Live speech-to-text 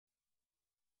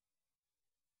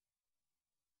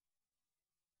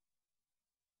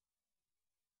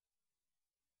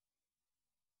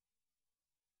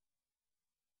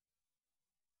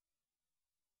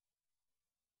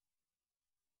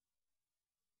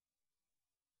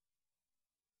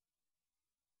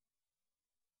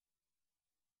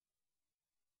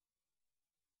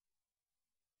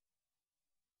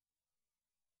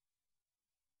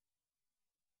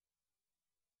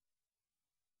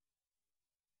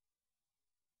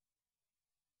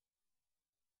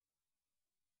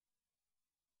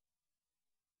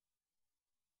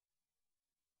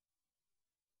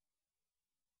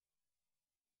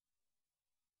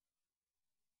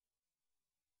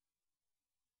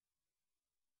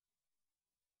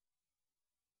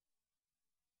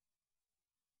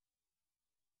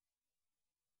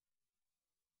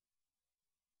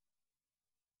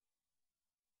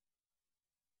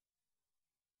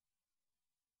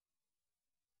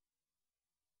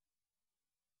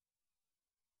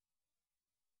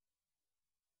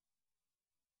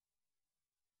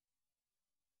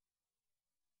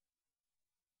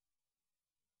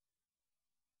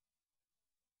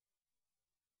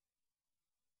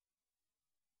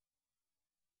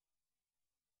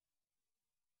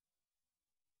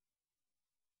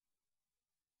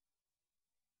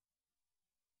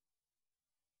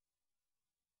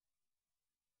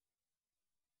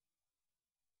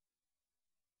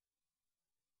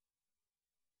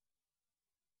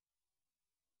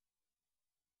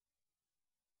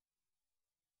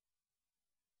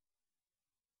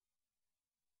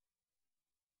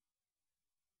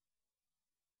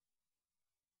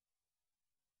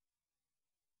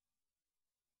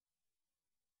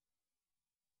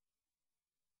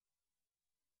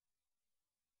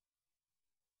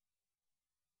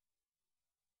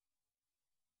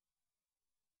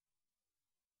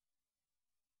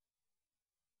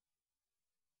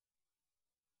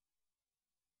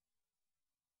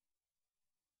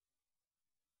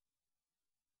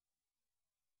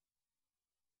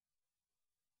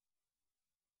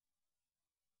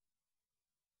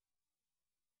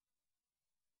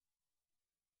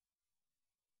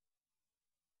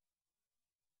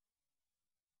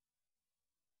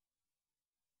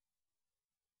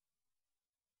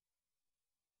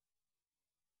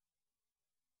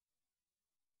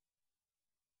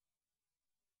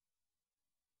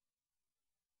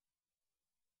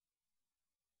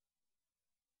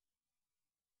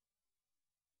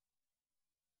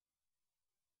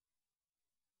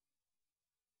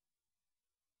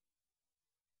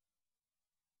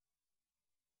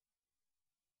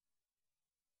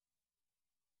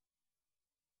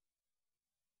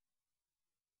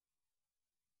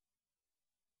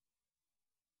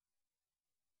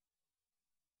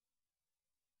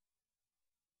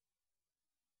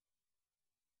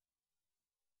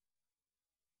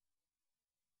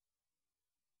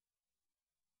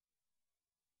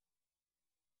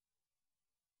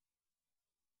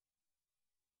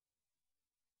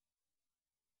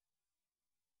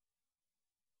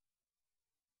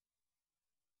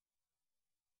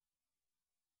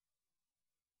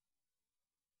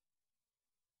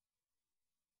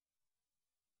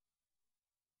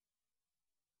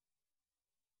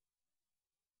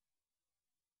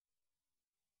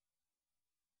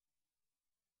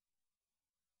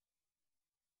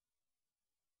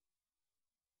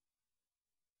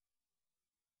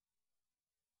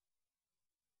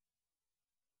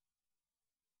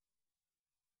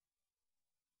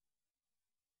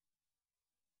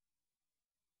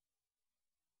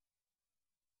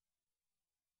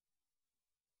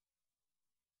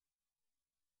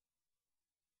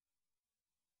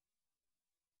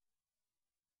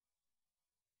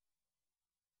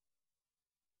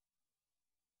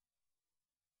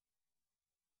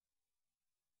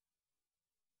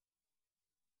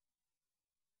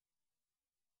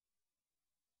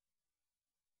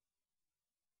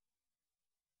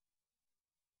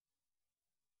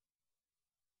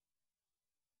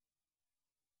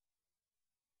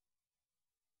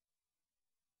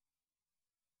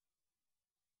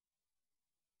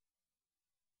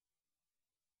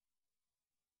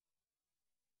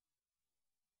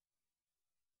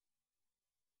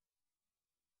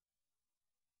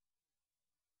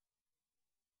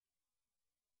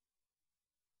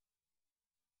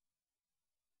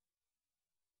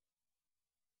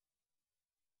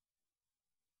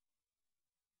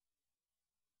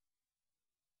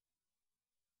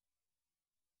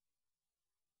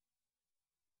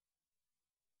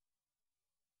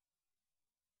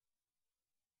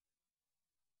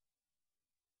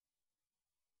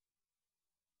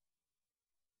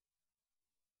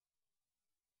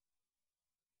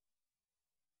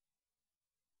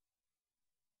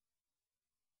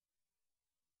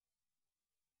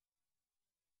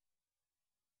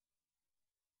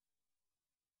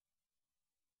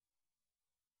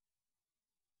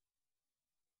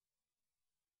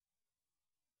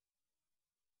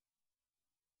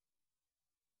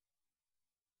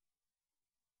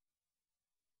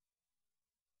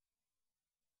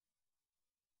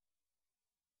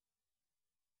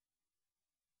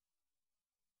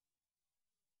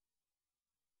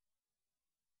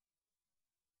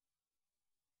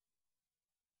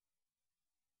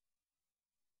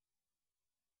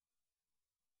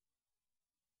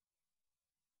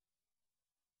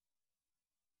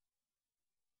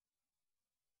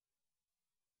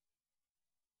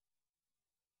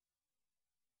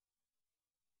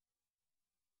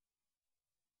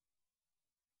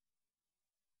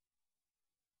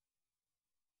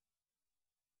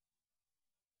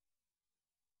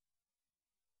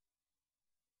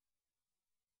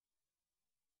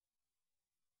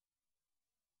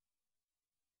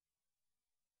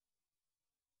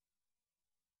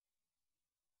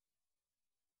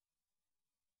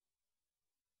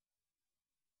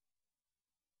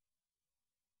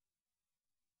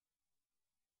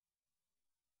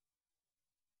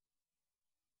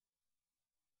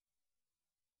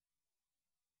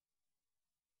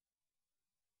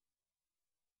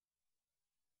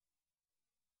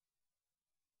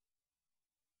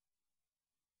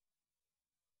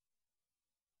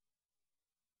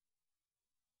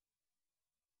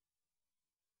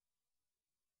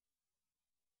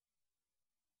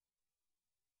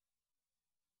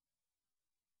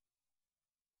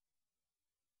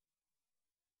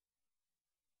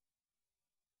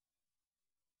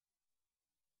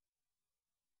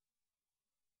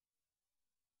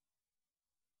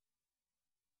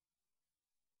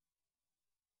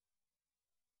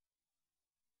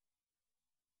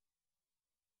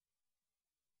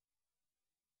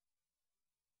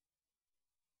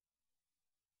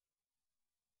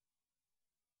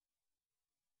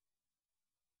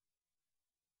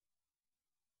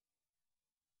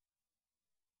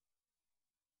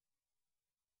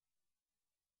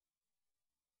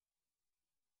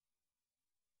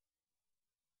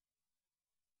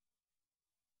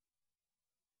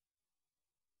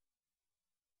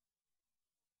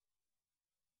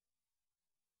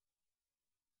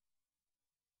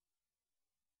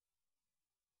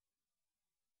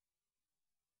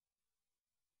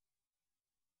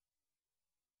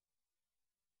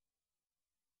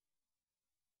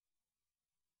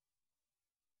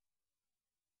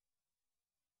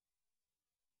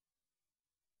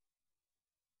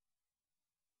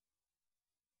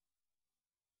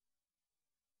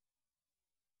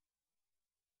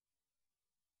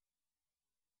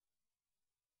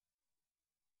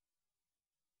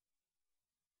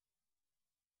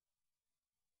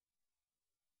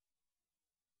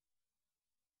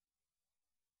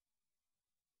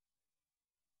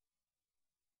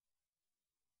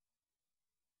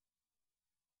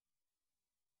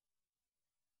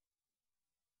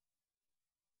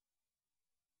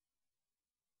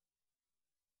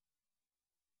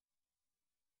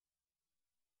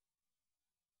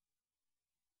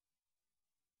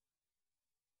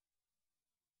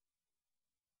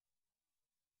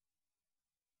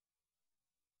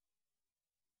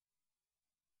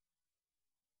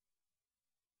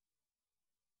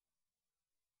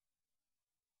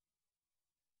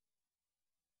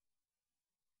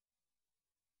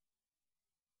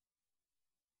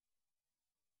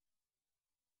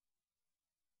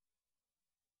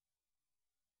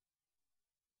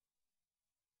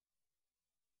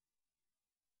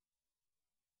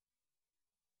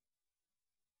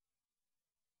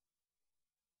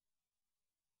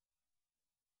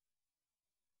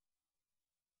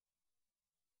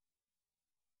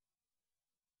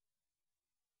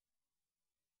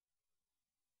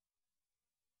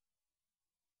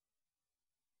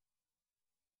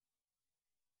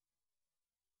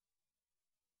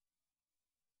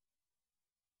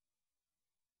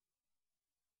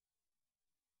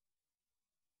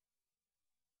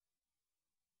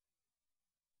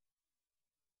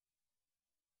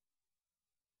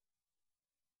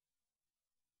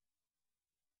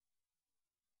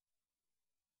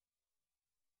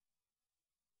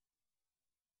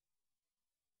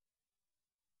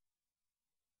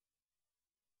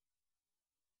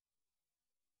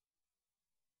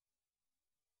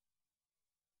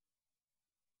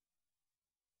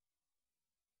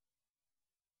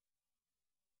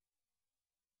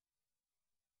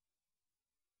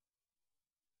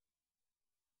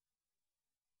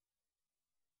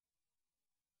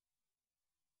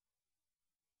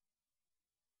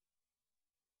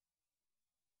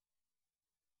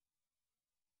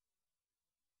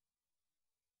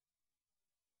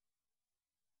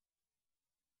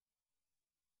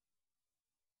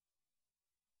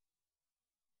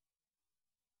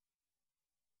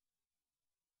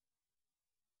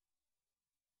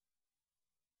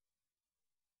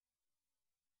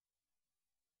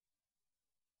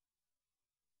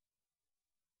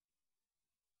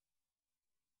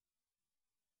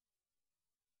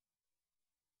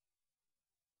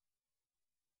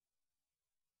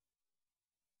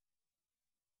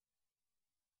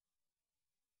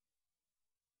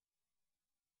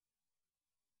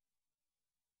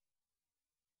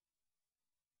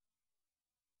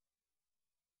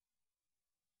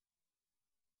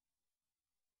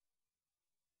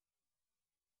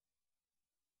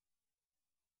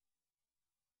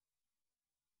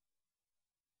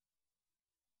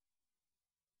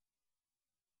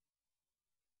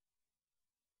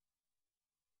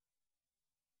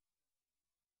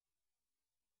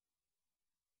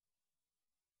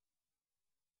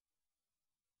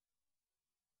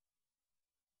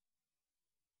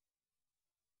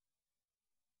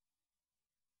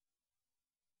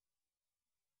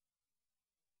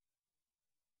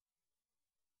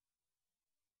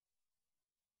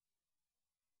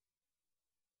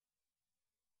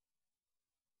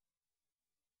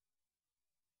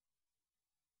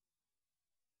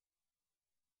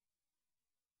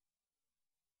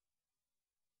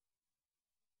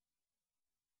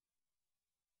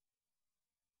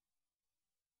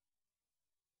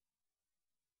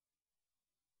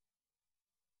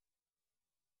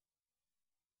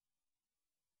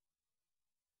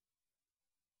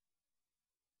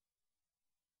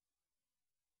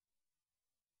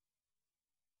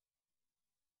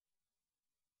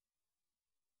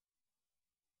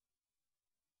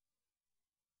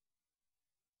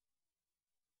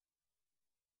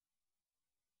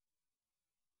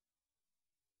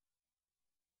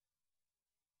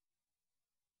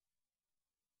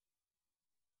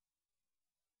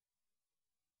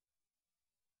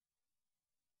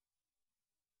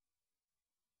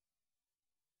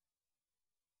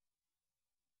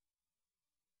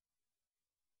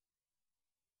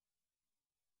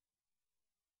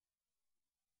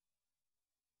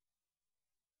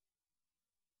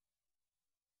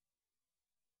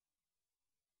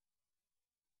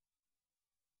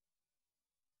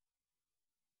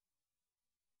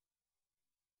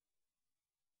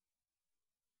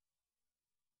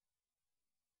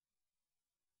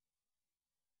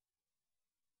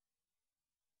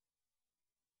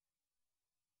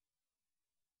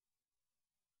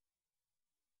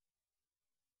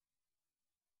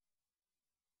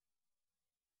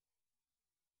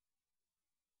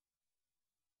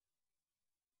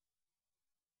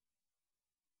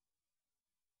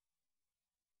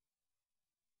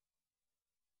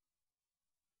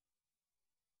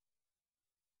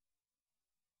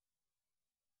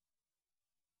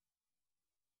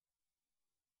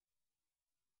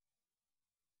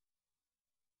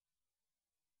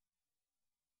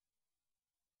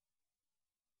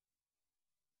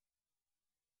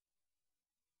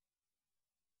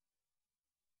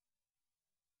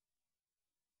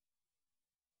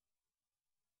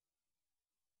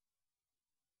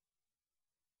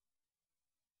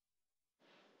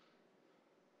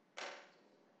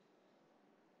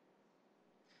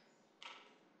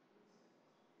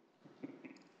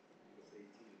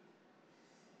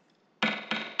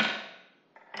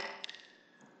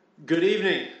Good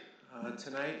evening.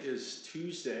 Tonight is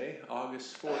Tuesday,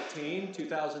 August 14,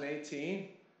 2018.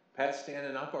 Pat's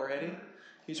standing up already.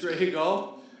 He's ready to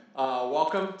go.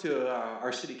 Welcome to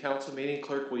our City Council meeting.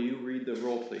 Clerk, will you read the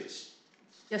roll, please?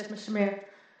 Yes, Mr. Mayor.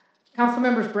 Council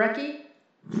members Brecky,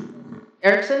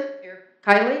 Erickson, here.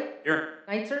 Kiley, here.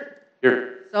 Neitzer,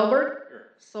 here. Selberg, here.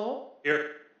 Soul,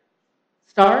 here.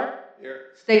 Starr, here.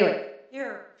 Staley,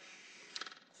 here.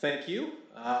 Thank you.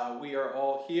 We are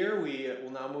all here. We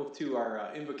will now move to our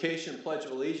invocation and pledge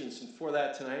of allegiance. And for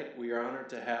that tonight, we are honored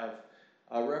to have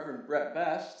Reverend Brett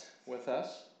Best with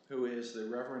us, who is the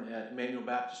Reverend at Emmanuel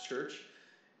Baptist Church.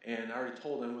 And I already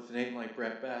told him with a name like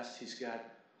Brett Best, he's got a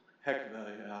heck of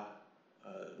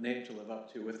a name to live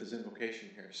up to with his invocation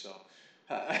here. So,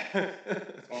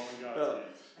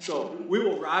 so we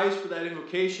will rise for that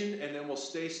invocation, and then we'll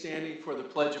stay standing for the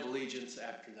pledge of allegiance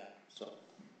after that. So,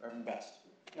 Reverend Best.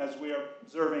 As we are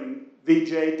observing VJ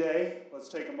Day, let's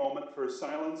take a moment for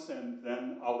silence, and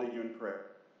then I'll lead you in prayer.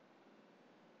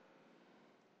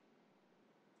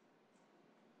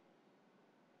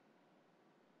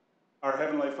 Our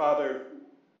Heavenly Father,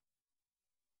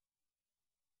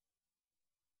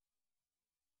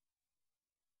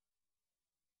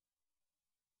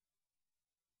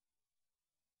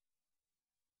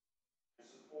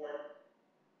 support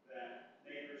that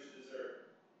neighbors deserve.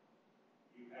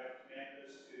 You have commanded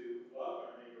us to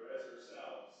love our neighbor as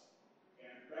ourselves,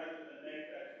 and rather than make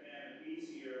that commandment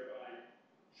easier by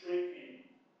shrinking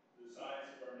the size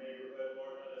of our neighborhood,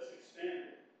 Lord, let us expand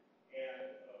it,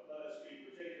 and let us be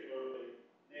particularly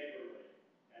neighborly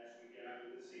as we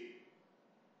gather this evening.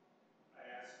 I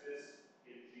ask this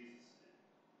in Jesus' name.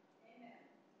 Amen.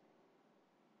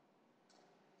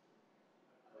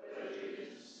 I pledge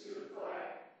allegiance to the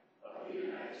flag of the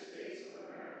United States of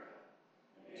America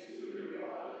and to the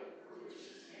republic for which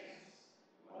it stands,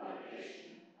 one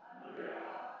nation, under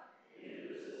God,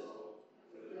 indivisible,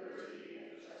 with liberty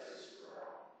and justice for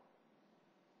all.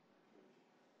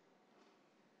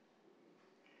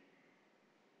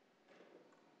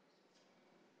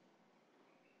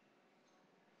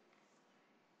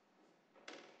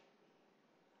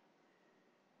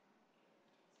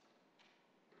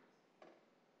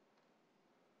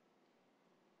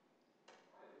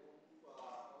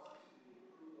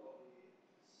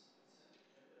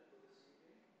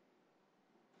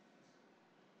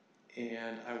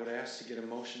 And I would ask to get a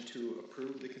motion to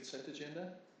approve the consent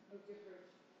agenda.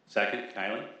 Second,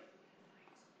 Kylie.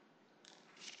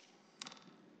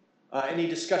 Any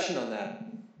discussion on that?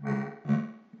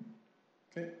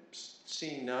 Okay,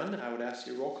 seeing none, I would ask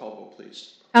you a roll call vote,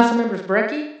 please. Council members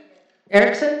Brecky,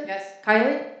 Erickson, yes.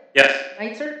 Kiley, Yes.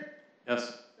 Neitzer,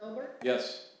 Yes. Selberg,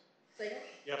 Yes. Sale,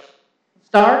 Yes.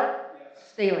 Starr,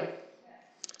 Yes. Staley.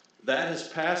 That has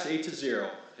passed 8-0,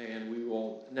 and we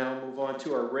will now move on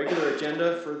to our regular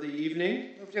agenda for the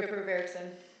evening. Move to approve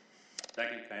Erickson.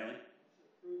 Second, Kylie.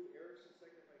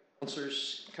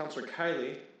 Councilor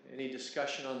Kiley, any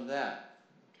discussion on that,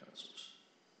 councilors?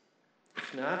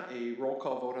 If not, a roll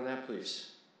call vote on that,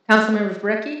 please. Council members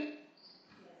Brecky,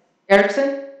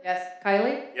 Erickson, yes.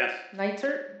 Kiley, Yes.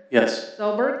 Neitzer, Yes.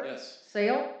 Selberg, Yes.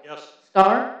 Sale, Yes.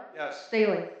 Starr, Yes.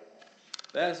 Staley.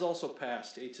 That has also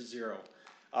passed 8-0.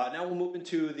 Now we'll move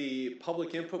into the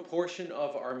public input portion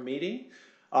of our meeting.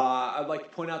 I'd like to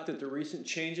point out that the recent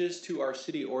changes to our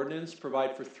city ordinance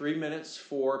provide for 3 minutes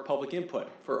for public input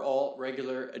for all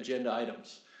regular agenda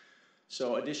items.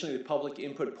 So additionally, the public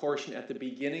input portion at the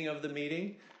beginning of the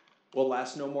meeting will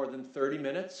last no more than 30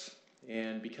 minutes.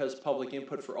 And because public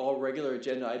input for all regular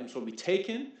agenda items will be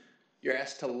taken, you're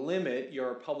asked to limit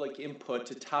your public input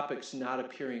to topics not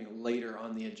appearing later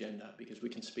on the agenda, because we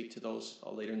can speak to those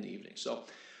later in the evening. So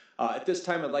at this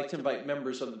time, I'd like to invite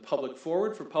members of the public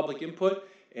forward for public input.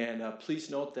 And please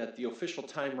note that the official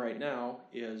time right now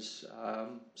is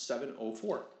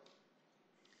 7:04.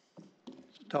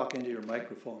 Talk into your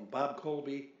microphone. Bob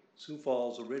Colby, Sioux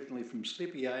Falls, originally from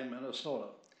Sleepy Eye, Minnesota.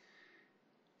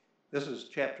 This is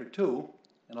chapter 2,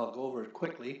 and I'll go over it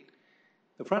quickly.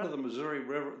 The front of the Missouri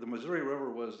River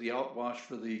was the outwash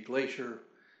for the glacier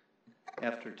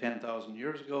after 10,000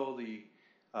 years ago. The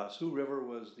Sioux River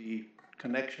was the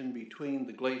connection between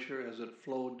the glacier as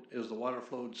the water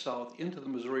flowed south into the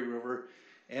Missouri River.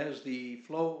 As the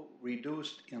flow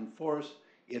reduced in force,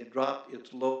 it dropped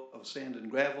its load of sand and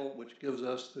gravel, which gives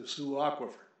us the Sioux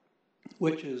Aquifer,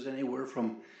 which is anywhere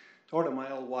from toward a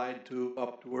mile wide to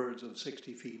upwards of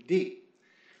 60 feet deep.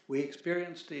 We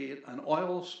experienced an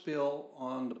oil spill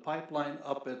on the pipeline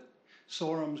up at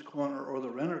Sorum's Corner, or the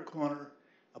Renner Corner,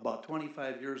 about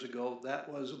 25 years ago. That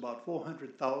was about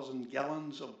 400,000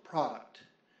 gallons of product.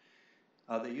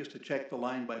 They used to check the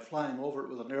line by flying over it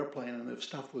with an airplane, and if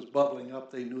stuff was bubbling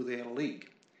up, they knew they had a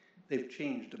leak. They've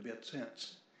changed a bit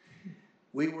since.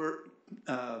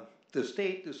 The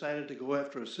state decided to go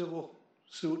after a civil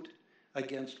suit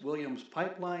against Williams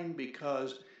Pipeline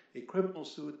because a criminal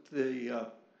suit,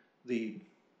 the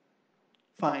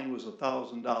fine was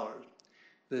 $1,000.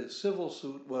 The civil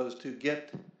suit was to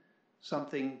get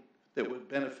something that would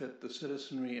benefit the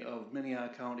citizenry of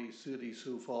Minnehaha County, City,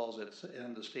 Sioux Falls,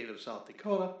 and the state of South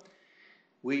Dakota.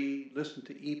 We listened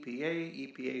to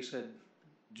EPA. EPA said,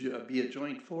 be a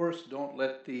joint force. Don't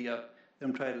let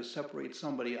them try to separate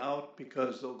somebody out,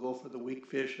 because they'll go for the weak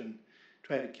fish and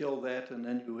try to kill that, and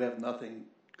then you have nothing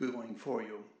going for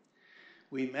you.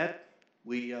 We met.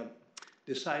 We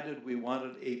decided we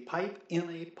wanted a pipe in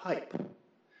a pipe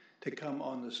to come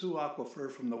on the Sioux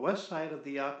Aquifer from the west side of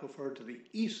the aquifer to the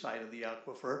east side of the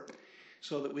aquifer,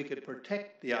 so that we could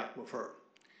protect the aquifer.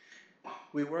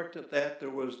 We worked at that.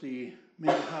 There was the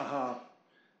Minnehaha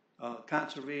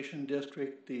Conservation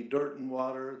District, the Dirt and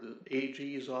Water, the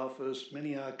AG's office,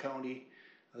 Minnehaha County,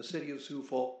 the City of Sioux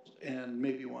Falls, and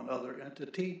maybe one other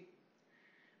entity.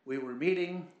 We were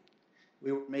meeting.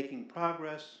 We were making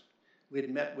progress.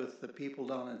 We'd met with the people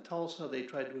down in Tulsa. They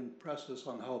tried to impress us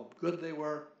on how good they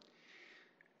were.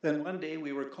 Then one day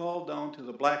we were called down to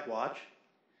the Black Watch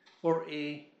for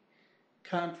the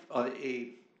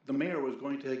mayor was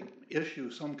going to issue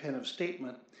some kind of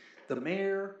statement. The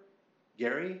mayor,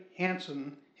 Gary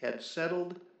Hansen, had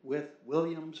settled with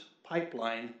Williams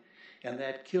Pipeline, and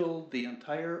that killed the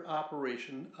entire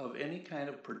operation of any kind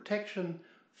of protection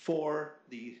for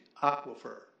the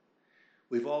aquifer.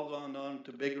 We've all gone on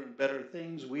to bigger and better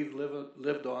things. We've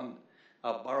lived on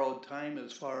borrowed time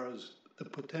as far as the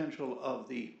potential of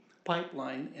the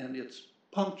pipeline and its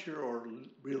puncture or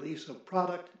release of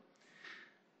product.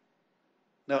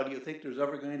 Now, do you think there's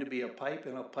ever going to be a pipe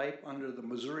in a pipe under the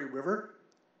Missouri River?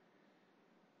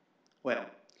 Well,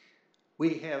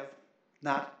 we have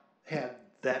not had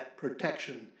that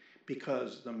protection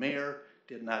because the mayor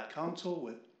did not counsel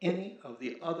with any of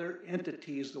the other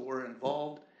entities that were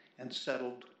involved and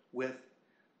settled with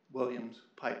Williams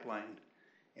Pipeline,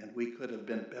 and we could have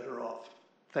been better off.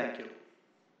 Thank you.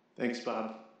 Thanks,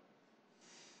 Bob.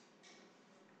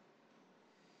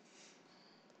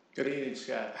 Good evening,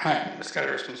 Scott. Hi, Scott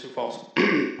Erskine, Sioux Falls.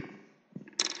 I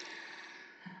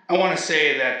want to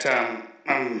say that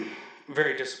I'm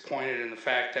very disappointed in the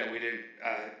fact that we didn't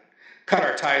cut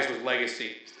our ties with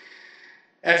Legacy.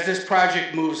 As this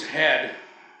project moves ahead,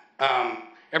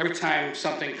 every time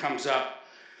something comes up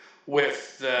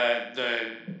with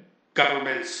the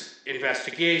government's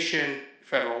investigation,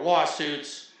 federal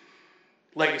lawsuits,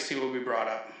 Legacy will be brought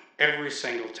up every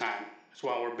single time. That's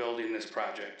why we're building this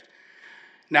project.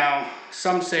 Now,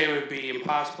 some say it would be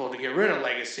impossible to get rid of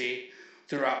Legacy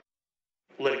throughout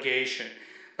litigation,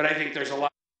 but I think there's a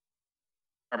lot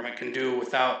the government can do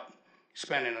without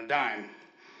spending a dime.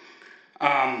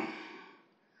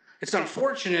 It's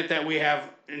unfortunate that we have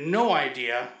no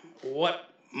idea what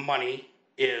money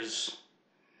is,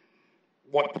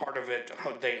 what part of it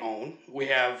they own. We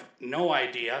have no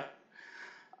idea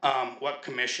what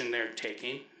commission they're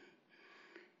taking.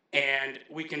 And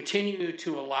we continue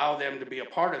to allow them to be a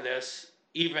part of this,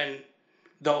 even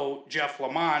though Jeff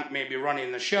Lamont may be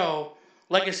running the show.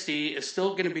 Legacy is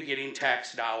still going to be getting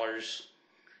tax dollars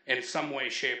in some way,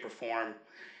 shape, or form,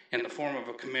 in the form of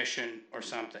a commission or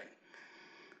something.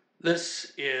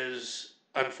 This is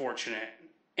unfortunate,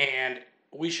 and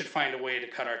we should find a way to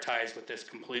cut our ties with this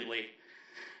completely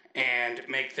and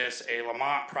make this a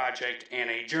Lamont project and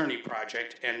a Journey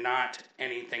project and not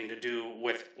anything to do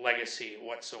with Legacy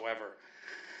whatsoever.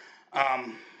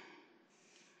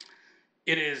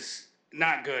 It is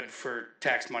not good for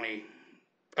tax money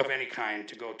of any kind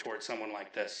to go towards someone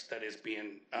like this that is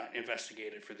being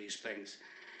investigated for these things.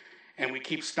 And we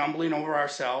keep stumbling over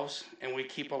ourselves, and we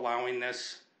keep allowing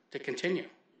this to continue.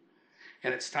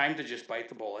 And it's time to just bite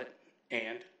the bullet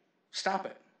and stop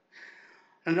it.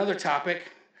 Another topic,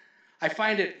 I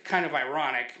find it kind of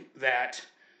ironic that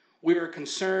we were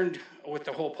concerned with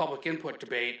the whole public input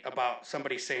debate about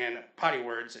somebody saying potty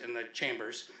words in the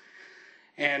chambers.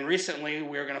 And recently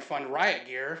we were going to fund riot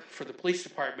gear for the police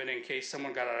department in case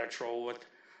someone got out of control with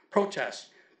protests.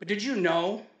 But did you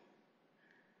know,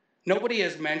 nobody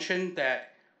has mentioned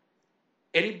that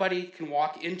anybody can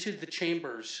walk into the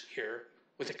chambers here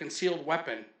with a concealed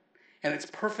weapon, and it's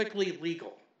perfectly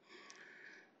legal.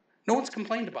 No one's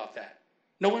complained about that.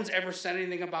 No one's ever said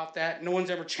anything about that. No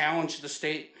one's ever challenged the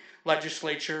state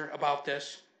legislature about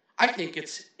this. I think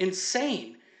it's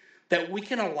insane that we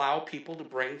can allow people to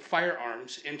bring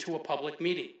firearms into a public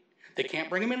meeting. They can't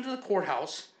bring them into the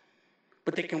courthouse,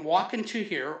 but they can walk into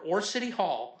here or City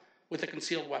Hall with a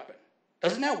concealed weapon.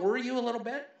 Doesn't that worry you a little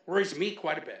bit? Worries me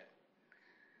quite a bit.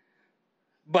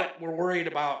 But we're worried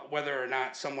about whether or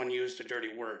not someone used a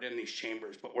dirty word in these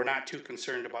chambers, but we're not too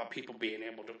concerned about people being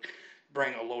able to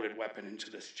bring a loaded weapon into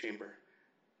this chamber.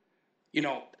 You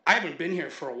know, I haven't been here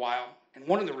for a while, and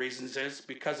one of the reasons is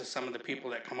because of some of the people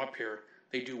that come up here,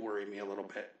 they do worry me a little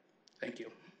bit. Thank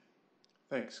you.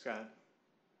 Thanks, Scott.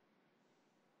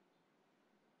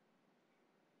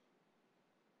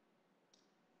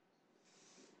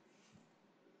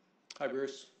 Hi,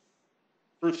 Bruce.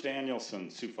 Bruce Danielson,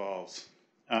 Sioux Falls.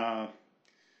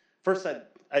 First,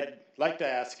 I'd like to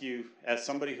ask you, as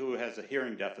somebody who has a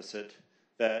hearing deficit,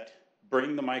 that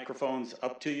bring the microphones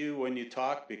up to you when you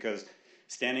talk, because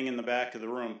standing in the back of the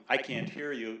room, I can't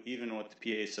hear you even with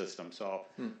the PA system. So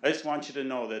I just want you to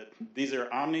know that these are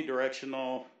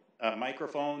omnidirectional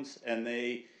microphones, and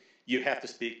you have to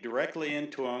speak directly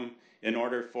into them in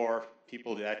order for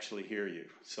people to actually hear you.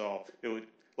 So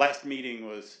last meeting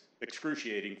was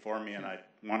excruciating for me, and I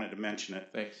wanted to mention it.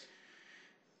 Thanks.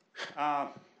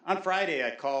 On Friday,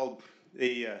 I called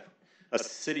a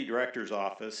city director's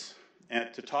office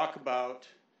and to talk about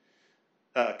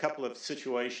a couple of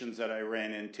situations that I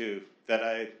ran into that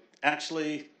I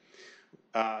actually,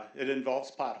 it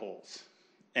involves potholes.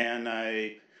 And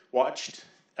I watched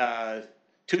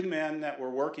two men that were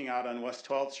working out on West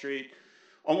 12th Street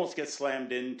almost get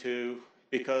slammed into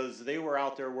because they were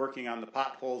out there working on the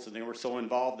potholes and they were so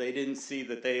involved they didn't see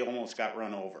that they almost got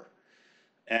run over.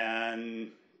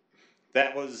 And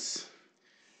that was,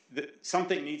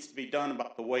 something needs to be done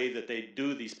about the way that they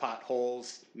do these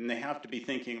potholes, and they have to be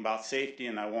thinking about safety,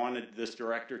 and I wanted this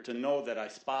director to know that I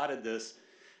spotted this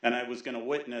and I was going to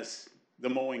witness the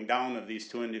mowing down of these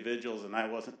two individuals, and I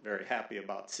wasn't very happy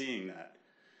about seeing that.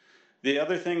 The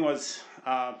other thing was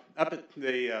up at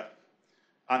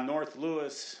on North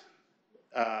Lewis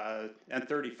and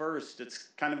 31st, it's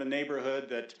kind of a neighborhood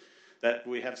that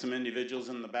we have some individuals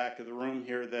in the back of the room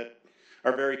here that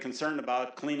are very concerned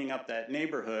about cleaning up that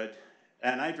neighborhood.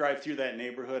 And I drive through that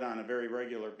neighborhood on a very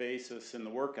regular basis in the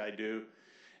work I do.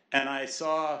 And I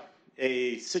saw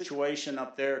a situation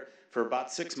up there for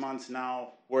about 6 months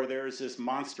now where there's this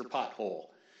monster pothole.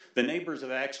 The neighbors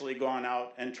have actually gone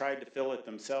out and tried to fill it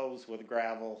themselves with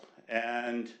gravel.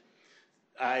 And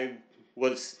I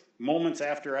was, moments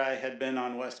after I had been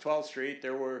on West 12th Street,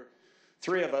 there were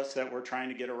 3 of us that were trying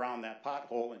to get around that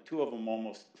pothole, and 2 of them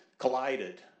almost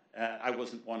collided. I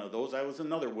wasn't one of those. I was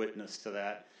another witness to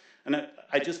that. And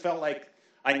I just felt like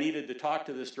I needed to talk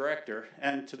to this director.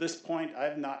 And to this point,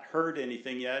 I've not heard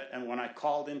anything yet. And when I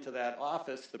called into that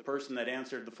office, the person that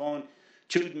answered the phone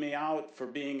chewed me out for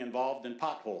being involved in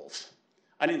potholes.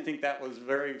 I didn't think that was a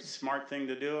very smart thing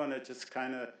to do. And it just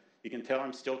kind of, you can tell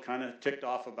I'm still kind of ticked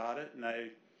off about it. And I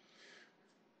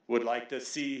would like to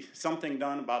see something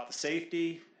done about the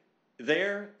safety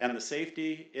there and the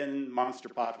safety in monster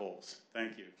potholes.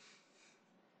 Thank you.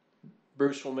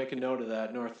 Bruce will make a note of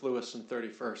that, North Lewis and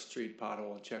 31st Street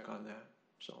pothole, and check on that.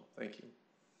 So, thank you.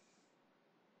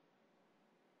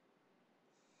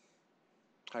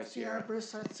 Hi, Sierra.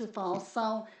 Bruce at Sioux Falls.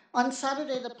 So, on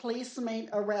Saturday, the police made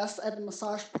arrests at the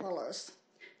massage parlors.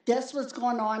 This was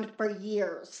going on for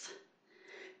years.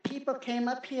 People came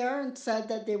up here and said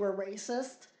that they were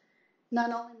racist.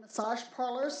 Not only massage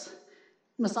parlors,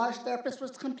 massage therapists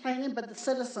was complaining, but the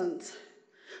citizens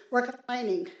were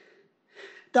complaining.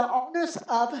 The owners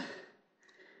of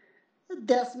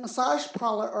this massage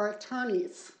parlor are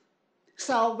attorneys.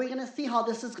 So we're going to see how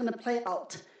this is going to play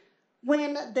out.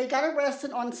 When they got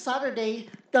arrested on Saturday,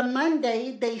 the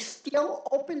Monday they still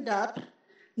opened up,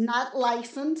 not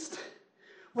licensed,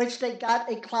 which they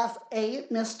got a Class A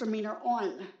misdemeanor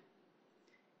on.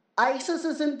 ISIS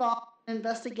is involved in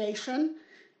investigation,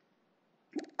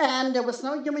 and there was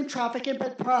no human trafficking,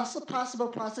 but possible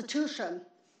prostitution.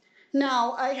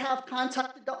 Now, I have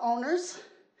contacted the owners,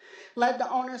 let the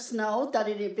owners know that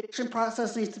an eviction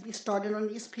process needs to be started on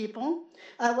these people.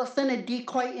 I will send a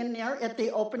decoy in there if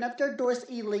they open up their doors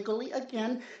illegally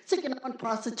again to get on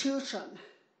prostitution.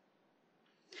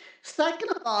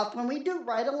 Second of all, when we do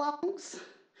ride-alongs,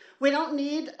 we don't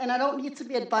need, and I don't need to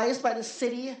be advised by the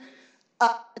city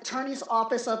attorney's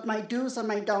office of my do's and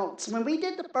my don'ts. When we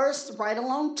did the first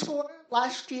ride-along tour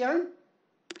last year,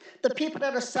 the people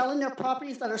that are selling their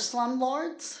properties that are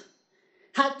slumlords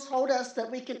had told us that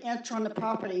we can enter on the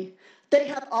property. They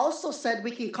have also said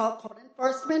we can call code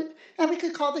enforcement and we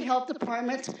could call the health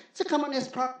department to come on this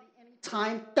property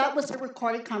anytime. That was a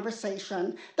recorded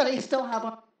conversation that I still have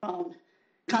on my phone.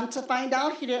 Come to find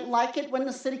out, he didn't like it when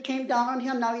the city came down on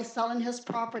him. Now he's selling his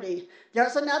property.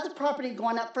 There's another property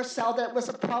going up for sale that was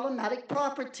a problematic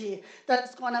property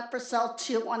that's going up for sale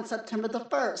too on September the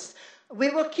 1st. We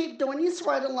will keep doing these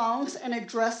ride-alongs and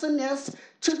addressing this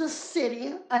to the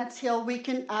city until we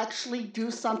can actually do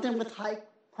something with high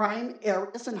crime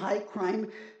areas and high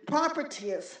crime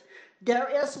properties. There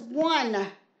is one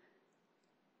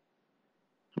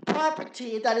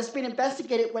property that is being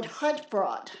investigated with HUD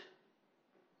fraud.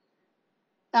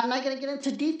 I'm not going to get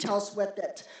into details with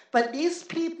it, but these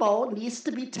people needs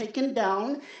to be taken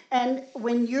down. And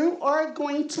when you are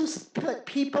going to put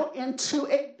people into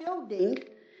a building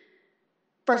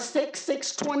for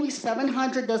 $620,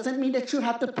 $700, doesn't mean that you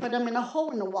have to put them in a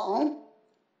hole in the wall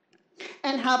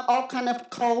and have all kind of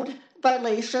code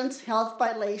violations, health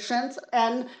violations,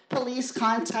 and police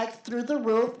contact through the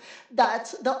roof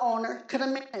that the owner could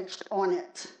have managed on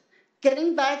it.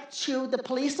 Getting back to the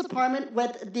police department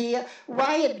with the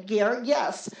riot gear,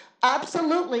 yes,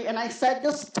 absolutely. And I said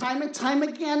this time and time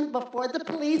again before the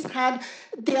police had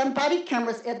damn body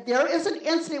cameras. If there is an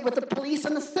incident with the police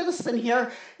and a citizen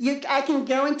here, I can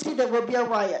guarantee there will be a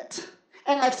riot.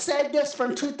 And I've said this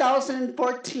from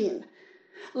 2014.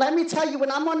 Let me tell you,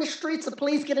 when I'm on the streets, the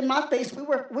police get in my face. We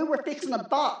were fixing a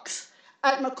box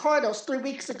at McCardle's 3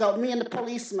 weeks ago, me and the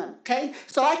policeman, okay?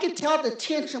 So I can tell the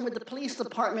tension with the police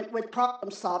department with problem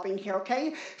solving here,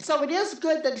 okay? So it is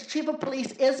good that the chief of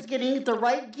police is getting the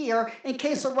right gear in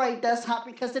case a riot does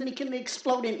happen, because then it can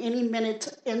explode in any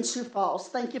minute in Sioux Falls.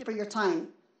 Thank you for your time.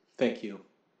 Thank you.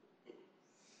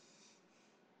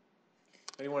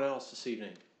 Anyone else this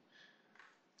evening?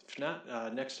 If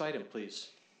not, next item, please.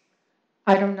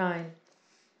 Item 9.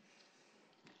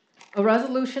 A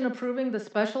resolution approving the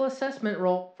special assessment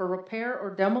roll for repair or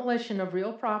demolition of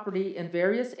real property in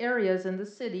various areas in the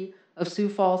city of Sioux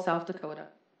Falls, South Dakota.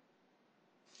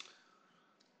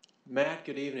 Matt,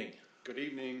 good evening. Good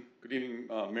evening. Good evening,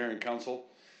 Mayor and Council.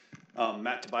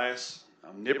 Matt Tobias,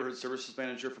 I'm Neighborhood Services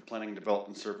Manager for Planning and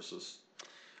Development Services.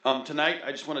 Tonight,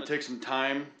 I just want to take some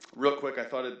time, real quick. I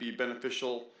thought it'd be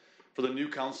beneficial for the new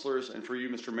councilors and for you,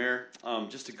 Mr. Mayor,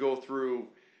 just to go through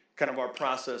kind of our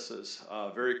processes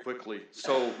very quickly.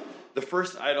 So the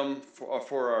first item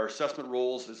for our assessment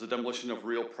rolls is the demolition of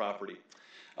real property.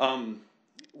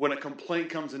 When a complaint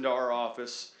comes into our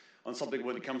office on something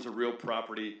when it comes to real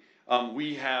property,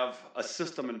 we have a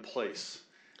system in place.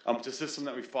 It's a system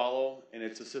that we follow, and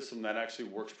it's a system that actually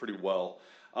works pretty well.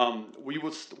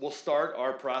 We'll start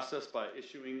our process by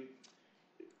issuing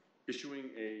a,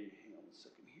 hang on a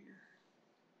second here.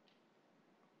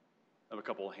 I have a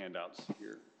couple of handouts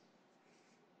here.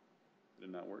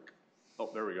 Did not work.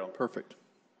 Oh, there we go. Perfect.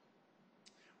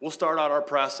 We'll start out our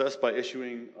process by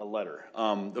issuing a letter.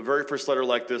 The very first letter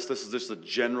like this is just a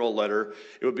general letter.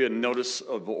 It would be a notice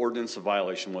of ordinance of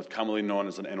violation, what's commonly known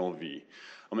as an NOV.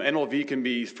 NOV can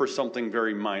be for something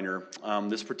very minor.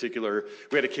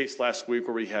 We had a case last week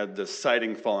where we had the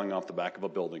siding falling off the back of a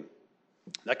building.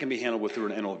 That can be handled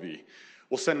through an NOV.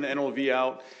 We'll send an NOV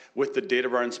out with the date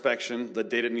of our inspection. The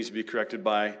data needs to be corrected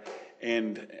by.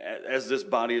 And as this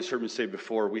body has heard me say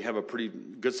before, we have a pretty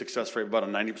good success rate, about a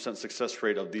 90% success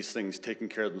rate of these things taking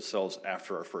care of themselves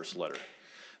after our first letter.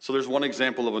 So there's one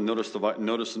example of a notice of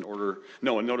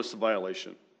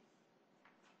violation.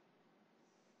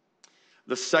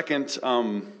 The second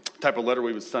type of letter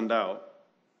we would send out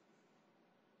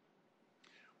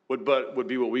would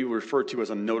be what we refer to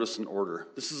as a notice and order.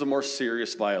 This is a more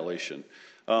serious violation.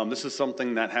 This is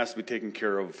something that has to be taken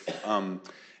care of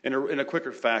in a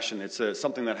quicker fashion. It's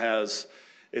something that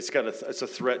it's a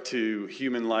threat to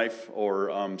human life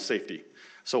or safety.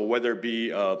 So whether it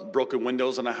be broken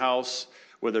windows in a house,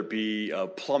 whether it be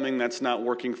plumbing that's not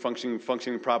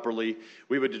functioning properly,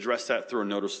 we would address that through a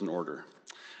notice and order.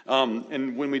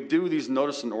 And when we do these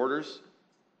notice and orders,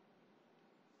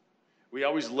 we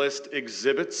always list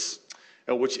exhibits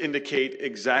which indicate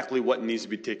exactly what needs to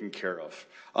be taken care of.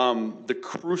 The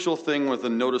crucial thing with a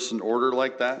notice and order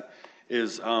like that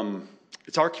is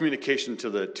it's our communication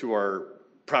to our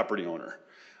property owner.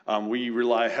 We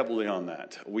rely heavily on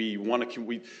that.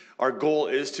 Our goal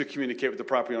is to communicate with the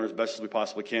property owner as best as we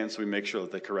possibly can, so we make sure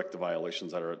that they correct the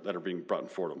violations that are being brought in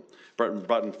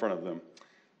front of them.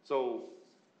 So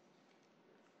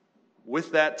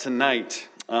with that tonight,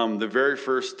 the very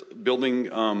first building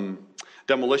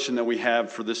demolition that we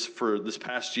have for this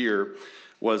past year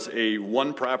was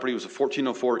one property. It was a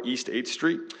 1404 East 8th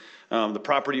Street. The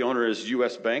property owner is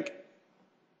U.S. Bank.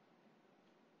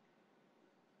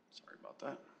 Sorry about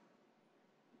that.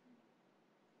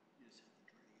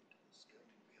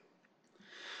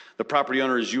 The property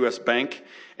owner is U.S. Bank,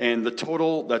 And the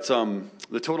total, that's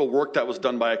the total work that was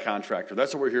done by a contractor.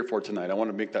 That's what we're here for tonight. I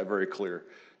want to make that very clear.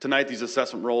 Tonight, these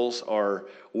assessment rolls are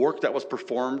work that was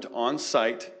performed on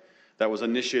site that was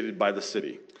initiated by the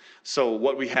city. So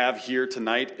what we have here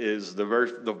tonight is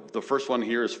the first one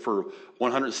here is for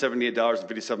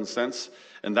 $178.57,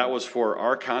 and that was for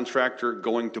our contractor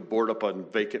going to board up a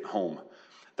vacant home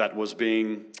that was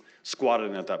being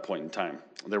squatted in at that point in time.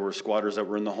 There were squatters that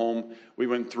were in the home. We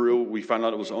went through, we found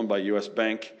out it was owned by US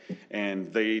Bank,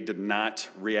 and they did not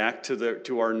react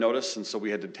to our notice, and so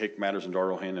we had to take matters into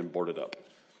our own hand and board it up.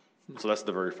 So that's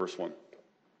the very first one.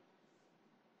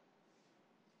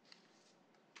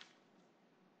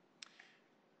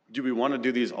 Do we want to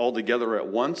do these all together at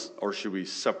once, or should we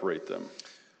separate them?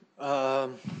 I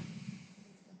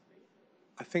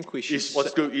think we should.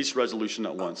 Let's do each resolution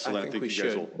at once. So I think we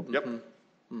should. Yep.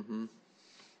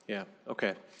 Yeah,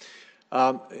 okay.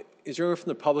 Is there anyone from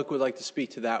the public who would like to speak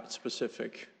to that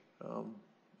specific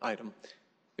item?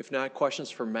 If not,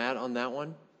 questions for Matt on that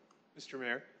one? Mr.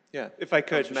 Mayor? Yeah. If I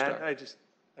could, Councilor Matt, Starr. I just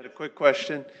had a quick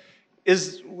question.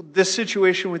 Is this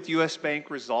situation with US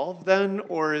Bank resolved then,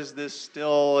 or is this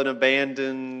still an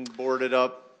abandoned, boarded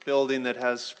up building that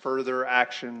has further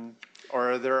action,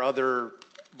 or are there other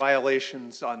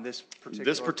violations on this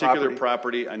particular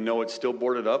property, I know it's still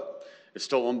boarded up. It's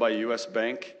still owned by US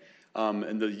Bank,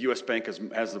 and the US Bank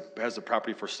has the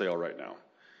property for sale right now.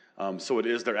 So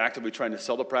they're actively trying to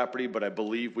sell the property, but I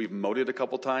believe we've mowed it a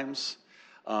couple times.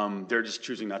 They're just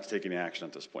choosing not to take any action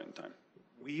at this point in time.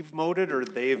 We've mowed it, or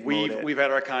they've mowed it? We've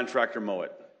had our contractor mow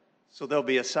it. So they'll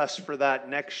be assessed for that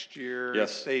next year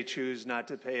Yes. if they choose not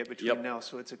to pay it between Yep. now.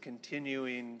 So it's a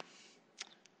continuing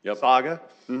Yep. saga?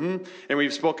 And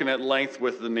we've spoken at length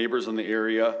with the neighbors in the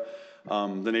area.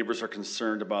 The neighbors are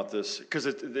concerned about this because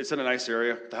it's in a nice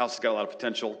area. The house has got a lot of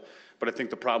potential, but I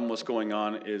think the problem what's going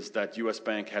on is that US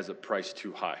Bank has it priced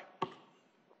too high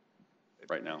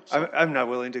right now. So. I'm not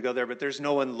willing to go there, but there's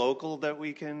no one local that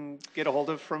we can get a hold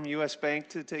of from US Bank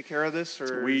to take care of this?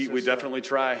 Or We definitely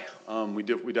try. We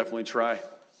definitely try.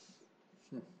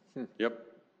 Yep.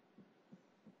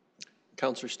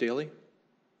 Councilor Staley?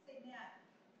 Hey, Matt,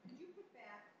 could you put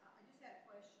back, I just had a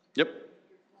question. Yep.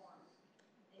 Your form.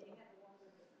 Maybe you had the one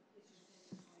with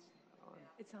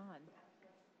the It's on.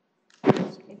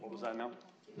 What was that now?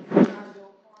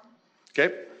 Okay.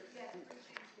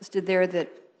 listed there that,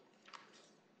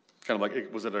 Kind of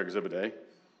like, was it our Exhibit A?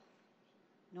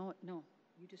 no,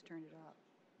 you just turned it off.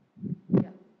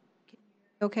 Yeah.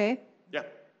 Okay? Yeah.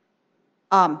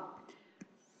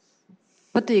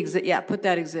 Put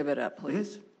that exhibit up,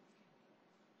 please.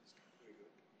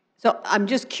 So I'm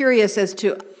just curious as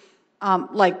to,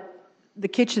 like, the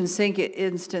kitchen sink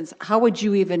instance, how would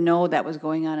you even know that was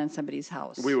going on in somebody's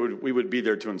house? We would be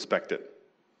there to inspect it.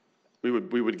 We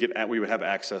would have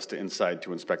access to inside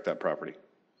to inspect that property.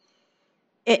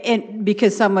 And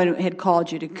because someone had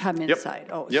called you to come inside?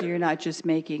 Oh, Yep. so you're not just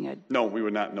making a, No, we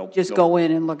would not, no. just no. go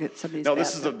in and look at somebody's No,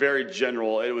 this is a bathroom? very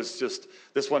general, it was just,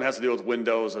 this one has to deal with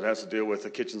windows, it has to deal with the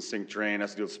kitchen sink drain, it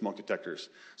has to deal with smoke detectors.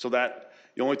 So that,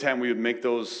 the only time we would make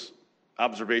those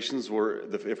observations were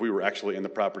if we were actually in the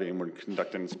property and were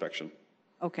conducting inspection.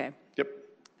 Okay, Yep.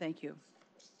 thank you.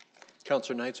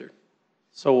 Councilor Neitzer?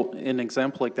 So in an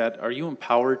example like that, are you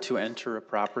empowered to enter a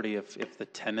property if the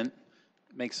tenant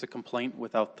makes a complaint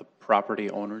without the property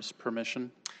owner's permission?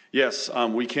 Yes,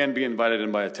 we can be invited in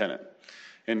by a tenant.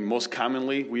 And most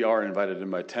commonly, we are invited in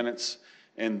by tenants.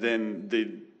 And then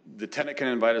the tenant can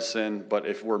invite us in, but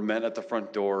if we're met at the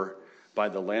front door by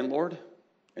the landlord,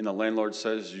 and the landlord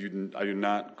says, I do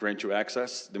not grant you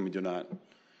access, then we do not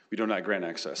grant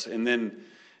access. And then,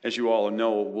 as you all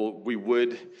know, we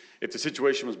would, if the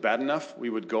situation was bad enough, we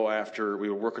would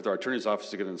work with our attorney's office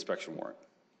to get an inspection warrant.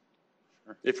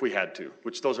 Sure. If we had to,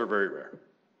 which those are very rare.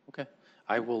 Okay.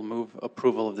 I will move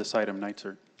approval of this item,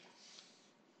 Neitzer.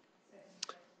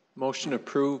 Motion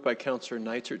approved by Councilor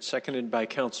Neitzer, seconded by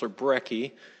Councilor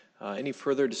Brecky. Any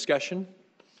further discussion?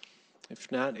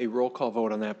 If not, a roll call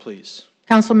vote on that, please.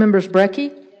 Council members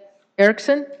Brecky?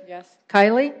 Erickson? Yes.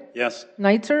 Kylie? Yes.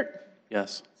 Neitzer?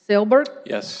 Yes. Sailberg?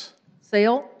 Yes.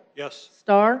 Sale? Yes.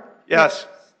 Starr? Yes.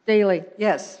 Staley?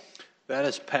 Yes. That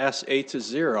is passed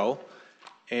 8-0.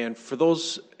 And for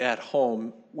those at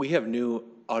home, we have new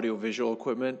audiovisual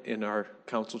equipment in our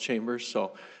council chambers.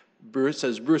 So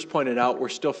as Bruce pointed out, we're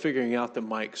still figuring out the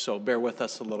mic. So bear with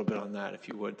us a little bit on that, if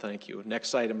you would. Thank you.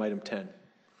 Next item, item 10.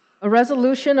 A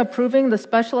resolution approving the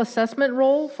special assessment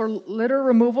roll for litter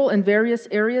removal in various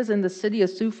areas in the city of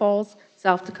Sioux Falls,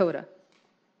 South Dakota.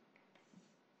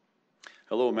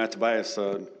 Hello, Matt Tobias,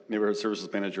 Neighborhood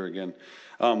Services Manager again.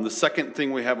 The second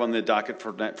thing we have on the docket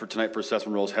for tonight for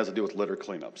assessment rolls has to do with litter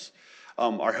cleanups.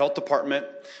 Our health department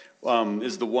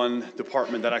is the one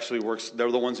department that actually works.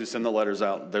 They're the ones who send the letters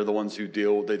out. They're the ones who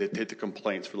they take the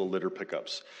complaints for the litter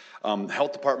pickups.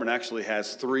 Health department actually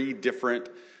has 3 different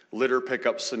litter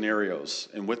pickup scenarios.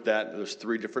 And with that, there's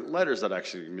 3 different letters that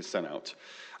actually can be sent out.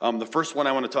 The first one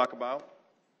I want to talk about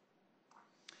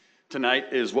tonight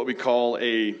is what we call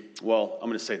I'm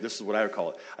going to say this is what I would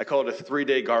call it. I call it a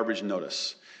 3-day garbage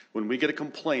notice. When we get a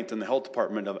complaint in the health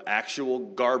department of actual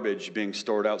garbage being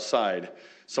stored outside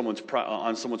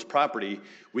on someone's property,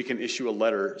 we can issue a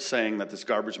letter saying that this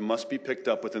garbage must be picked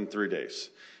up within 3 days.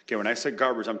 Okay, when I say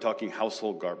garbage, I'm talking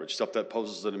household garbage, stuff that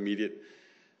poses an immediate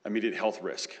health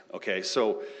risk. Okay,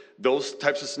 so those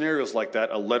types of scenarios like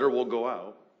that, a letter will go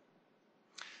out.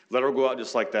 Letter will go out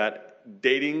just like that.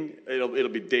 Dating, it'll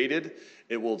be dated.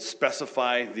 It will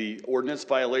specify the ordinance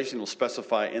violation. Will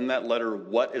specify in that letter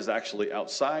what is actually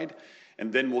outside,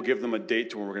 and then we'll give them a date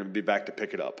to when we're going to be back to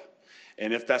pick it up.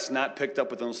 And if that's not picked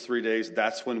up within those 3 days,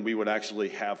 that's when we would actually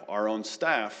have our own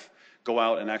staff go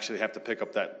out and actually have to pick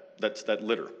up that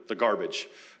litter, the garbage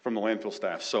from the landfill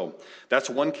staff. So that's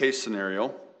one case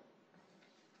scenario.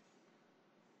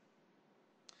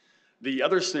 The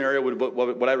other scenario would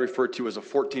what I refer to as a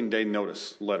 14-day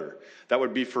notice letter. That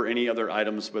would be for any other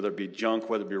items, whether it be junk,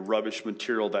 whether it be rubbish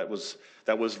material that was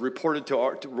reported to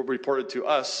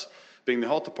us, being the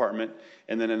health department,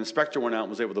 and then an inspector went out and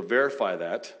was able to verify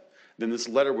that. Then this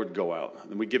letter would go out,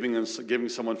 and we're giving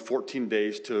someone 14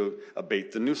 days to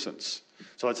abate the nuisance.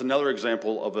 So that's another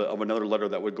example of another letter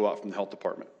that would go out from the health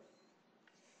department.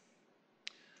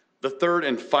 The third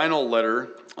and final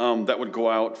letter that would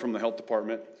go out from the health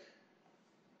department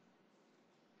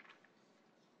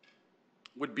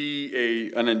would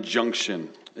be an injunction.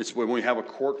 It's when we have a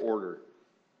court order.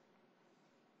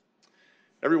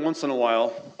 Every once in a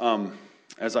while,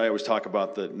 as I always talk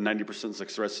about the 90%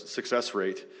 success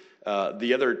rate,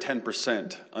 the other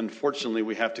 10%, unfortunately,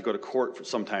 we have to go to court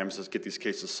sometimes to get these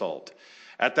cases solved.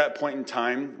 At that point in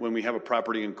time, when we have a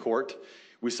property in court,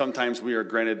 we are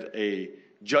granted a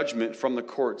judgment from the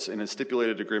courts in a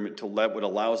stipulated agreement what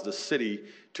allows the city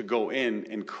to go in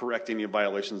and correct any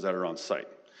violations that are on site.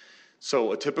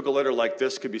 So a typical letter like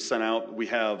this could be sent out. We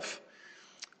have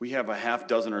a half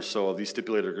dozen or so of these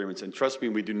stipulated agreements, and trust me,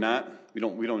 we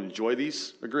don't enjoy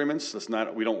these agreements.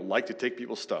 We don't like to take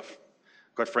people's stuff.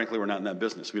 Quite frankly, we're not in that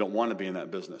business. We don't want to be in that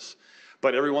business.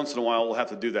 But every once in a while, we'll have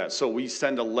to do that. So we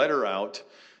send a letter out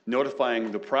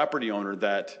notifying the property owner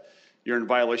that you're in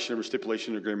violation of a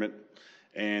stipulation agreement,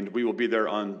 and we will be there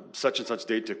on such and such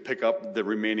date to pick up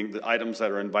the items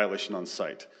that are in violation on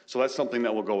site. So that's something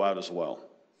that will go out as well.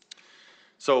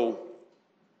 So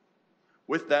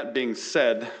with that being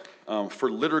said,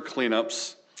 for litter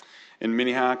cleanups in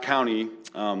Minnehaha County,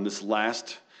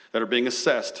 that are being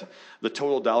assessed, the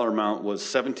total dollar amount was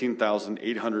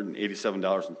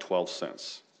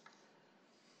 $17,887.12.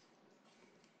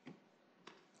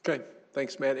 Okay,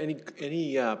 thanks, Matt.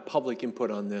 Any public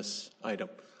input on this item?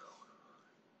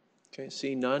 Okay,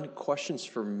 see none. Questions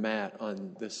for Matt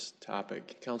on this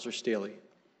topic? Councilor Staley.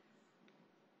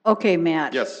 Okay,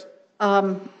 Matt. Yes.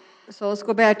 So let's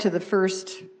go back to the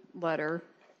first letter.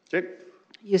 Okay.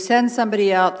 You send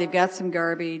somebody out, they've got some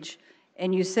garbage,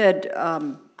 and you said,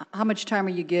 how much time are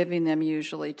you giving them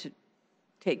usually to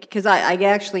take? Because I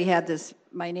actually had this,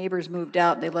 my neighbors moved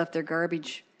out, they left their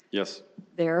garbage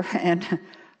there, and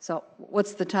so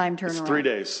what's the time turnaround? It's 3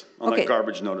 days on that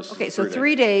garbage notice. Okay, so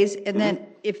 3 days, and then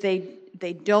if they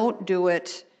don't do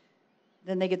it,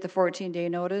 then they get the 14-day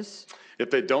notice? If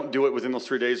they don't do it within those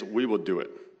 3 days, we will do it.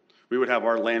 We would have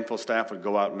our landfill staff would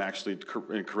go out and actually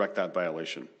correct that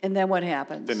violation. And then what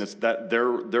happens? Then it's that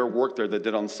their work there that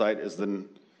did on site is then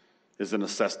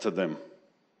assessed to them.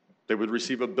 They would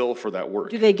receive a bill for that work.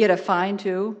 Do they get a fine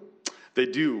too? They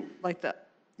do. Like that?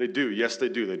 They do. Yes, they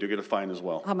do. They do get a fine as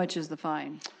well. How much is the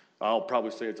fine? I'll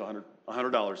probably say it's $100. It's a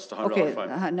 $100 okay, fine.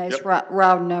 A nice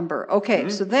round number. Okay,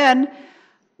 so then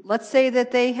let's say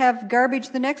that they have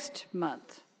garbage the next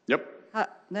month. Yep.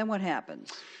 Then what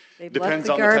happens? They've Depends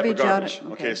left the on the type of garbage.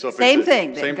 garbage. Okay, so if same it's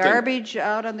thing. Same garbage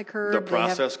out on the curb. The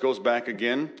process goes back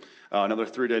again. Another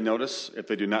 3-day notice. If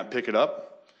they do not pick it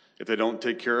up, if they don't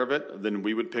take care of it, then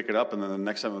we would pick it up, and then the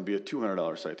next time it would be a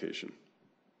 $200 citation.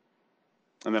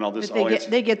 And then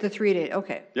they get the 3 days.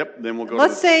 Okay. Yep. Then we'll go.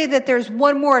 Let's say that there's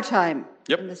one more time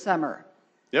in the summer.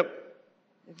 Yep.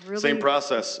 Same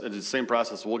process. It's the same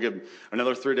process. We'll give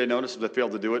another 3-day notice. If they fail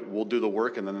to do it, we'll do the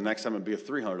work, and then the next time it'd be a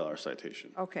 $300 citation.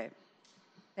 Okay.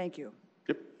 Thank you.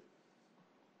 Yep.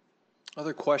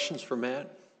 Other questions for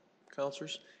Matt,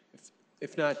 councilors?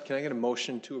 If not, can I get a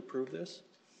motion to approve this?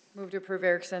 Move to approve,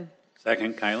 Erickson.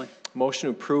 Second, Kylie. Motion to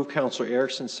approve, Counselor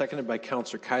Erickson, seconded by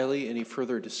Counselor Kylie. Any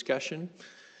further discussion?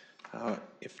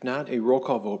 If not, a roll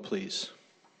call vote, please.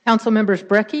 Council members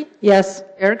Brecky? Yes.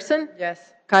 Erickson?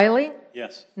 Yes. Kylie?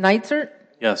 Yes. Neitzer?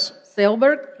 Yes.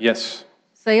 Sailberg? Yes.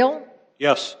 Sale?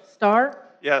 Yes. Starr?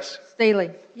 Yes.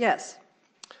 Staley? Yes.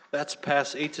 That's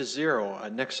passed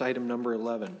 8-0. Next item, number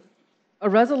 11. A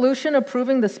resolution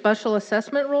approving the special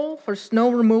assessment role for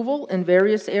snow removal in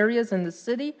various areas in the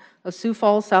city of Sioux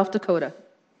Falls, South Dakota.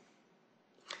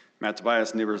 Matt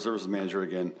Tobias, Neighborhood Services Manager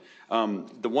again.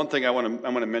 The one thing I want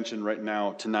to mention right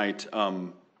now tonight, I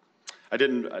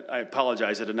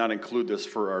apologize, I did not include this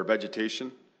for our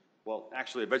vegetation. Well,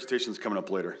 actually, vegetation is coming up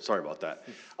later. Sorry about that.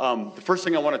 The first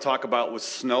thing I want to talk about was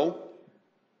snow.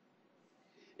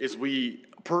 Is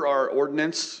per our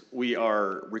ordinance, we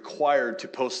are required to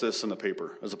post this in the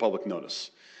paper as a public notice.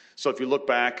 So if you look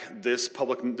back,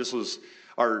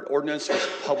 our ordinance was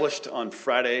published on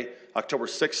Friday, October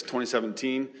 6th,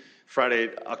 2017, Friday,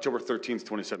 October 13th,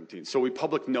 2017. So we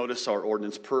public notice our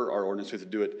ordinance, per our ordinance, we have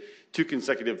to do it 2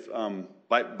 consecutive,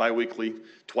 bi-weekly,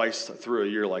 twice through a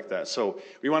year like that. So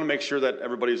we want to make sure that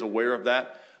everybody's aware of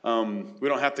that. We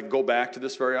don't have to go back to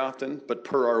this very often, but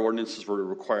per our ordinances, we're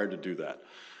required to do that.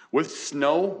 With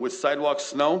snow, with sidewalk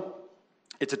snow,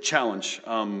 it's a challenge.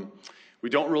 We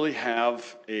don't really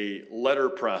have a letter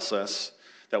process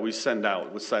that we send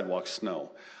out with sidewalk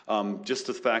snow. Just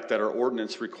the fact that our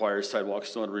ordinance requires sidewalk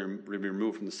snow to be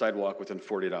removed from the sidewalk within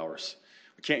 48 hours.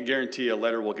 We can't guarantee a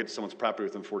letter will get to someone's property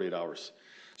within 48 hours.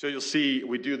 So you'll see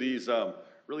we do these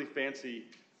really fancy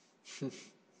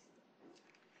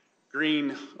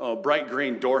green, bright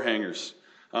green door hangers.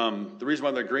 The reason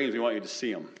why they're green is we want you to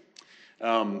see them.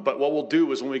 But what we'll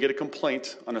do is when we get a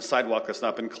complaint on a sidewalk that's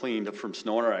not been cleaned from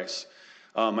snow or ice,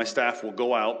 my staff will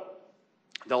go out.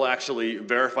 They'll actually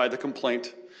verify the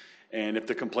complaint. And if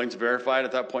the complaint's verified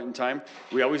at that point in time,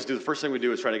 we always do, the first thing we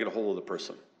do is try to get a hold of the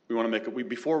person. We want to make it,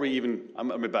 before we even, I'm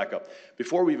going to back up.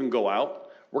 Before we even go out,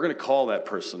 we're going to call that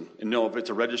person and know if it's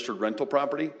a registered rental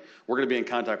property, we're going to be in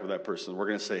contact with that person. We're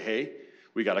going to say, hey,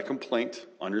 we got a complaint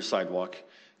on your sidewalk.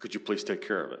 Could you please take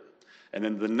care of it? And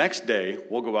then the next day,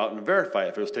 we'll go out and verify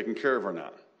if it was taken care of or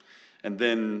not. And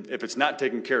then if it's not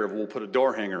taken care of, we'll put a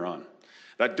door hanger on.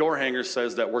 That door hanger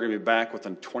says that we're going to be back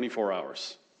within 24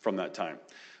 hours from that time.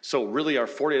 So really our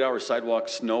 48-hour sidewalk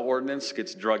snow ordinance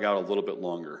gets drug out a little bit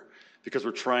longer because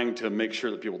we're trying to make sure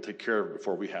that people take care of it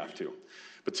before we have to.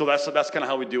 But so that's kind of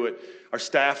how we do it. Our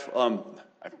staff, I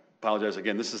apologize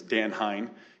again, this is Dan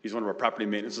Hine. He's one of our property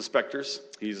maintenance inspectors.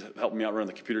 He's helping me out around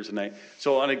the computer tonight.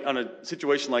 So on a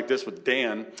situation like this with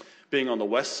Dan being on the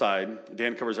west side,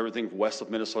 Dan covers everything west of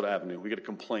Minnesota Avenue. We get a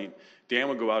complaint. Dan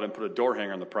would go out and put a door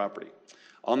hanger on the property.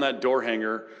 On that door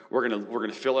hanger, we're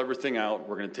gonna fill everything out.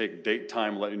 We're gonna take date,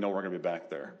 time, let you know we're gonna be back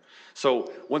there.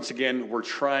 So once again, we're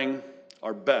trying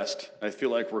our best. I feel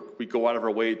like we go out of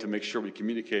our way to make sure we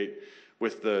communicate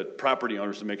with the property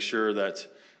owners to make sure that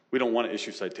we don't want to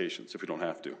issue citations if we don't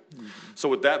have to. Mm-hmm. So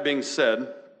with that being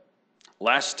said,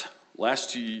 last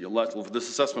year, for this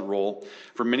assessment roll,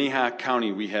 for Minnehaha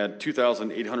County, we had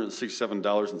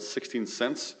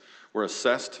 $2,867.16 were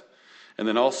assessed. And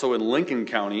then also in Lincoln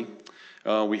County,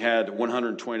 we had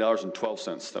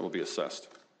 $120.12 that will be assessed.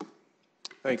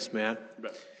 Thanks, Matt.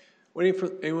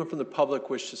 Anyone from the public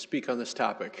wish to speak on this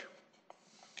topic?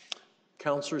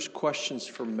 Councilors, questions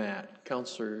for Matt.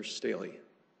 Councilor Staley.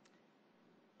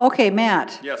 Okay,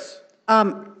 Matt. Yes.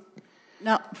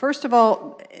 Now, first of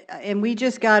all, and we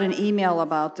just got an email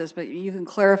about this, but you can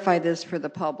clarify this for the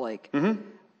public.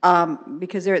 Mm-hmm.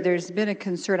 Because there's been a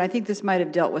concern. I think this might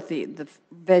have dealt with the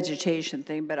vegetation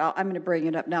thing, but I'm going to bring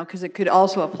it up now because it could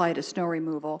also apply to snow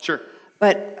removal. Sure.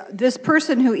 But this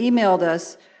person who emailed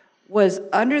us was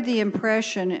under the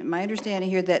impression, my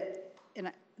understanding here, that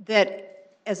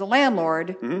as a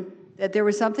landlord, mm-hmm. that there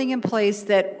was something in place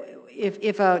that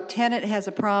if a tenant has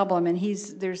a problem and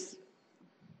he's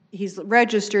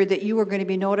registered, that you were going to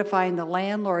be notifying the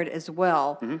landlord as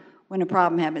well. Mm-hmm. When a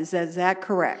problem happens. Is that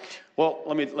correct? Well,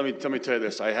 let me tell you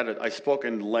this. I spoke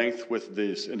in length with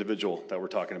this individual that we're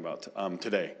talking about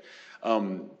today.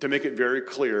 To make it very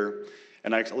clear,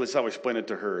 and at least I'll explain it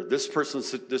to her. This person's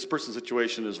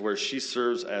situation is where she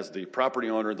serves as the property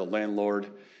owner, the landlord,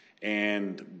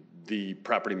 and the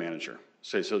property manager.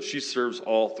 So she serves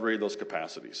all three of those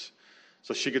capacities.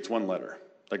 So she gets one letter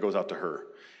that goes out to her.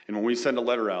 And when we send a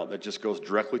letter out, that just goes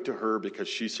directly to her because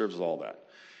she serves all that.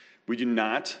 We do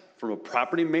not, from a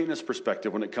property maintenance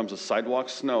perspective, when it comes to sidewalk,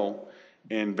 snow,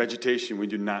 and vegetation, we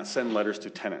do not send letters to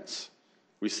tenants.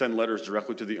 We send letters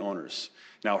directly to the owners.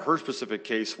 Now, her specific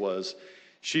case was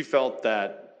she felt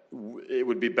that it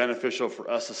would be beneficial for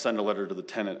us to send a letter to the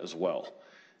tenant as well.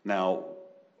 Now,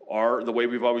 the way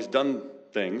we've always done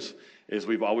things is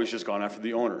we've always just gone after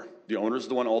the owner. The owner's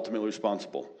the one ultimately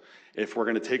responsible. If we're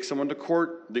gonna take someone to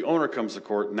court, the owner comes to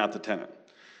court, not the tenant.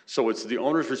 So it's the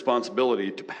owner's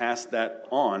responsibility to pass that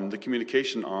on, the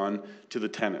communication on, to the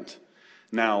tenant.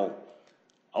 Now,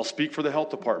 I'll speak for the health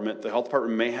department. The health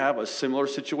department may have a similar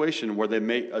situation where they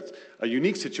may, a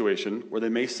unique situation where they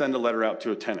may send a letter out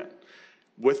to a tenant.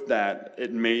 With that,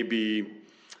 it may be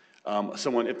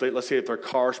someone, let's say if their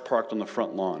car's parked on the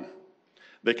front lawn,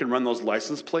 they can run those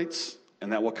license plates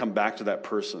and that will come back to that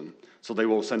person. So they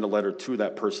will send a letter to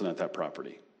that person at that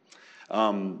property.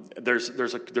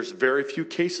 There's very few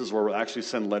cases where we'll actually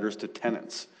send letters to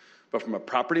tenants. But from a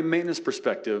property maintenance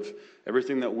perspective,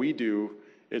 everything that we do,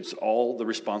 it's all the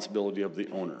responsibility of the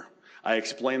owner. I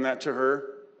explained that to her.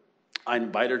 I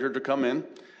invited her to come in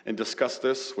and discuss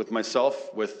this with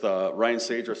myself, with Ryan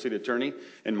Sage, our city attorney,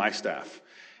 and my staff.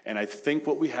 And I think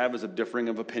what we have is a differing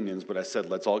of opinions, but I said,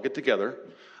 let's all get together.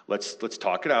 Let's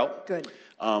talk it out. Good.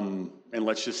 And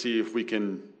let's just see if we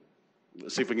can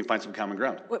find some common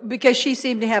ground. Because she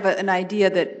seemed to have an idea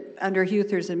that under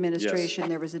Huther's administration,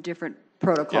 there was a different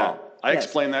protocol. Yeah, I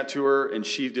explained that to her, and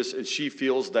she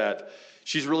feels that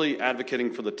she's really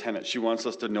advocating for the tenant. She wants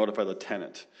us to notify the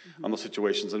tenant on those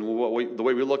situations. And the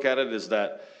way we look at it is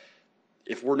that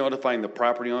if we're notifying the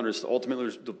property owners,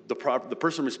 ultimately the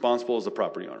person responsible is the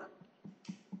property owner.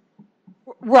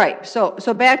 Right.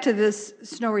 So back to this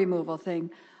snow removal thing.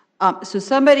 So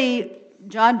somebody,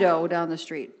 John Doe down the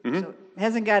street, so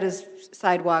hasn't got his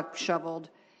sidewalk shoveled,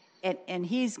 and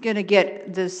he's going to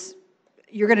get this.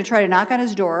 You're going to try to knock on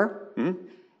his door.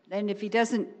 Then if he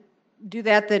doesn't do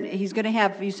that, then he's going to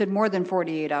have, you said, more than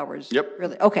 48 hours. Yep.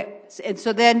 Really? Okay. And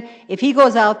so then if he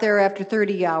goes out there after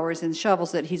 30 hours and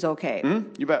shovels it, he's okay.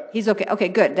 You bet. He's okay. Okay,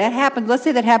 good. That happens. Let's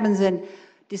say that happens in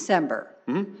December.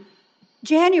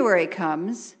 January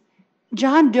comes.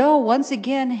 John Doe, once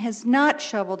again, has not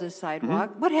shoveled his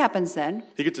sidewalk. What happens then?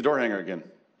 He gets a door hanger again.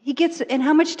 And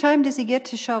how much time does he get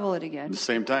to shovel it again? The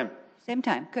same time. Same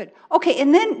time. Good. Okay,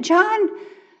 and then John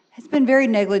has been very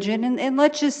negligent, and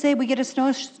let's just say we get a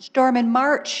snowstorm in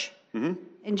March, and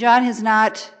John has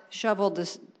not shoveled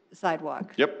the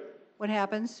sidewalk. Yep. What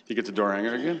happens? He gets a door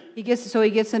hanger again. He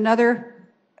gets another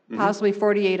possibly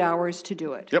 48 hours to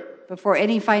do it. Yep. Before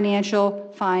any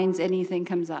financial fines, anything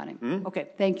comes on him. Okay,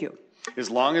 thank you. As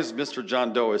long as Mr.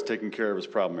 John Doe is taking care of his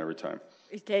problem every time.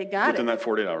 Within that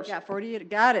 48 hours. Yeah, 48.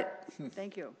 Got it.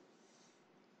 Thank you.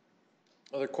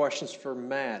 Other questions for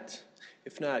Matt?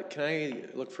 If not, can I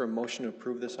look for a motion to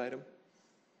approve this item?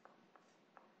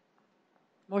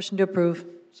 Motion to approve.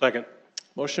 Second.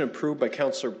 Motion approved by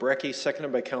Councilor Brecky,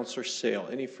 seconded by Councilor Sale.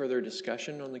 Any further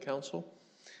discussion on the council?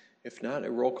 If not,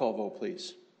 a roll call vote,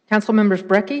 please. Council members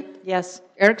Brecky? Yes.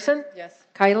 Erickson? Yes.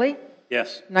 Kylie?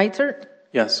 Yes. Nitzert?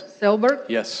 Yes. Selberg?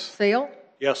 Yes. Sale?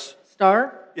 Yes.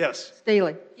 Starr? Yes.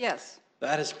 Staley? Yes.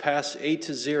 That is passed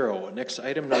 8-0. Next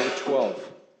item, number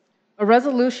 12. A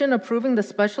resolution approving the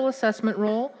special assessment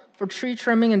roll for tree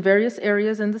trimming in various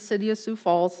areas in the city of Sioux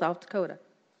Falls, South Dakota.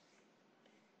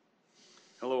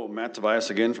 Hello, Matt Tobias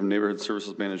again from Neighborhood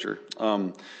Services Manager.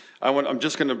 I'm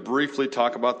just going to briefly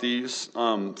talk about these.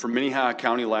 For Minnehaha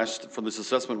County for this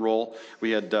assessment roll,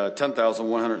 we had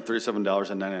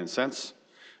 $10,137.99.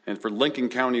 And for Lincoln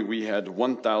County, we had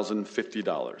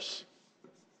 $1,050.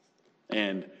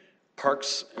 And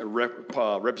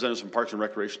representatives from Parks and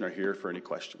Recreation are here for any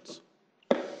questions.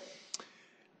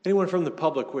 Anyone from the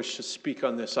public wish to speak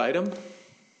on this item?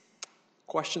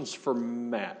 Questions for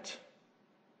Matt?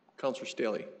 Councilor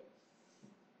Staley.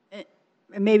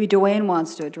 And maybe Dwayne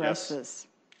wants to address this.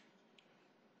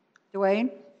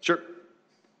 Dwayne? Sure.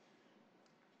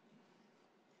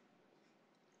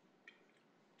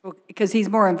 Because he's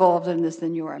more involved in this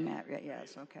than you are, Matt.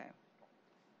 Yes, okay.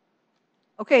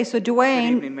 Okay, so Dwayne.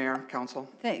 Good evening, Mayor, Council.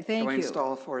 Thank Dwayne you.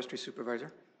 Stahl, Forestry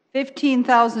Supervisor.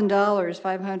 $15,000,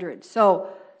 500. So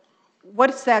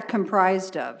what's that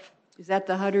comprised of? Is that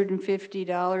the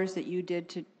 $150 that you did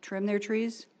to trim their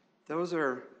trees?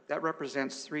 That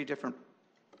represents 3 different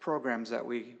programs that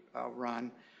we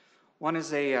run. One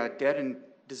is a dead and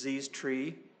diseased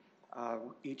tree.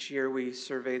 Each year we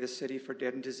survey the city for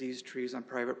dead and diseased trees on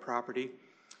private property.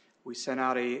 We sent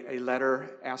out a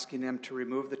letter asking them to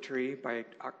remove the tree by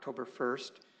October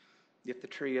 1st. If the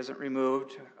tree isn't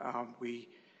removed, we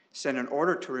send an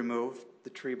order to remove the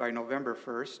tree by November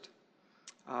 1st.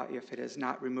 If it is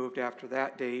not removed after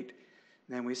that date,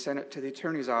 then we send it to the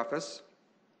attorney's office,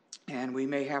 and we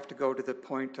may have to go to the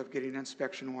point of getting an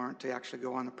inspection warrant to actually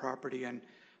go on the property and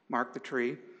mark the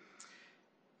tree.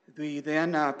 We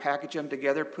then package them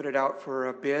together, put it out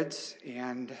for bids,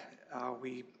 and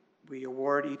we We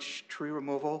award each tree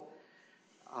removal,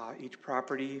 each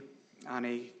property on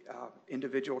a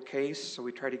individual case, so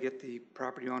we try to get the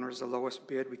property owners the lowest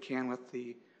bid we can with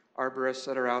the arborists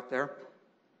that are out there.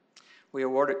 We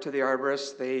award it to the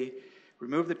arborist, they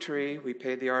remove the tree, we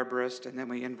pay the arborist, and then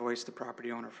we invoice the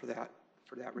property owner for that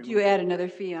removal. Do you add another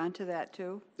fee onto that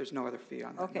too? There's no other fee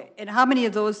on that. Okay, No. and how many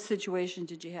of those situations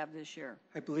did you have this year?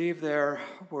 I believe there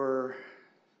were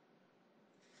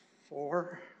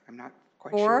 4, I'm not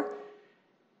quite 4? sure.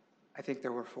 I think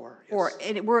there were 4. Yes. 4,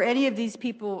 and were any of these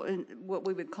people in what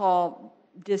we would call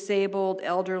disabled,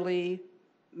 elderly,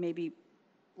 maybe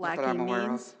lacking Not that I'm aware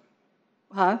means?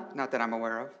 of. Huh? Not that I'm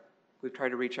aware of. We've tried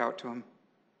to reach out to them.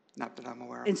 Not that I'm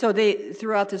aware of. And so they,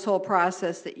 throughout this whole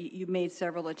process, that you made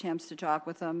several attempts to talk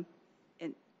with them?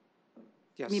 And,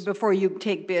 Yes. I mean, before you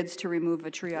take bids to remove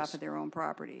a tree Yes. off of their own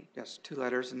property? Yes, 2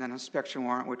 letters and then an inspection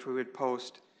warrant, which we would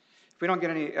post. If we don't get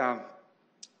any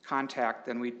contact,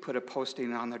 then we'd put a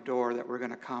posting on the door that we're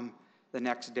going to come the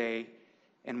next day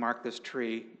and mark this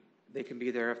tree. They can be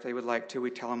there if they would like to. We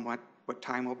tell them what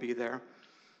time we'll be there.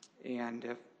 And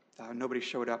if nobody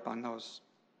showed up on those,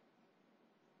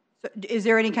 So is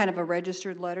there any kind of a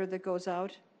registered letter that goes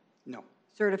out? no.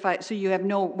 Certified, so you have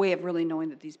no way of really knowing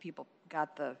that these people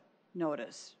got the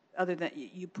notice, other than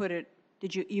you put it,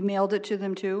 did you emailed it to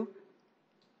them too?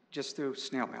 Just through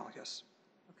snail mail, yes.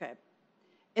 Okay.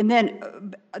 And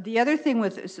then the other thing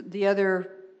with the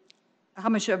other, how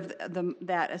much of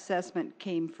that assessment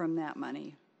came from that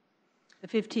money? The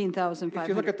 $15,500? If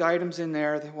you look at the items in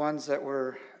there, the ones that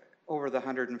were over the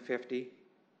 150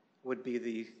 would be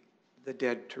the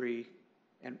dead tree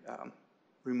and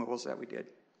removals that we did.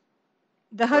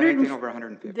 The So anything over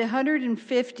 150. The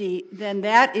 150, then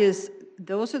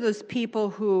those are those people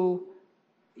who,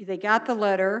 they got the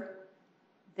letter,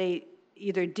 they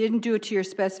either didn't do it to your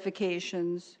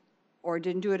specifications or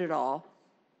didn't do it at all,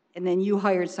 and then you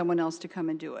hired someone else to come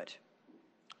and do it.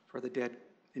 For the dead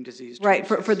and diseased Right,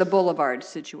 trees. for the Boulevard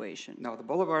situation. No, the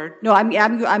Boulevard. No,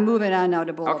 I'm moving on now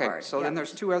to Boulevard. Okay, so then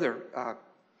there's 2 other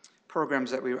programs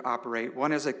that we operate.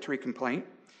 One is a tree complaint.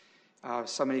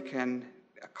 Somebody can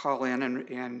call in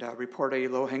and report a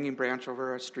low-hanging branch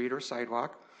over a street or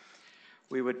sidewalk.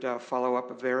 We would follow up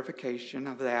a verification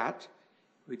of that.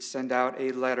 We'd send out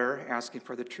a letter asking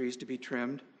for the trees to be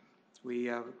trimmed.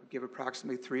 We give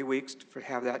approximately 3 weeks to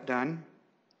have that done.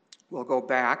 We'll go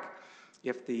back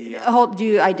if the... Do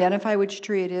you identify which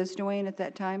tree it is, Dwayne, at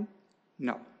that time?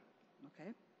 No.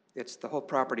 Okay. It's the whole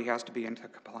property has to be into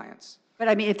compliance. But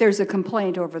I mean, if there's a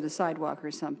complaint over the sidewalk or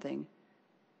something,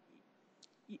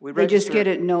 We they just register- get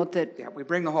a note that... Yeah, we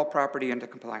bring the whole property into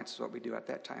compliance is what we do at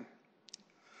that time.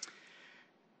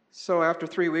 So after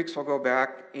 3 weeks, we'll go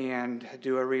back and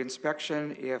do a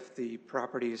reinspection. If the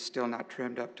property is still not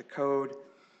trimmed up to code,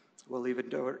 we'll leave a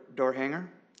door hanger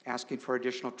asking for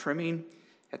additional trimming.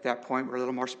 At that point, we're a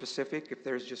little more specific. If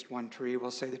there's just one tree,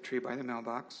 we'll say the tree by the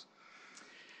mailbox.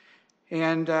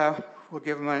 And we'll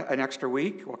give them an extra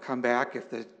week. We'll come back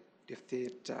if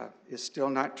it is still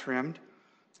not trimmed.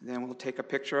 Then we'll take a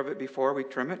picture of it before we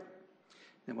trim it.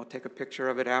 Then we'll take a picture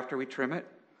of it after we trim it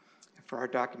for our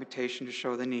documentation to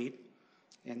show the need.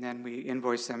 And then we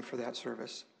invoice them for that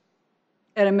service.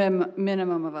 At a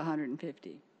minimum of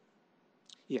 150.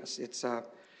 Yes, it's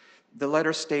the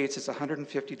letter states it's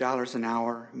 $150 an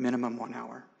hour, minimum 1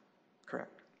 hour.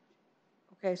 Correct.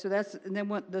 Okay, so that's, and then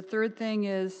what, the third thing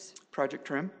is? Project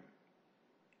trim.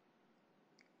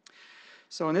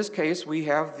 So in this case, we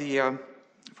have the,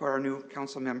 for our new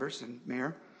council members and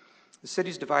mayor, the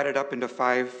city's divided up into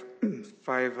five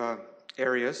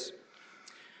areas.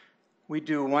 We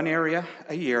do one area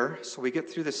a year, so we get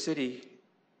through the city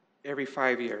every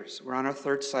 5 years. We're on our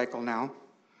 3rd cycle now.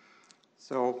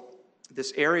 So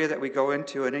this area that we go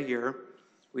into in a year,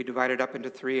 we divide it up into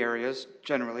 3 areas.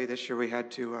 Generally, this year we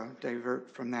had to divert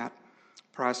from that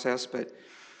process, but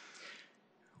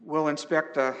we'll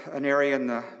inspect an area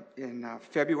in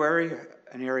February,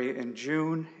 an area in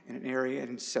June, and an area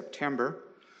in September.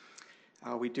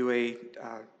 We do a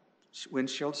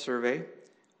windshield survey.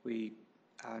 We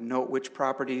note which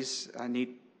properties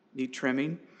need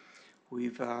trimming.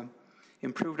 We've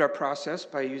improved our process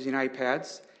by using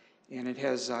iPads, and it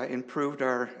has improved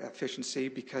our efficiency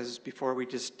because before we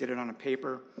just did it on a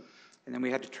paper, and then we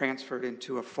had to transfer it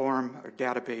into a form or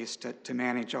database to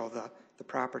manage all the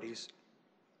properties.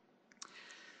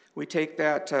 We take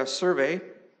that survey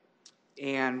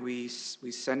and we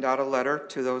send out a letter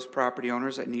to those property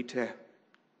owners that need to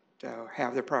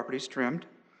have their properties trimmed.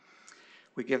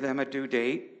 We give them a due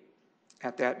date.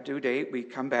 At that due date, we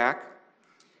come back.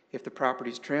 If the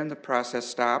property's trimmed, the process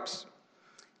stops.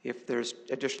 If there's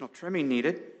additional trimming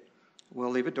needed, we'll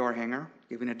leave a door hanger.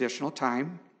 giving additional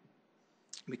time.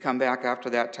 We come back after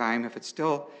that time. If it's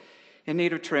still in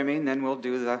need of trimming, then we'll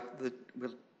do the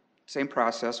same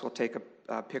process. We'll take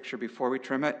a picture before we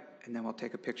trim it, and then we'll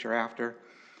take a picture after,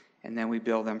 and then we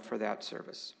bill them for that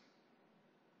service.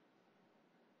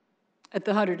 At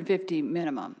the 150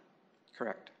 minimum?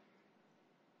 Correct.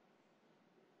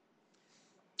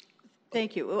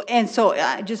 Thank you. And so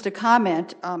just a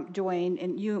comment, Dwayne,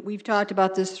 and we've talked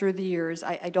about this through the years.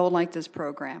 I don't like this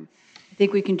program. I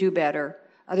think we can do better.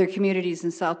 Other communities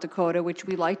in South Dakota, which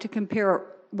we like to compare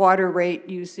water rate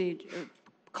usage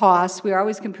costs, we're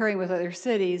always comparing with other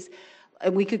cities,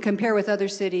 and we could compare with other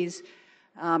cities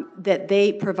that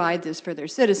they provide this for their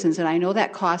citizens, and I know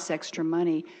that costs extra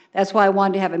money. That's why I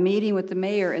wanted to have a meeting with the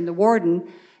mayor and the warden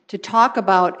to talk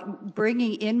about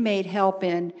bringing inmate help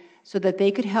in so that they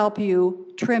could help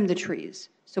you trim the trees.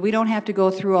 So we don't have to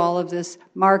go through all of this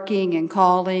marking and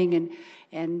calling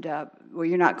and well,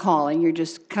 you're not calling, you're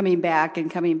just coming back and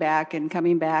coming back and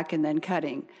coming back and then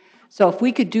cutting. So if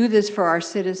we could do this for our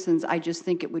citizens, I just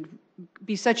think it would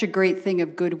be such a great thing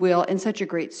of goodwill and such a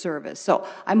great service. So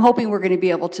I'm hoping we're going to be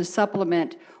able to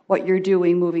supplement what you're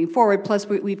doing moving forward. Plus,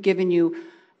 we've given you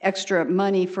extra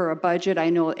money for a budget. I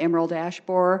know Emerald Ash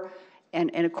Borer.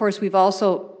 And of course, we've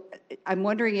also, I'm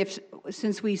wondering if,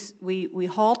 since we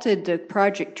halted the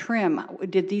Project Trim,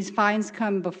 did these fines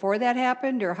come before that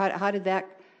happened, or how did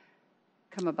that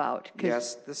come about?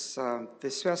 Yes, this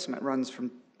assessment runs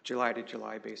from July to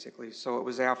July, basically. So it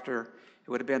was after, it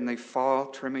would have been the fall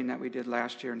trimming that we did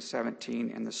last year in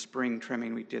 17 and the spring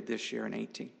trimming we did this year in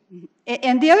 18.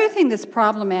 And the other thing that's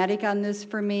problematic on this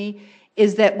for me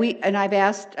is that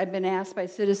I've been asked by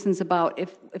citizens about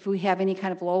if we have any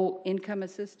kind of low income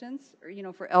assistance,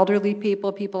 or, for elderly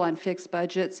people on fixed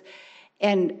budgets.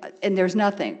 And there's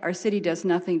nothing. Our city does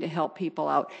nothing to help people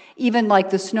out. Even like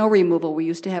the snow removal, we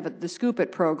used to have the Scoop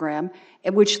It program,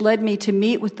 which led me to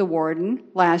meet with the warden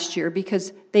last year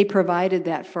because they provided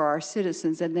that for our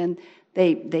citizens, and then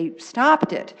they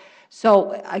stopped it.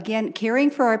 So again, caring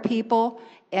for our people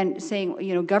and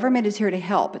saying, government is here to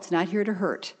help. It's not here to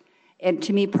hurt. And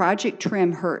to me, Project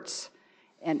Trim hurts.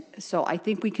 And so I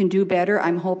think we can do better.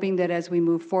 I'm hoping that as we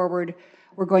move forward,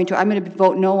 I'm going to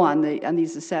vote no on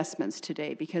these assessments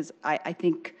today because I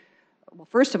think, well,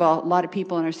 first of all, a lot of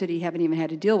people in our city haven't even had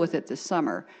to deal with it this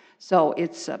summer. So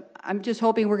I'm just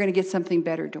hoping we're going to get something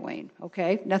better, Dwayne,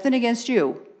 okay? Nothing against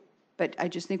you, but I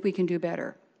just think we can do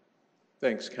better.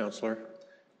 Thanks, Counselor.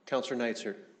 Counselor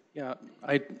Neitzer. Yeah,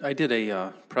 I did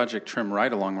a Project Trim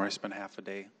ride-along where I spent half a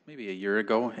day, maybe a year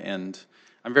ago, and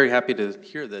I'm very happy to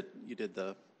hear that you did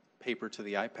the paper to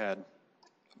the iPad.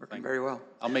 Working very well.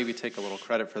 I'll maybe take a little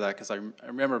credit for that because I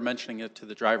remember mentioning it to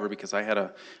the driver because I had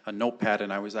a notepad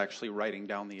and I was actually writing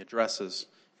down the addresses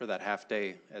for that half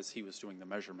day as he was doing the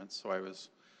measurements, so I was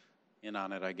in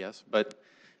on it, I guess. But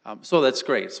so that's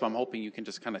great. So I'm hoping you can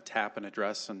just kind of tap an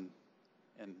address and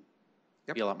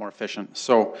be a lot more efficient.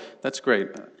 So that's great.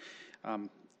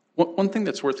 One thing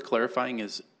that's worth clarifying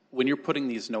is when you're putting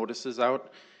these notices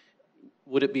out,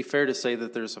 would it be fair to say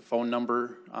that there's a phone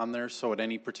number on there, so at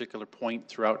any particular point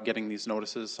throughout getting these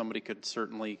notices, somebody could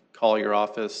certainly call your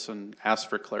office and ask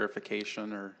for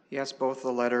clarification? Or yes, both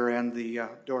the letter and the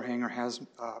door hanger has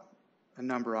a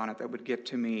number on it that would get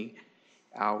to me.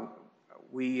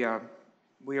 We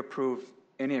approve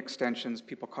any extensions.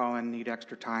 People call in, need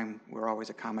extra time. We're always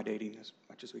accommodating as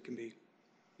much as we can be.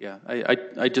 Yeah,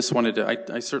 I just wanted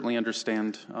to, I certainly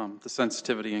understand the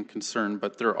sensitivity and concern,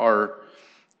 but there are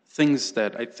things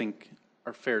that I think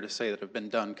are fair to say that have been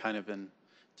done kind of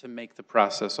to make the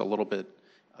process a little bit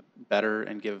better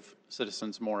and give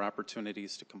citizens more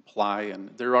opportunities to comply. And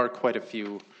there are quite a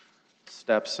few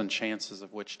steps and chances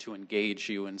of which to engage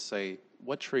you and say,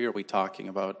 what tree are we talking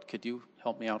about? Could you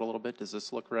help me out a little bit? Does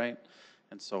this look right?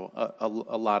 And so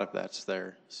a lot of that's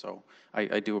there. So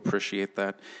I do appreciate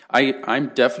that. I'm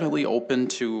definitely open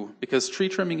to, because tree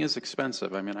trimming is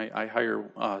expensive. I mean, I hire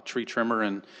a tree trimmer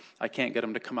and I can't get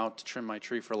them to come out to trim my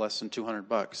tree for less than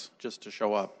 $200 just to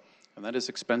show up. And that is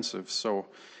expensive. So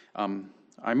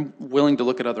I'm willing to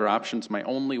look at other options. My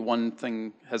only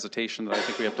hesitation that I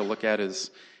think we have to look at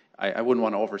is I wouldn't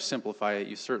want to oversimplify it.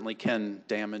 You certainly can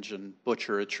damage and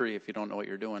butcher a tree if you don't know what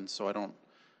you're doing. So I don't,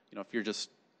 if you're just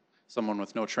someone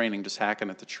with no training just hacking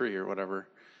at the tree or whatever,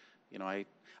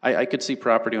 I could see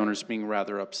property owners being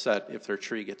rather upset if their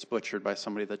tree gets butchered by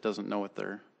somebody that doesn't know what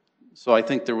they're. So I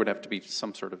think there would have to be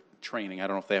some sort of training. I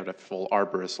don't know if they have a full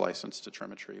arborist license to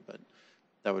trim a tree, but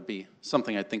that would be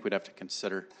something I think we'd have to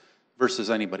consider versus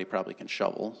anybody probably can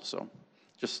shovel. So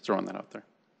just throwing that out there.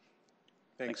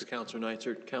 Thanks, Councilor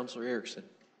Neitzer. Councilor Erickson.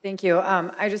 Thank you.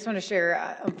 I just want to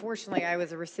share, unfortunately, I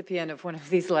was a recipient of one of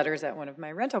these letters at one of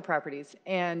my rental properties.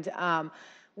 And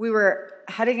we were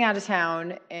heading out of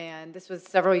town, and this was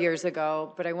several years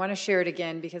ago, but I want to share it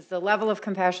again because the level of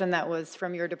compassion that was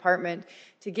from your department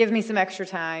to give me some extra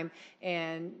time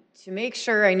and to make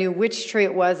sure I knew which tree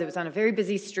it was. It was on a very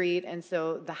busy street, and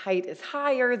so the height is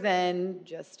higher than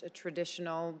just a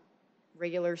traditional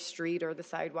regular street or the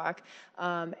sidewalk.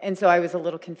 And so I was a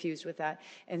little confused with that.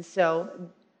 And so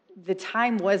the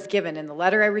time was given in the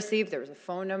letter I received. There was a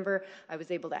phone number. I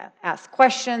was able to ask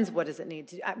questions. What does it need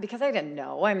to do? Because I didn't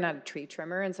know. I'm not a tree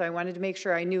trimmer. And so I wanted to make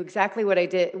sure I knew exactly what I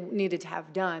needed to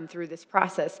have done through this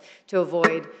process to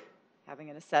avoid having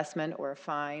an assessment or a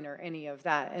fine or any of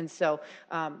that. And so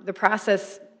the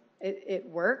process, it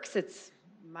works. It's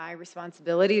my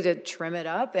responsibility to trim it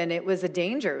up, and it was a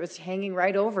danger. It was hanging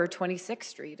right over 26th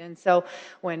Street. And so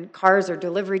when cars or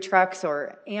delivery trucks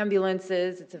or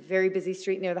ambulances, it's a very busy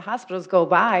street near the hospitals, go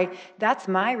by, that's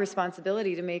my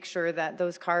responsibility to make sure that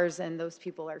those cars and those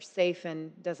people are safe and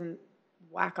doesn't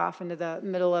whack off into the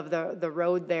middle of the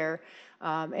road there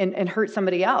and hurt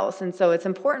somebody else. And so it's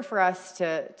important for us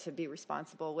to be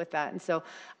responsible with that. And so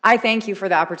I thank you for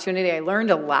the opportunity. I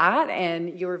learned a lot,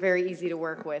 and you were very easy to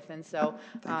work with. And so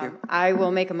I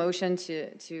will make a motion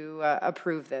to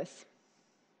approve this.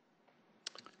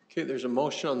 Okay, there's a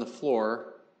motion on the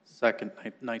floor. Second,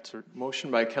 Neitzer.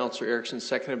 Motion by Councilor Erickson,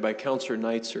 seconded by Councilor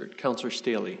Neitzer. Councilor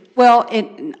Staley. Well,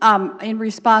 in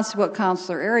response to what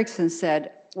Councilor Erickson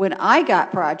said, when I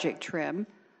got Project Trim,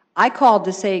 I called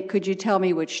to say, could you tell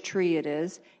me which tree it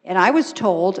is? And I was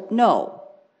told no.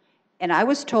 And I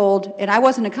was told, and I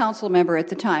wasn't a council member at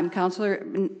the time. Councilor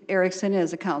Erickson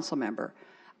is a council member.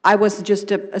 I was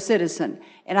just a citizen.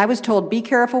 And I was told, be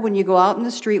careful when you go out in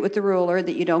the street with the ruler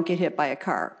that you don't get hit by a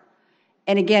car.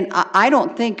 And again, I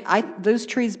don't think those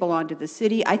trees belong to the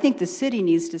city. I think the city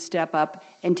needs to step up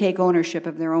and take ownership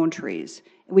of their own trees.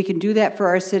 We can do that for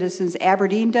our citizens.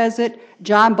 Aberdeen does it.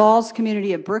 John Ball's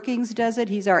community of Brookings does it.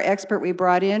 He's our expert we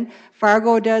brought in.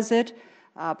 Fargo does it.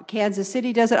 Kansas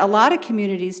City does it. A lot of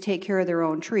communities take care of their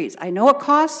own trees. I know it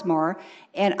costs more,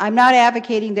 and I'm not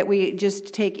advocating that we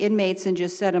just take inmates and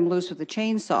just set them loose with a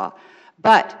chainsaw.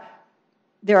 But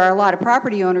there are a lot of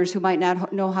property owners who might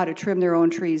not know how to trim their own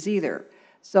trees either.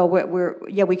 So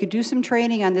we could do some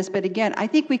training on this, but again, I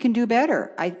think we can do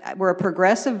better. We're a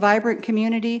progressive, vibrant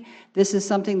community. This is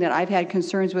something that I've had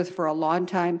concerns with for a long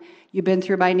time. You've been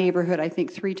through my neighborhood, I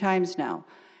think, 3 times now.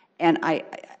 And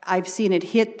I've seen it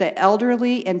hit the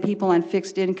elderly and people on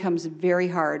fixed incomes very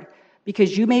hard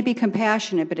because you may be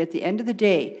compassionate, but at the end of the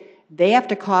day, they have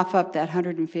to cough up that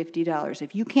 $150.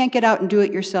 If you can't get out and do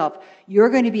it yourself, you're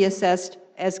going to be assessed,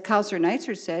 as Councilor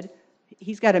Neitzer said,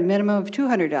 he's got a minimum of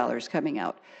 $200 coming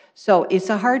out. So it's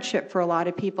a hardship for a lot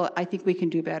of people. I think we can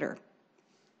do better.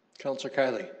 Councilor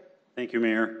Kiley. Thank you,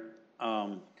 Mayor.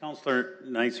 Councilor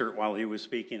Neitzer, while he was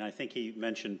speaking, I think he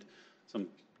mentioned some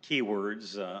key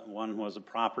words. One was a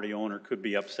property owner could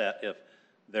be upset if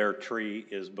their tree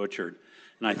is butchered.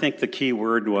 And I think the key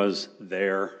word was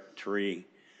their tree.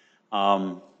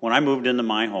 When I moved into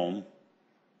my home,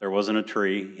 there wasn't a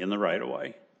tree in the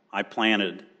right-of-way. I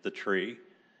planted the tree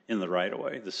in the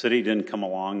right-of-way. The city didn't come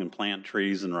along and plant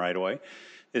trees in the right-of-way.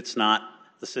 It's not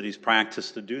the city's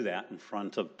practice to do that in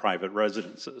front of private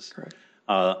residences.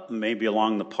 Maybe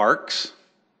along the parks,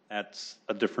 that's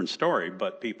a different story,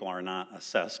 but people are not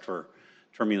assessed for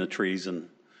trimming the trees in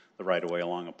the right-of-way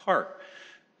along a park.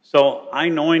 So I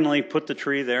knowingly put the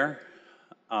tree there.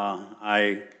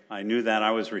 I knew that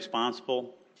I was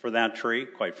responsible for that tree.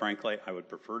 Quite frankly, I would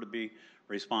prefer to be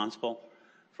responsible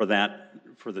for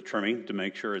the trimming to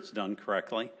make sure it's done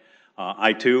correctly.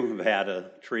 I too have had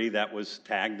a tree that was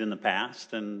tagged in the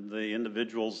past, and the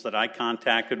individuals that I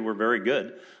contacted were very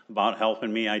good about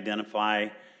helping me identify,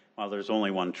 well, there's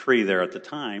only one tree there at the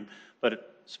time,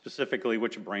 but specifically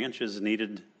which branches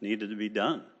needed to be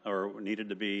done or needed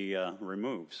to be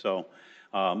removed. So,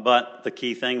 but the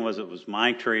key thing was it was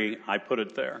my tree, I put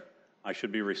it there. I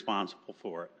should be responsible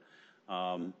for it.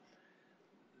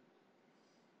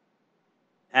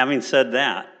 Having said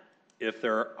that, if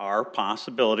there are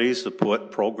possibilities to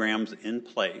put programs in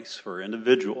place for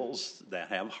individuals that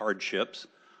have hardships,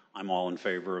 I'm all in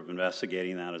favor of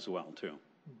investigating that as well, too.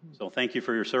 So thank you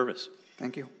for your service.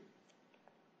 Thank you.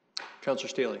 Councilor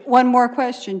Staley. One more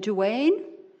question. Dwayne,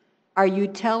 are you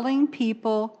telling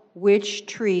people which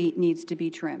tree needs to be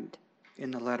trimmed? In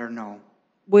the letter, no.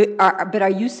 But are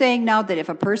you saying now that if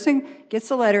a person gets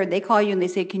a letter and they call you and they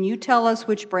say, can you tell us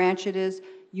which branch it is,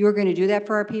 you're going to do that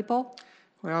for our people?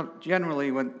 Well,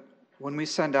 generally, when When we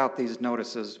send out these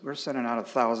notices, we're sending out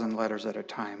 1,000 letters at a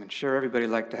time, and sure, everybody'd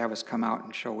like to have us come out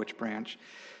and show which branch.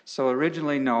 So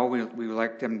originally, no, we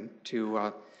like them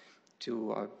to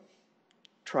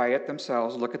try it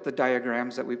themselves, look at the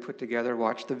diagrams that we put together,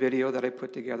 watch the video that I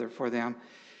put together for them,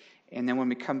 and then when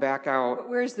we come back out,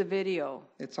 Where's the video?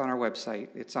 it's on our website.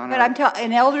 It's on But our. I'm telling,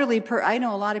 an elderly I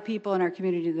know a lot of people in our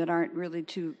community that aren't really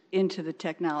too into the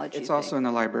technology It's thing. also in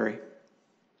the library.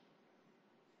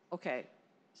 Okay,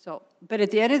 so, but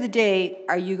at the end of the day,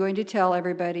 are you going to tell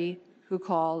everybody who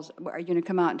calls, are you going to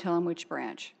come out and tell them which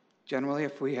branch? Generally,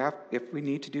 if we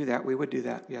need to do that, we would do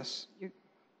that, yes.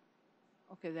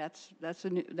 Okay, that's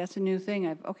a new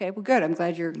thing. Okay, well, good. I'm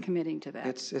glad you're committing to that.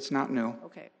 It's not new.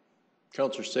 Okay.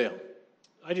 Counselor Sale.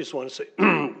 I just want to say,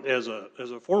 as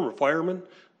a former fireman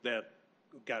that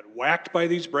got whacked by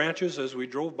these branches as we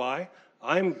drove by,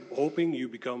 I'm hoping you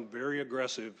become very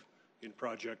aggressive in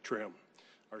Project Trim.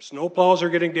 Our snow plows are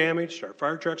getting damaged, our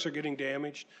fire trucks are getting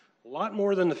damaged, a lot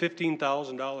more than the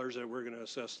 $15,000 that we're going to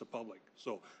assess the public.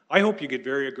 So I hope you get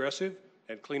very aggressive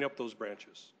and clean up those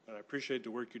branches. And I appreciate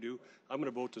the work you do. I'm going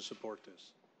to vote to support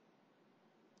this.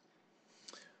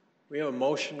 We have a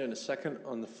motion and a second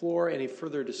on the floor. Any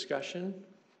further discussion?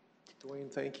 Dwayne,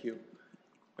 thank you.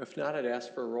 If not, I'd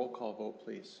ask for a roll call vote,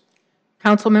 please.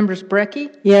 Council members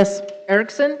Brecky? Yes.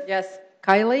 Erickson? Yes.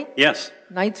 Kylie? Yes.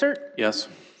 Nitzert? Yes.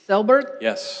 Selberg?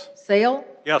 Yes. Sale?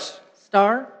 Yes.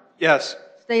 Starr? Yes.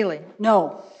 Staley?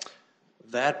 No.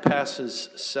 That passes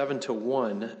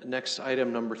 7-1. Next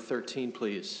item, number 13,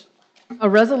 please. A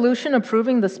resolution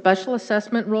approving the special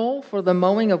assessment role for the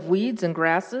mowing of weeds and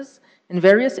grasses in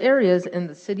various areas in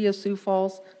the city of Sioux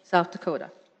Falls, South Dakota.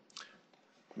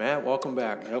 Matt, welcome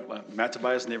back. Yep, Matt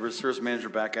Tobias, Neighborhood Service Manager,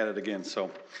 back at it again.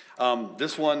 So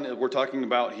this one we're talking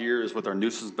about here is with our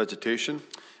nuisance vegetation.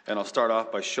 And I'll start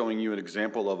off by showing you an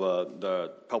example of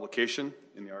the publication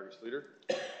in the Argus Leader.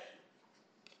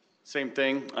 Same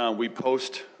thing, we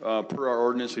post, per our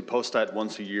ordinance, we post that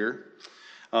once a year.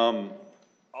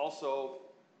 Also,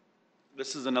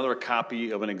 this is another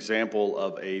copy of an example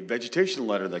of a vegetation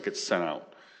letter that gets sent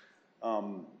out.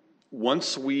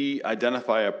 Once we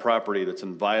identify a property that's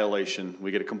in violation,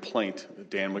 we get a complaint.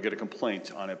 Dan would get a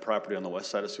complaint on a property on the west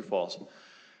side of Sioux Falls.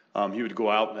 He would go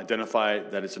out and identify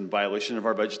that it's in violation of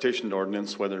our vegetation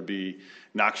ordinance, whether it be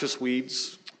noxious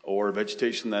weeds or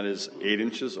vegetation that is 8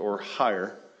 inches or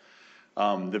higher.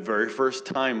 The very first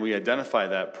time we identify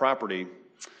that property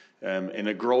in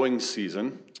a growing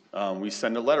season, we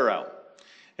send a letter out.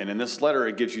 And in this letter,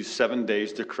 it gives you 7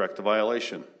 days to correct the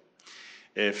violation.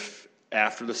 If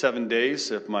after the 7 days,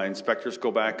 if my inspectors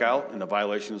go back out and the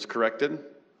violation is corrected,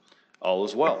 all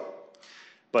is well.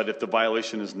 But if the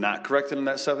violation is not corrected in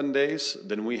that 7 days,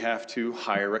 then we have to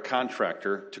hire a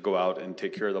contractor to go out and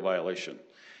take care of the violation.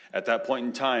 At that point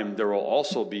in time, there will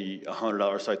also be a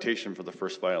 $100 citation for the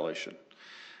first violation.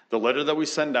 The letter that we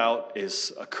send out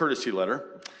is a courtesy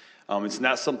letter. It's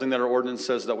not something that our ordinance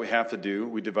says that we have to do.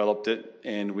 We developed it,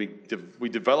 and we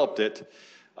developed it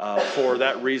for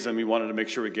that reason. We wanted to make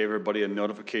sure we gave everybody a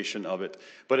notification of it.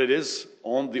 But it is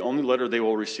the only letter they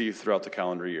will receive throughout the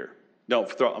calendar year. No,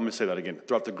 I'm going to say that again,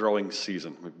 throughout the growing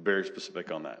season. We're very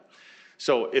specific on that.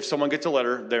 So if someone gets a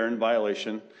letter, they're in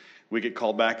violation, we get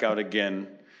called back out again,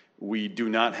 we do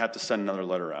not have to send another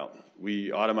letter out.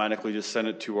 We automatically just send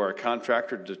it to our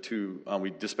contractor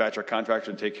we dispatch our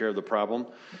contractor to take care of the problem,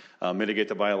 mitigate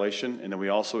the violation, and then we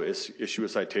also issue a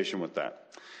citation with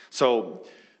that. So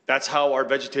that's how our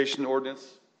vegetation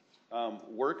ordinance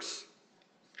works.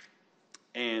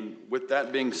 And with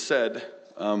that being said,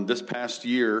 this past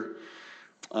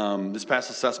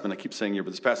assessment, I keep saying year, but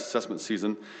this past assessment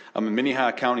season, in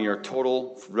Minnehaha County, our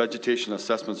total vegetation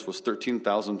assessments was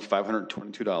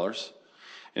 $13,522.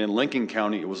 And in Lincoln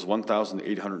County, it was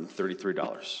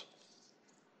 $1,833.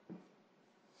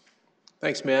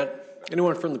 Thanks, Matt.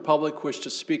 Anyone from the public wish to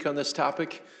speak on this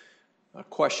topic?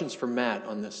 Questions for Matt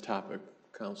on this topic,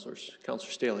 counselors?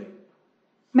 Counselor Staley.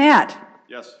 Matt.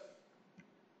 Yes.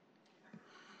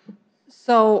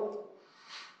 So,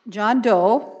 John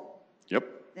Doe. Yep.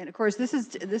 And of course, this is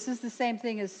the same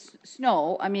thing as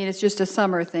snow. I mean, it's just a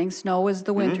summer thing. Snow is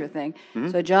the winter thing.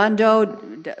 So John Doe,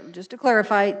 just to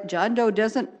clarify, John Doe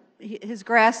his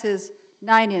grass is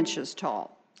 9 inches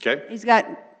tall. Okay. He's got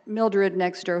Mildred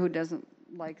next door who doesn't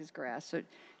like his grass, so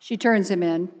she turns him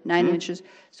in 9 inches.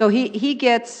 So he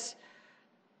gets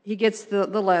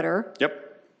the letter.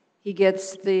 Yep. He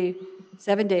gets the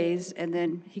 7 days, and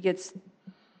then he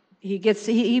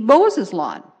mows his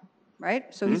lawn,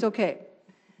 right? So he's okay.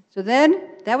 So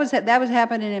then that was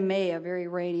happening in May, a very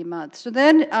rainy month. So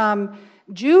then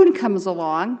June comes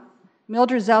along.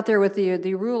 Mildred's out there with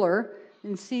the ruler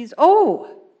and sees,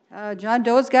 John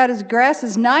Doe's got his grass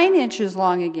is 9 inches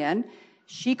long again.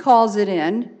 She calls it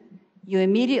in. You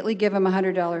immediately give him a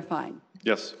 $100 fine.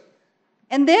 Yes.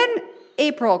 And then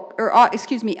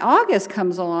August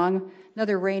comes along,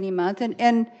 another rainy month,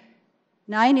 and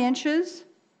 9 inches,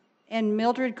 and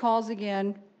Mildred calls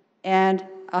again, and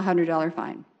a $100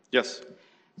 fine. Yes.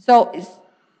 So,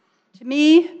 to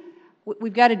me,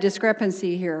 we've got a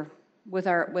discrepancy here with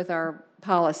our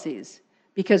policies.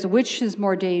 Because which is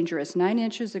more dangerous, 9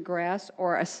 inches of grass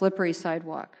or a slippery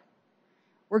sidewalk?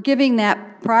 We're giving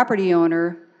that property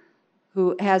owner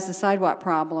who has the sidewalk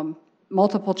problem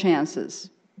multiple chances.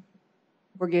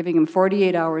 We're giving him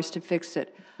 48 hours to fix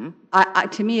it.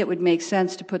 To me, it would make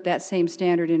sense to put that same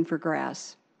standard in for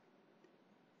grass.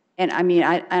 And I mean,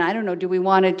 I don't know, do we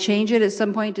want to change it at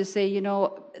some point to say, you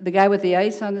know, the guy with the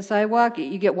ice on the sidewalk,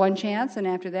 you get one chance, and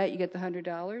after that you get the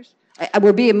 $100?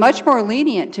 We're being much more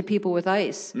lenient to people with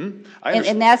ice.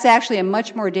 And that's actually a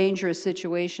much more dangerous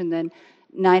situation than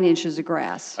 9 inches of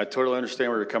grass. I totally understand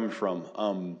where you're coming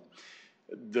from.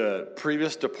 The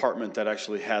previous department that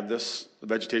actually had this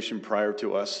vegetation prior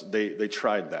to us, they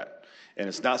tried that. And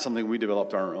it's not something we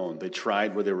developed on our own. They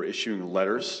tried where they were issuing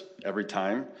letters every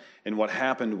time. And what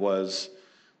happened was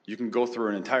you can go through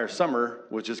an entire summer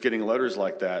with just getting letters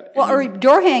like that. Well, or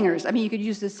door hangers. I mean, you could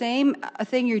use the same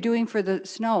thing you're doing for the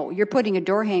snow. You're putting a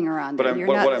door hanger on there.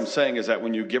 What I'm saying is that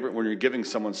when you're giving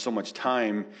someone so much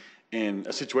time in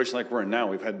a situation like we're in now,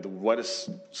 we've had the wettest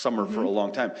summer for a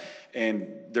long time, and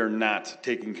they're not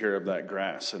taking care of that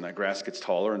grass, and that grass gets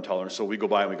taller and taller. So we go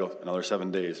by and we go, another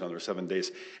 7 days, another 7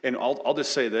 days. And I'll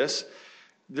just say this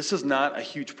is not a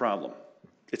huge problem.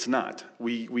 It's not.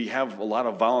 We have a lot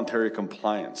of voluntary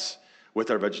compliance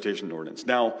with our vegetation ordinance.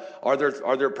 Now, are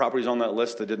there properties on that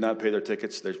list that did not pay their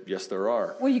tickets? Yes, there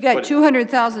are. Well, you got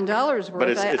 $200,000 worth. But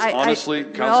it's honestly,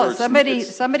 Counselor,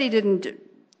 somebody didn't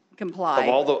comply.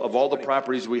 Of all the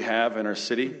properties we have in our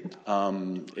city,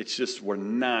 it's just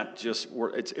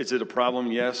is it a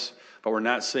problem? Yes, but we're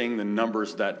not seeing the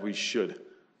numbers that we should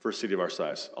for a city of our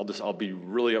size. I'll be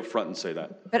really upfront and say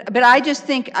that. But I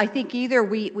think either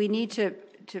we need to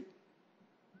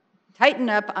tighten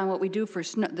up on what we do for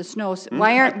the snow.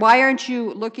 Why aren't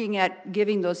you looking at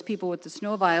giving those people with the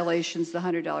snow violations the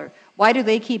 $100? Why do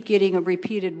they keep getting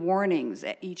repeated warnings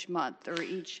each month or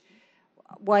each?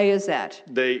 Why is that?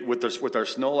 With our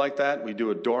snow like that, we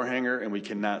do a door hanger, and we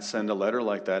cannot send a letter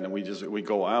like that, and we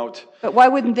go out. But why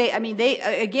wouldn't they? I mean,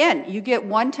 again, you get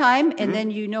one time, and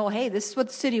then you know, hey, this is what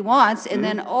the city wants, and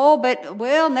then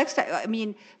next time. I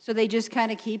mean, so they just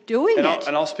kind of keep doing it.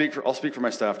 I'll speak for my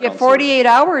staff. You have 48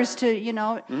 hours to,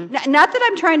 not that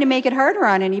I'm trying to make it harder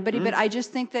on anybody, but I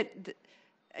just think that.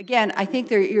 Again, I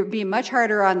think you're being much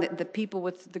harder on the people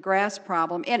with the grass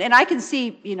problem, and I can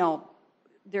see,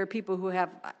 there are people who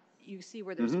you see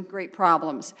where there's great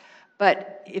problems.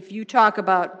 But if you talk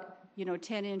about,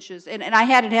 10 inches, and I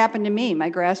had it happen to me. My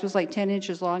grass was like 10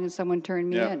 inches long and someone turned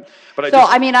me in. But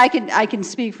I can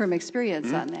speak from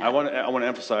experience on that. I want to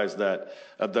emphasize that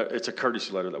it's a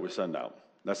courtesy letter that we send out.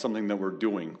 That's something that we're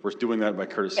doing. We're doing that by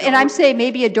courtesy. And I'm saying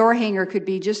maybe a door hanger could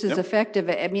be just as effective.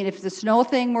 I mean, if the snow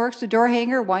thing works, the door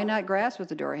hanger, why not grass with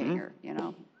the door hanger,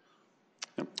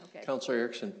 Okay. Councilor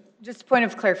Erickson. Just a point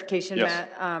of clarification, yes.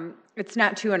 Matt. It's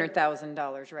not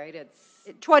 $200,000, right? It's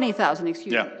 20,000.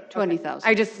 Excuse me. 20,000.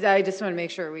 I just want to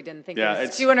make sure we didn't think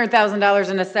it's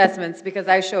 $200,000 in assessments, because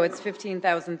I show it's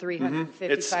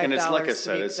 $15,355. And it's like I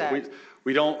said,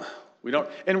 we don't,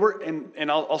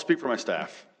 and I'll speak for my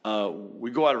staff. We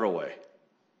go out of our way.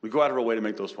 We go out of our way to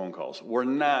make those phone calls. We're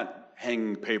not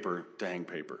hanging paper to hang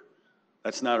paper.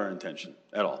 That's not our intention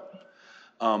at all.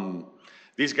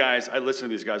 These guys, I listen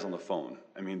to these guys on the phone.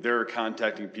 I mean, they're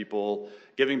contacting people,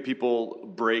 giving people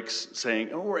breaks, saying,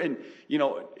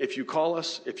 if you call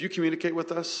us, if you communicate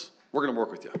with us, we're going to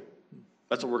work with you.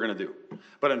 That's what we're going to do.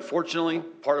 But unfortunately,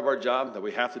 part of our job that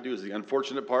we have to do is the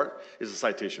unfortunate part is the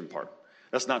citation part.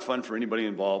 That's not fun for anybody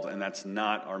involved, and that's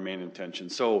not our main intention.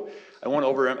 So I'm going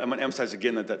to emphasize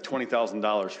again that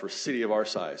 $20,000 for a city of our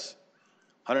size,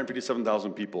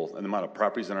 157,000 people, and the amount of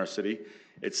properties in our city,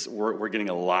 we're getting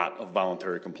a lot of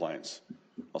voluntary compliance.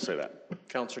 I'll say that.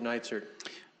 Councilor Neitzer.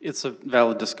 It's a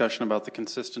valid discussion about the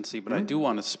consistency, but I do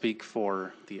want to speak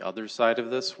for the other side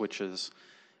of this, which is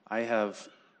I have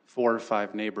 4 or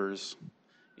 5 neighbors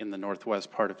in the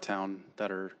northwest part of town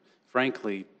that are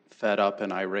frankly fed up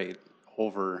and irate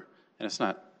over, and it's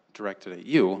not directed at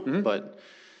you, but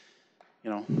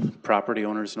property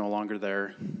owner's no longer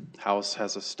there, house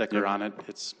has a sticker on it,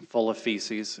 it's full of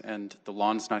feces, and the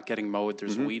lawn's not getting mowed,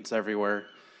 there's weeds everywhere,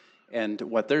 and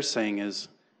what they're saying is,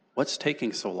 what's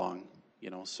taking so long?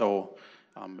 So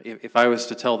If I was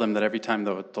to tell them that every time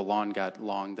the lawn got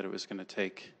long, that it was going to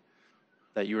take,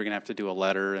 that you were going to have to do a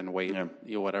letter and wait,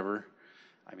 whatever.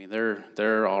 I mean,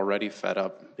 they're already fed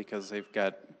up because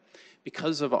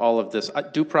because of all of this,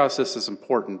 due process is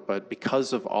important, but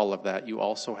because of all of that, you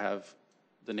also have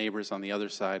the neighbors on the other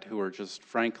side who are just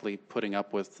frankly putting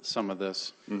up with some of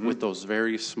this, with those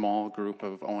very small group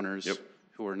of owners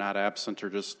who are not absent or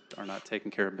just are not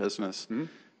taking care of business,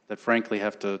 that frankly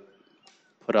have to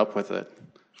put up with it.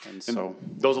 And so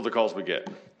those are the calls we get.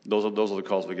 Those are the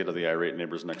calls we get of the irate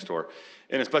neighbors next door.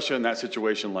 And especially in that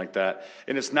situation like that.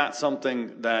 And it's not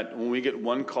something that when we get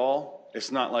one call,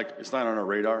 it's not on our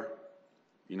radar.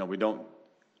 You know, we don't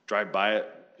drive by it.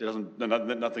 It doesn't,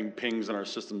 nothing pings in our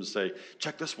system to say,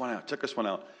 check this one out, check this one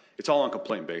out. It's all on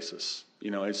complaint basis. You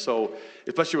know, and so,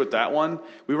 especially with that one,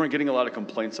 we weren't getting a lot of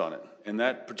complaints on it. And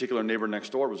that particular neighbor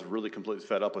next door was really completely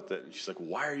fed up with it. And she's like,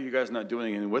 why are you guys not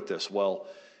doing anything with this? Well,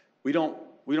 we don't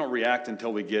react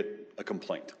until we get a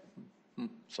complaint.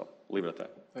 So, leave it at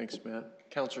that. Thanks, Matt.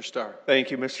 Councilor Starr.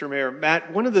 Thank you, Mr. Mayor.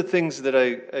 Matt, one of the things that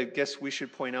I guess we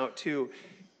should point out too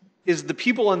is the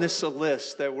people on this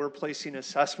list that we're placing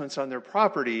assessments on their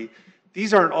property,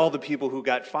 these aren't all the people who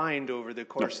got fined over the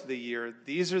course of the year.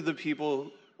 These are the people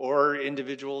or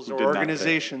individuals or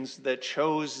organizations that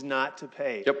chose not to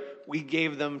pay. We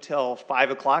gave them till 5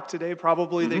 o'clock today,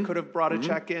 probably. They could have brought a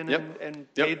check in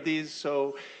and paid these.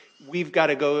 So we've got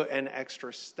to go an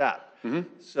extra step.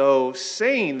 So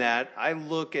saying that, I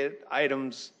look at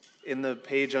items in the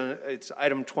page on, it's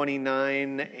item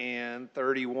 29 and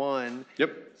 31.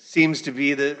 Seems to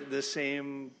be the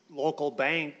same local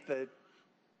bank that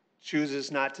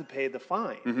chooses not to pay the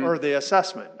fine or the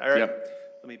assessment. All right.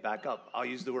 Let me back up. I'll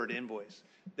use the word invoice.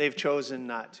 They've chosen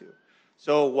not to.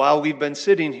 So while we've been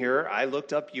sitting here, I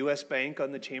looked up U.S. Bank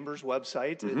on the Chamber's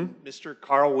website, and Mr.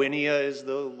 Carl Winia is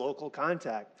the local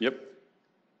contact.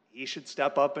 He should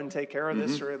step up and take care of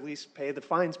this, or at least pay the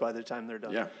fines by the time they're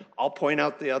done. I'll point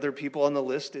out the other people on the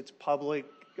list. It's public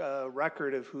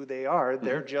record of who they are.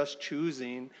 They're just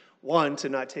choosing, one, to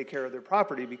not take care of their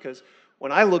property, because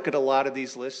when I look at a lot of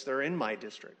these lists, they're in my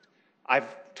district. I've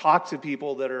talked to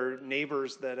people that are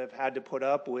neighbors that have had to put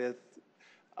up with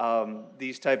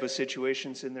these type of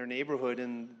situations in their neighborhood,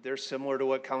 and they're similar to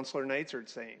what Councilor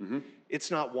Neitzert's saying. It's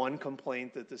not one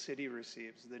complaint that the city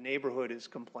receives. The neighborhood is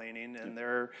complaining, and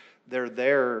they're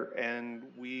there, and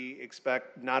we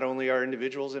expect not only our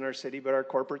individuals in our city, but our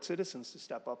corporate citizens to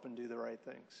step up and do the right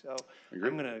thing. So I'm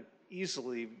going to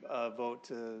easily vote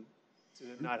to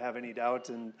not have any doubt,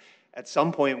 and at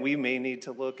some point we may need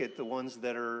to look at the ones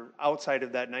that are outside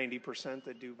of that 90%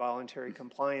 that do voluntary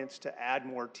compliance to add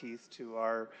more teeth to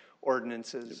our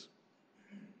ordinances.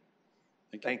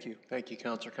 Thank you. Thank you,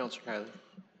 Councilor. Councilor Kiley.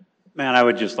 Man, I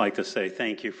would just like to say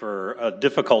thank you for a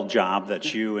difficult job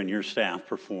that you and your staff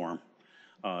perform.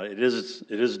 It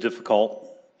is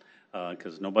difficult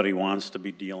because nobody wants to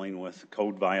be dealing with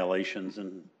code violations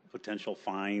and potential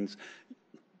fines.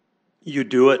 You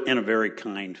do it in a very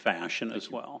kind fashion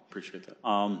as well. Appreciate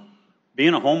that.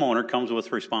 Being a homeowner comes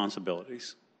with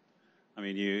responsibilities. I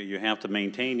mean, you have to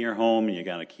maintain your home, and you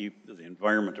got to keep the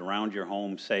environment around your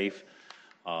home safe,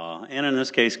 and in this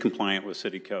case, compliant with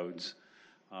city codes.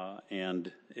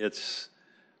 And it's,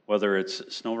 whether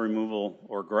it's snow removal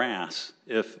or grass,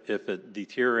 if it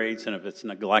deteriorates and if it's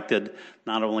neglected,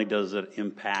 not only does it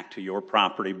impact to your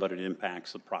property, but it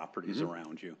impacts the properties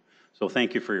around you. So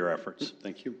thank you for your efforts.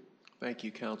 Thank you. Thank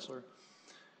you, Councilor.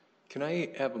 Can I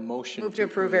have a motion? Move to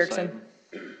approve, Erickson.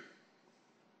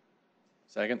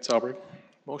 Second, Selberg.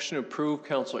 Motion to approve,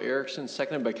 Councilor Erickson,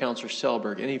 seconded by Councilor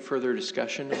Selberg. Any further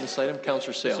discussion on this item?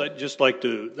 Councilor Sale. I'd just like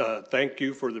to thank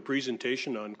you for the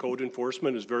presentation on code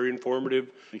enforcement. It's very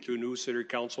informative to a new city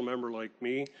council member like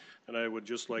me. And I would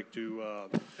just like to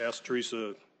ask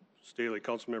Teresa Staley,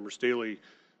 Councilmember Staley,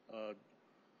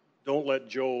 don't let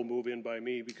Joe move in by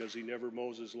me because he never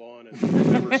mows his lawn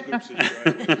and never scoops his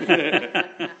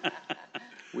driveway.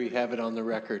 We have it on the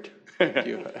record. Thank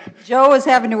you. Joe is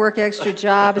having to work extra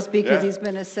jobs because he's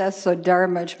been assessed so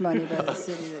darn much money by the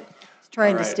city that he's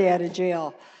trying to stay out of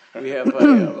jail. We have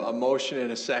a motion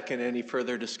and a second. Any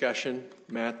further discussion?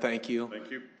 Matt, thank you. Thank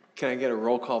you. Can I get a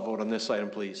roll call vote on this item,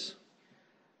 please?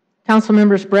 Council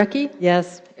members Brecky?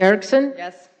 Yes. Erickson?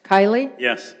 Yes. Kiley?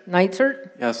 Yes.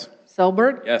 Neitzert? Yes.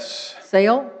 Selberg? Yes.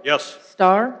 Sale? Yes.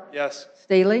 Starr? Yes.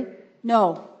 Staley?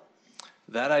 No.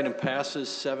 That item passes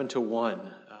 7-1.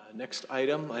 Next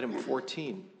item, item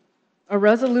 14. A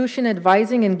resolution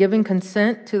advising and giving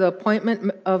consent to the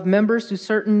appointment of members to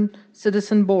certain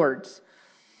citizen boards.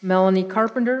 Melanie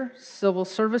Carpenter, Civil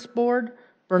Service Board.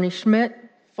 Bernie Schmidt,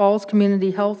 Falls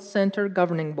Community Health Center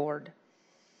Governing Board.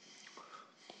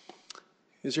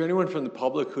 Is there anyone from the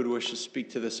public who would wish to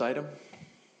speak to this item?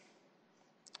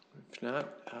 If not,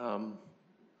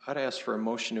 I'd ask for a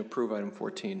motion to approve item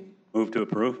 14. Move to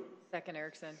approve. Second,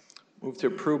 Erickson. Move to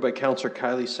approve by Councilor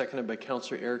Kiley, seconded by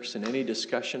Councilor Erickson. Any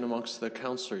discussion amongst the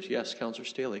councilors? Yes, Councilor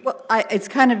Staley. Well, it's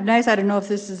kind of nice, I don't know if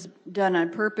this is done on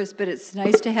purpose, but it's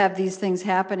nice to have these things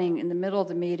happening in the middle of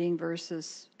the meeting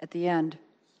versus at the end.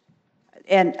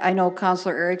 And I know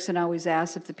Councilor Erickson always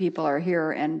asks if the people are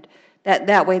here, and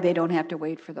that way they don't have to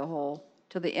wait for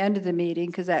till the end of the meeting,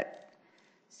 because that,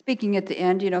 speaking at the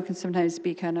end, can sometimes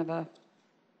be kind of a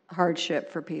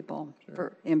hardship for people,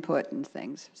 for input and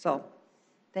things. So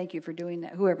thank you for doing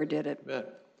that, whoever did it.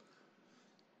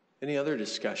 Any other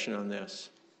discussion on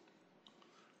this?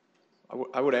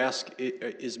 I would ask,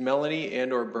 is Melanie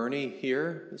and or Bernie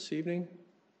here this evening?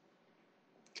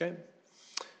 Okay.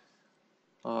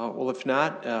 Well, if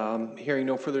not, hearing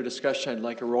no further discussion, I'd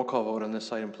like a roll call vote on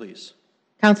this item, please.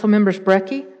 Council members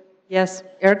Brecky? Yes.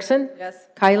 Erickson? Yes.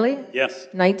 Kiley? Yes.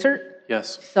 Neitzer?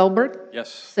 Yes. Selberg?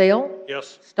 Yes. Sale?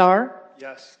 Yes. Starr?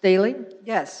 Yes. Staley?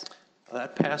 Yes.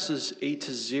 That passes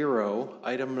 8-0.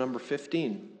 Item number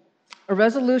 15. A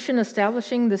resolution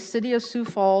establishing the City of Sioux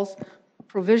Falls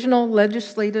provisional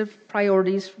legislative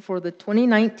priorities for the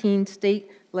 2019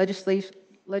 state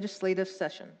legislative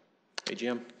session. Hey,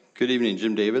 Jim. Good evening,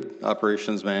 Jim David,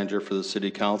 Operations Manager for the City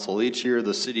Council. Each year,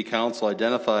 the City Council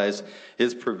identifies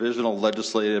its provisional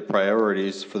legislative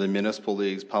priorities for the Municipal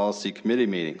League's Policy Committee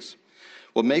meetings.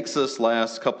 What makes this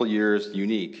last couple years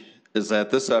unique is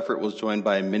that this effort was joined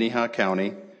by Minnehaha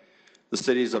County, the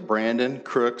cities of Brandon,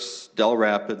 Crooks, Del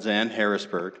Rapids, and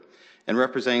Harrisburg, and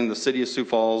representing the City of Sioux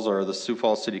Falls or the Sioux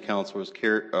Falls City Council was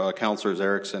Councilors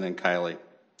Erickson and Kiley.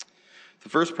 The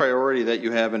first priority that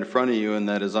you have in front of you and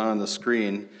that is on the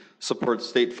screen supports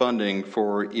state funding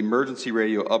for emergency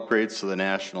radio upgrades to the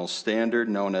national standard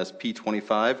known as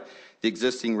P25. The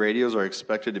existing radios are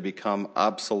expected to become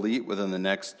obsolete within the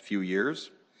next few years.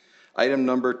 Item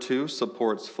number 2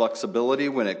 supports flexibility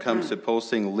when it comes to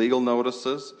posting legal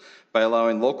notices by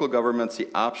allowing local governments the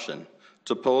option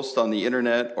to post on the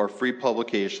internet or free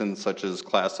publications such as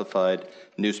classified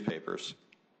newspapers.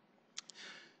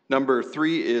 Number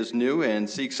 3 is new and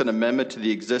seeks an amendment to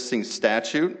the existing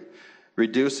statute,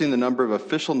 reducing the number of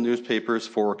official newspapers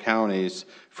for counties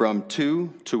from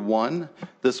 2 to 1.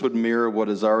 This would mirror what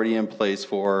is already in place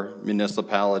for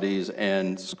municipalities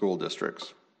and school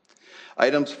districts.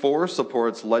 Items 4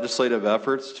 supports legislative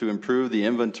efforts to improve the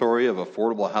inventory of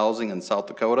affordable housing in South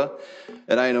Dakota.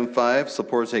 And item 5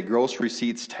 supports a gross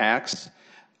receipts tax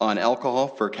on alcohol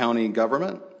for county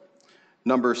government.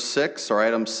 Number 6, or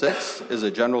item 6, is a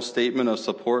general statement of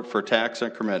support for tax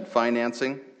increment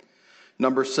financing.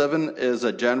 Number 7 is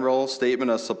a general statement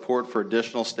of support for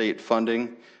additional state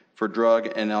funding for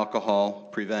drug and alcohol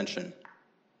prevention.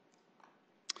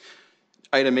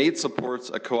 Item 8 supports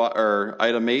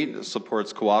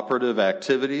cooperative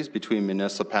activities between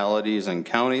municipalities and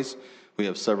counties. We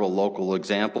have several local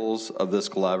examples of this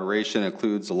collaboration. It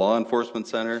includes the Law Enforcement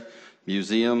Center,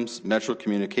 museums, metro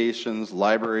communications,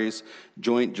 libraries,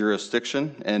 joint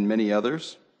jurisdiction, and many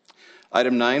others.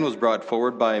 Item 9 was brought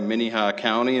forward by Minnehaha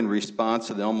County in response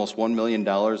to the almost $1 million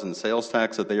in sales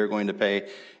tax that they are going to pay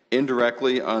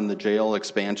indirectly on the jail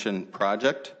expansion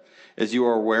project. As you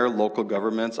are aware, local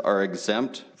governments are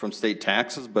exempt from state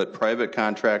taxes, but private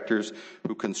contractors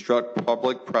who construct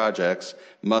public projects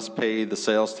must pay the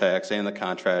sales tax and the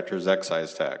contractor's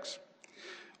excise tax,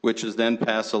 which is then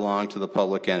passed along to the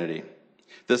public entity.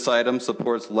 This item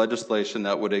supports legislation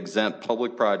that would exempt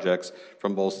public projects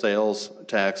from both sales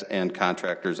tax and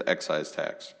contractor's excise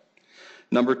tax.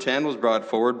 Number 10 was brought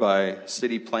forward by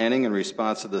city planning in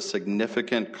response to the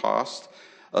significant cost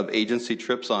of agency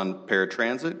trips on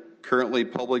paratransit. Currently,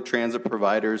 public transit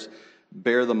providers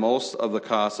bear the most of the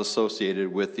costs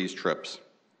associated with these trips.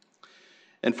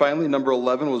 And finally, number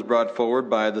 11 was brought forward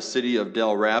by the city of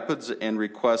Del Rapids and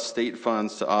requests state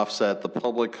funds to offset the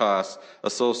public costs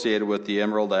associated with the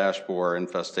emerald ash borer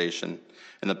infestation.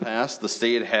 In the past, the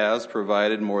state has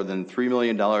provided more than $3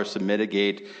 million to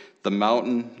mitigate the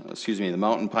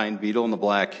mountain pine beetle in the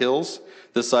Black Hills.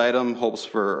 This item hopes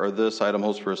for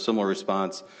a similar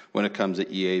response when it comes to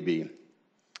EAB.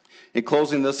 In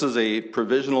closing, this is a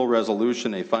provisional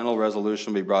resolution. A final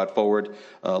resolution will be brought forward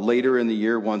later in the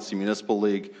year once the Municipal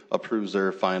League approves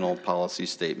their final policy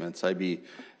statements. I'd be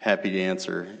happy to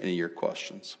answer any of your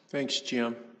questions. Thanks,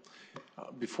 Jim.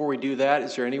 Before we do that,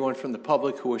 is there anyone from the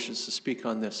public who wishes to speak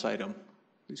on this item?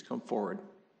 Please come forward.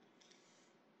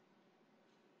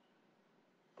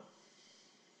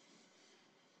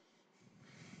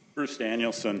 Bruce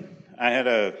Danielson. I had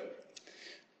a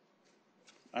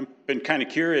I've been kind of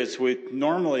curious. We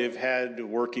normally have had a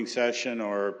working session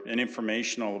or an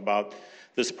informational about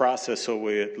this process, so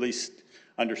we at least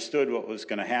understood what was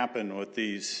going to happen with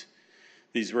these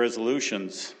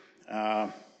resolutions.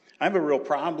 I have a real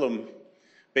problem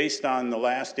based on the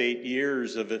last 8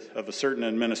 years of a certain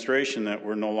administration that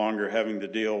we're no longer having to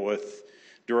deal with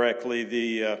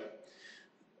directly,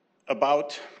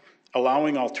 about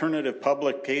allowing alternative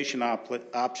publication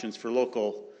options for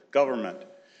local government.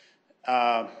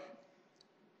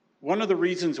 One of the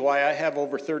reasons why I have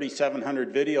over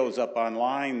 3,700 videos up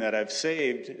online that I've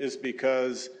saved is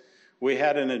because we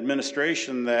had an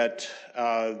administration that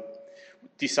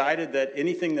decided that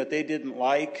anything that they didn't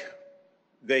like,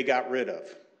 they got rid of.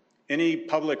 Any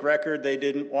public record they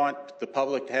didn't want the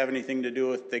public to have anything to do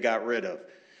with, they got rid of.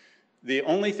 The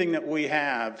only thing that we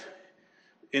have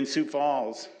in Sioux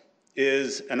Falls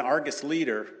is an Argus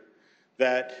Leader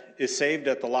that is saved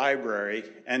at the library,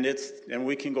 and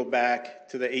we can go back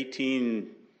to the 1860s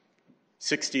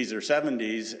or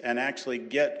 70s and actually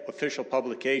get official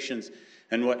publications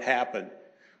and what happened.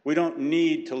 We don't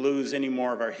need to lose any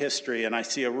more of our history, and I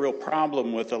see a real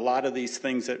problem with a lot of these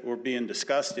things that were being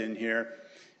discussed in here,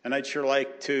 and I'd sure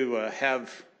like to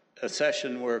have a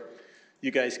session where you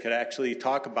guys could actually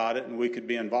talk about it and we could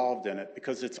be involved in it,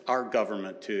 because it's our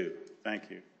government too.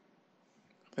 Thank you.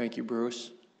 Thank you,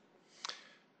 Bruce.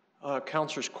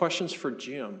 Councilors, questions for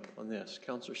Jim on this?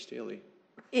 Councilor Staley.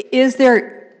 Is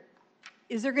there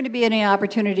going to be any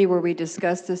opportunity where we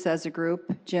discuss this as a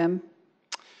group, Jim?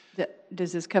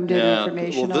 Does this come to the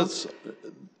informational? Well,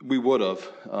 we would have,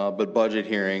 but budget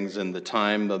hearings and the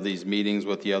time of these meetings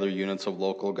with the other units of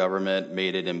local government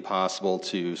made it impossible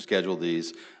to schedule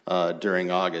these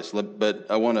during August. But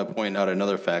I want to point out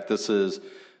another fact. This is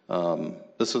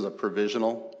a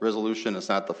provisional resolution. It's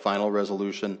not the final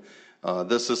resolution.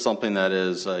 This is something that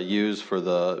is used for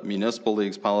the Municipal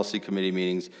League's Policy Committee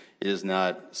meetings. It is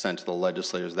not sent to the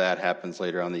legislators. That happens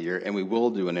later on in the year, and we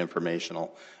will do an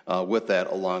informational with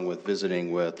that, along with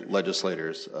visiting with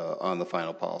legislators on the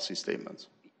final policy statements.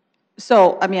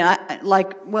 So, I mean, I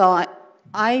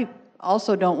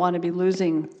also don't want to be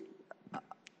losing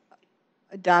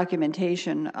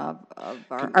documentation of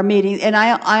our meetings, and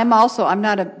I'm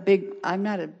not a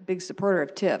big supporter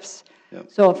of TIFs. Yep.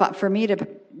 So for me to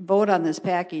vote on this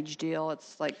package deal,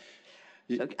 it's like,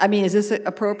 I mean, is this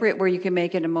appropriate where you can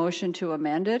make an motion to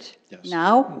amend it? Yes.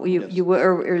 Now? Yes.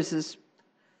 Or is this?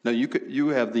 No, you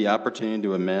have the opportunity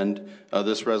to amend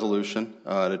this resolution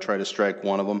to try to strike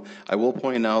one of them. I will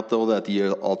point out, though, that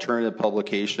the alternative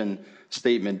publication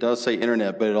statement does say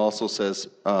internet, but it also says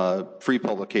free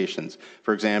publications.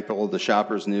 For example, the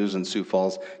Shoppers News in Sioux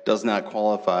Falls does not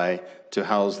qualify to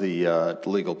house the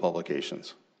legal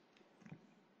publications.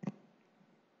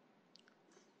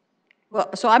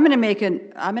 Well, so I'm going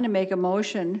to make a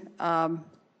motion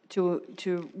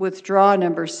to withdraw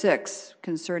number 6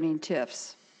 concerning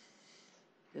TIFs.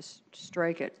 Just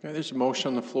strike it. Okay, there's a motion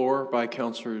on the floor by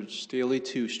Councilor Staley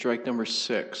to strike number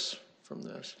 6 from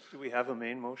this. Do we have a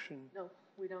main motion? No,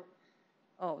 we don't.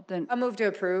 Oh, then I'll move to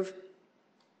approve.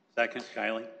 Second,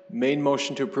 Kylie. Main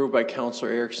motion to approve by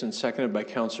Councilor Erickson, seconded by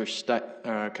Councilor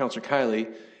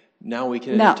Kylie. Now we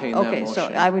can entertain that motion. Okay, so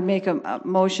I would make a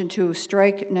motion to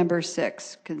strike number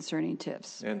 6 concerning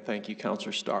TIFs. And thank you,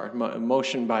 Councilor Starr. A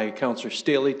motion by Councilor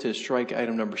Staley to strike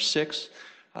item number 6.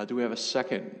 Do we have a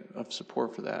second of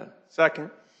support for that?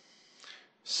 Second.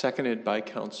 Seconded by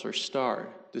Councilor Starr.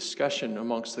 Discussion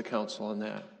amongst the council on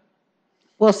that.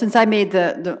 Well, since I made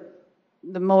the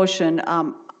motion,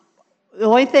 the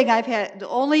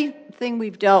only thing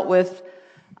we've dealt with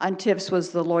on TIFs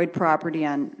was the Lloyd property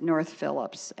on North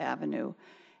Phillips Avenue.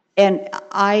 And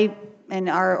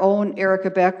our own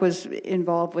Erica Beck was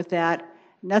involved with that.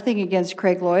 Nothing against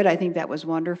Craig Lloyd. I think that was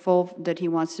wonderful that he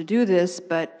wants to do this,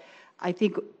 but I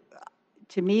think,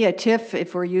 to me, a TIF,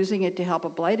 if we're using it to help a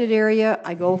blighted area,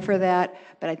 I go for that.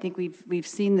 But I think we've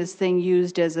seen this thing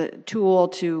used as a tool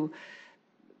to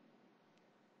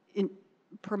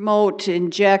promote,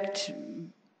 inject,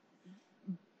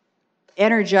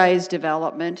 energize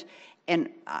development, and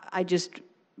I just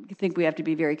think we have to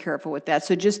be very careful with that.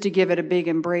 So just to give it a big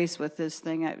embrace with this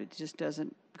thing, it just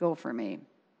doesn't go for me.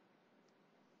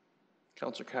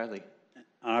 Councilor Kylie.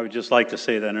 I would just like to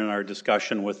say that in our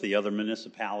discussion with the other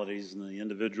municipalities and the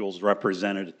individuals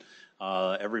represented,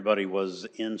 everybody was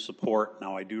in support.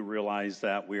 Now, I do realize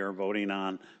that we are voting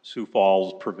on Sioux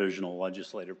Falls provisional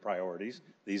legislative priorities.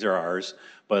 These are ours,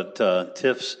 but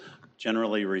TIFs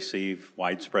generally receive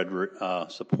widespread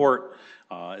support.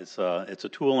 It's a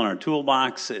tool in our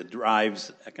toolbox. It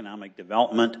drives economic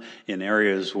development in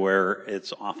areas where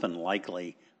it's often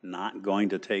likely not going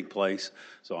to take place.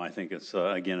 So I think it's,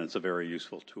 again, it's a very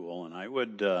useful tool, and I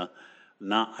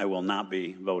will not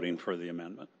be voting for the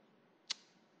amendment.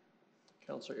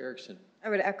 Councilor Erickson. I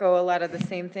would echo a lot of the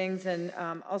same things, and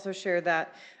also share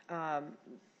that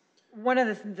one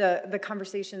of the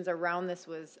conversations around this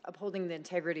was upholding the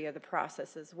integrity of the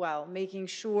process as well, making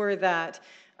sure that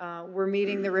we're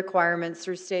meeting the requirements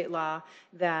through state law,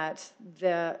 that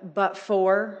the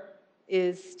but-for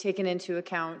is taken into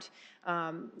account.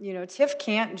 You know, TIF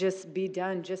can't just be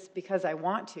done just because I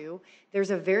want to.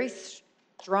 There's a very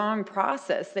strong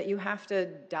process that you have to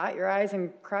dot your I's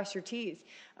and cross your T's.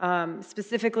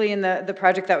 Specifically in the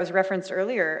project that was referenced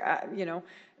earlier, you know,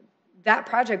 that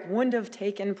project wouldn't have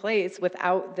taken place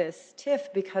without this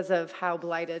TIF because of how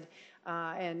blighted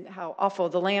and how awful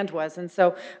the land was. And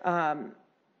so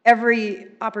every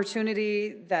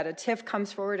opportunity that a TIF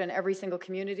comes forward in every single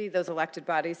community, those elected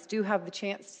bodies do have the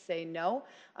chance to say no.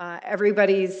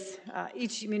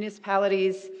 Each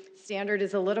municipality's standard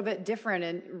is a little bit different,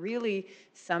 and really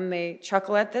some may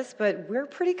chuckle at this, but we're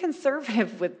pretty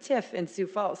conservative with TIF in Sioux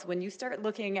Falls. When you start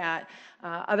looking at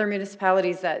other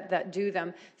municipalities that do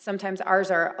them, sometimes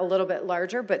ours are a little bit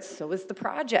larger, but so is the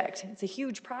project. It's a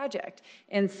huge project.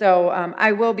 And so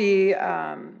I will be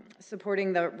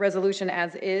supporting the resolution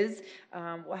as is.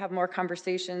 We'll have more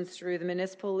conversations through the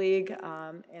Municipal League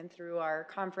and through our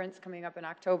conference coming up in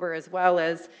October, as well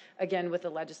as, again, with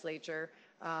the legislature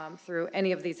through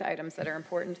any of these items that are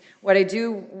important. What I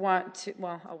do want to,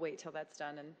 well, I'll wait till that's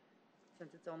done, and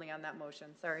since it's only on that motion,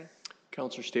 sorry.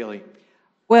 Councilor Staley.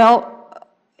 Well,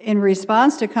 in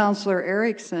response to Councilor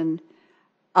Erickson,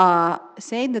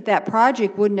 saying that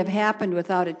project wouldn't have happened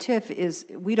without a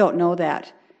TIF we don't know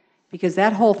that, because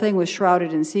that whole thing was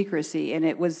shrouded in secrecy, and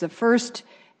it was the first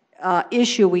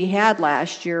issue we had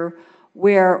last year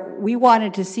where we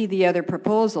wanted to see the other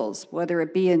proposals, whether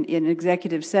it be in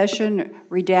executive session,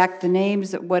 redact the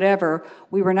names, whatever.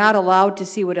 We were not allowed to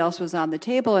see what else was on the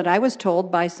table, and I was told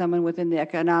by someone within the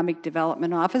Economic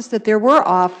Development Office that there were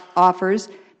offers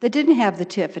that didn't have the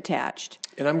TIF attached.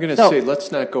 And I'm going to say,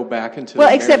 let's not go back into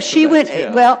well, except she went,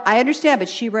 well, I understand, but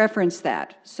she referenced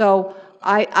that. So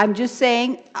I'm just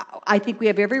saying, I think we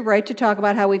have every right to talk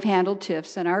about how we've handled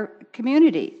TIFs in our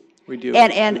community. We do.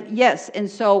 And yes, and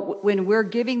so when we're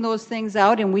giving those things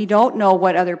out and we don't know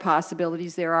what other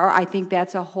possibilities there are, I think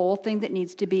that's a whole thing that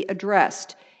needs to be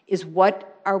addressed, is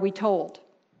what are we told?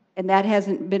 And that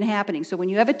hasn't been happening. So when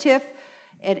you have a TIF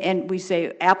and we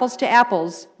say apples to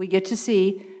apples, we get to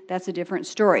see, that's a different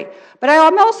story. But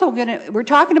I'm also we're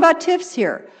talking about TIFs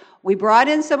here. We brought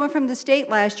in someone from the state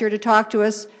last year to talk to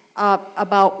us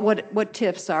about what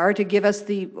TIFs are, to give us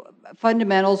the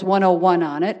fundamentals 101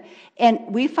 on it. And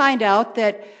we find out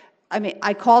that,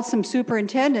 I called some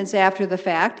superintendents after the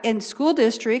fact, and school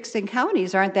districts and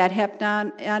counties aren't that hep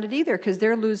on it either, because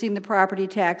they're losing the property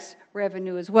tax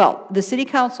revenue as well. The city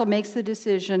council makes the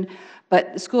decision,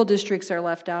 but the school districts are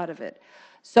left out of it.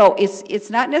 So it's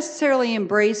not necessarily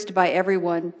embraced by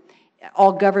everyone,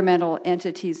 all governmental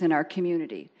entities in our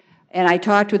community. And I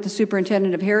talked with the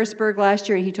superintendent of Harrisburg last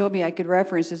year, and he told me I could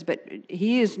reference this, but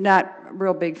he is not a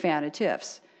real big fan of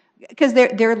TIFs, because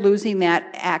they're losing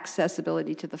that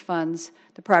accessibility to the funds,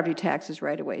 the property taxes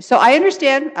right away. So I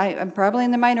understand, I'm probably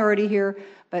in the minority here,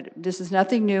 but this is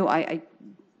nothing new. I'm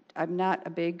not a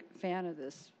big fan of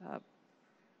this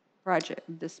project.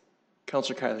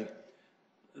 Councilor Kiley.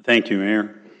 Thank you,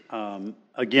 Mayor.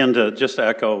 Again, to just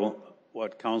echo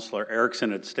what Councilor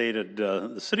Erickson had stated,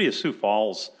 the city of Sioux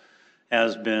Falls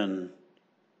has been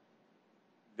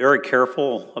very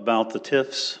careful about the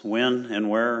TIFs, when and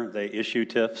where they issue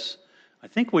TIFs. I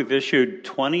think we've issued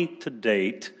 20 to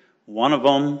date. One of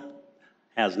them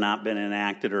has not been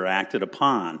enacted or acted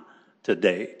upon to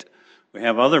date. We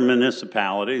have other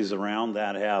municipalities around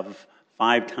that have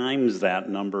 5 times that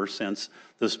number since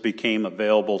this became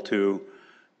available to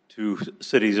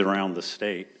cities around the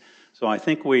state. So I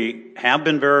think we have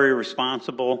been very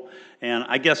responsible, and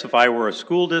I guess if I were a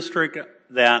school district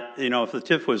that, if the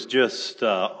TIF was just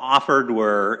offered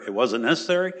where it wasn't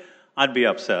necessary, I'd be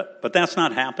upset. But that's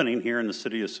not happening here in the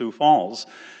city of Sioux Falls.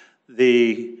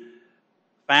 The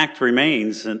fact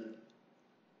remains that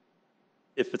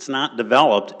if it's not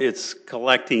developed, it's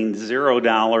collecting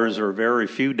 $0 or very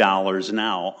few dollars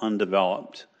now,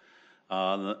 undeveloped.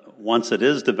 Once it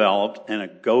is developed and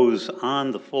it goes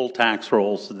on the full tax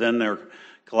rolls, then they're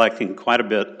collecting quite a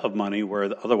bit of money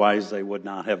where otherwise they would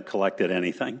not have collected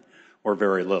anything or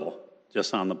very little,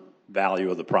 just on the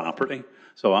value of the property.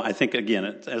 So I think, again,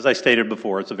 as I stated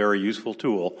before, it's a very useful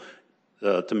tool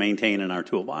to maintain in our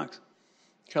toolbox.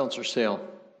 Councilor Sale.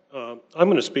 I'm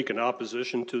going to speak in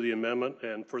opposition to the amendment,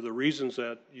 and for the reasons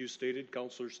that you stated,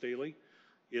 Councilor Staley,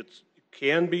 it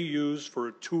can be used for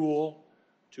a tool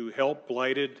to help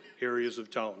blighted areas of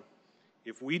town.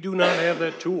 If we do not have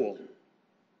that tool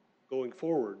going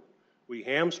forward, we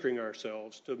hamstring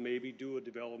ourselves to maybe do a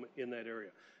development in that area.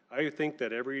 I think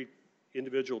that every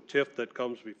individual TIF that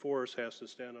comes before us has to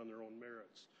stand on their own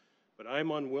merits. But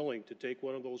I'm unwilling to take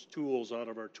one of those tools out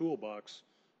of our toolbox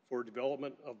for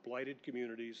development of blighted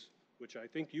communities, which I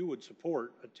think you would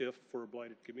support a TIF for a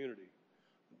blighted community.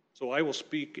 So I will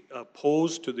speak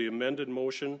opposed to the amended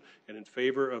motion and in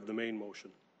favor of the main motion.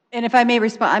 And if I may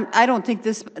respond, I don't think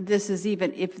this is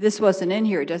even, if this wasn't in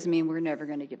here, it doesn't mean we're never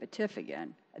going to give a TIF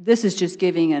again. This is just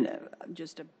giving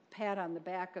just a pat on the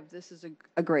back of this is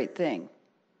a great thing.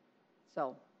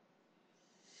 So.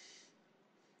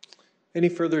 Any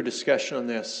further discussion on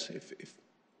this?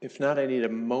 If not, I need a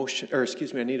motion, or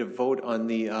excuse me, I need a vote on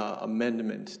the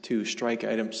amendment to strike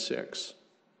item 6.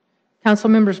 Council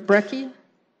members Brecky?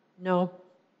 No.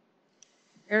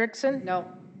 Erickson? No.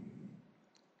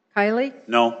 Kylie?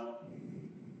 No.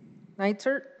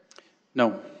 Nitzert?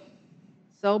 No.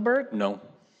 Selberg? No.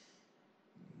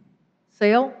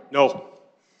 Sale? No.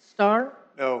 Starr?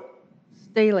 No.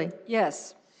 Staley?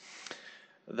 Yes.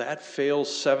 That fails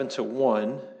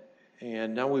 7-1,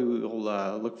 and now we will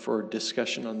look for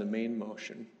discussion on the main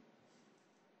motion.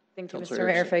 Thank you, Councilor Mr.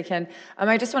 Mayor, if I can.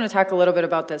 I just want to talk a little bit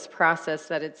about this process,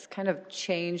 that it's kind of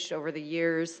changed over the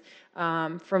years.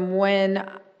 From when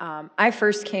I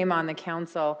first came on the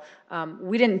council,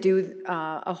 we didn't do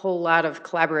a whole lot of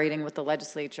collaborating with the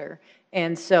legislature.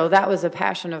 And so that was a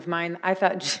passion of mine. I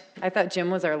thought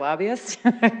Jim was our lobbyist.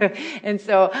 And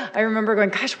so I remember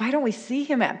going, gosh, why don't we see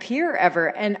him at Pier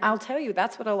ever? And I'll tell you,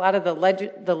 that's what a lot of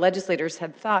the legislators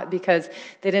had thought, because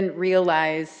they didn't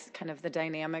realize kind of the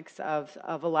dynamics of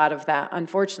a lot of that,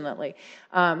 unfortunately.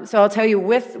 So I'll tell you,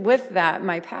 with that,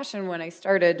 my passion when I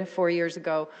started 4 years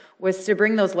ago was to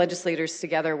bring those legislators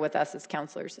together with us as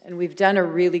counselors. And we've done a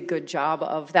really good job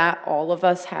of that. All of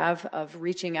us have, of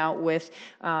reaching out with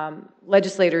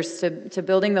legislators to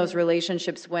building those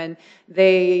relationships when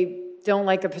they don't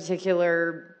like a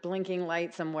particular blinking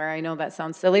light somewhere. I know that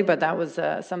sounds silly, but that was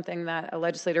something that a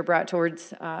legislator brought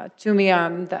to me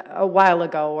a while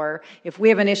ago. Or if we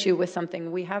have an issue with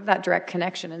something, we have that direct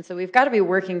connection. And so we've got to be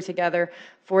working together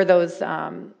for those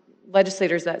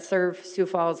legislators that serve Sioux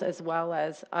Falls, as well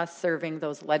as us serving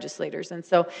those legislators. And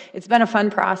so it's been a fun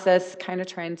process, kind of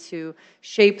trying to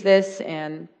shape this.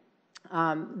 And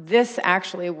this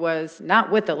actually was not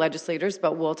with the legislators,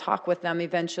 but we'll talk with them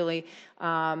eventually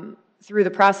through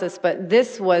the process. But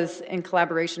this was in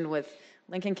collaboration with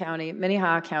Lincoln County,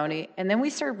 Minnehaha County, and then we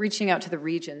started reaching out to the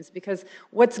regions, because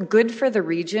what's good for the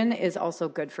region is also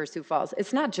good for Sioux Falls.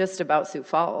 It's not just about Sioux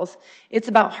Falls. It's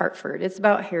about Hartford. It's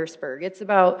about Harrisburg. It's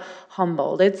about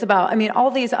Humboldt. It's about, all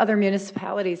these other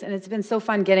municipalities, and it's been so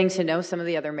fun getting to know some of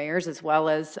the other mayors as well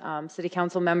as city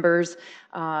council members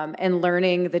and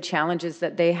learning the challenges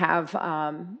that they have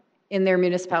in their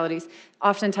municipalities.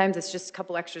 Oftentimes it's just a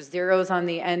couple extra zeros on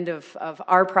the end of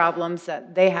our problems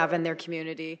that they have in their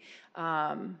community,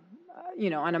 on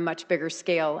a much bigger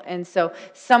scale. And so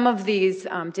some of these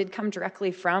did come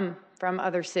directly from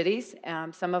other cities.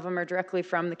 Some of them are directly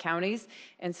from the counties.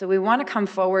 And so we want to come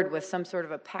forward with some sort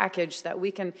of a package that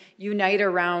we can unite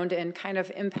around and kind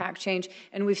of impact change.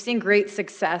 And we've seen great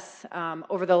success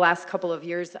over the last couple of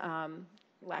years.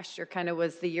 Last year kind of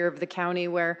was the year of the county,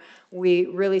 where we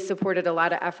really supported a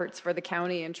lot of efforts for the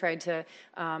county and tried to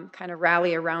kind of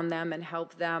rally around them and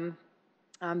help them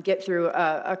get through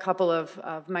a couple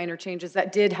of minor changes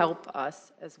that did help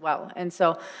us as well. And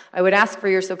so I would ask for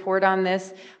your support on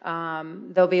this.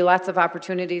 There'll be lots of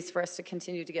opportunities for us to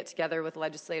continue to get together with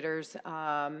legislators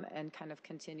and kind of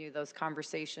continue those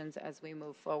conversations as we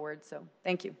move forward. So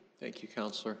thank you. Thank you,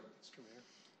 Councilor. Mr. Mayor.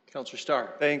 Councilor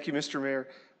Starr. Thank you, Mr. Mayor.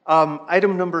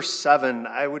 Item number 7,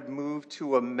 I would move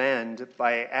to amend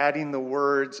by adding the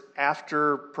words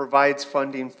after provides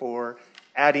funding for,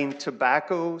 adding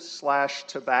tobacco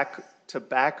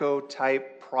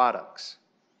type products,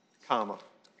 comma.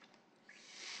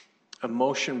 A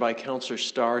motion by Councilor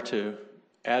Starr to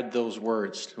add those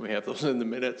words. Do we have those in the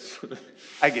minutes?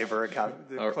 I gave her a copy.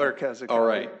 The clerk has a copy. All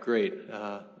right, great.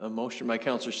 A motion by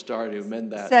Councilor Starr to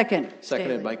amend that. Seconded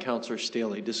Staley. By Councilor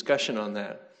Staley. Discussion on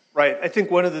that. Right. I think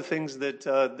one of the things that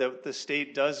the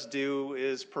state does do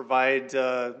is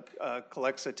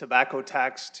collects a tobacco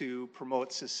tax to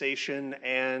promote cessation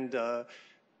and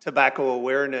tobacco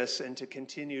awareness, and to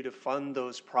continue to fund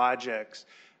those projects.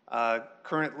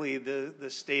 Currently, the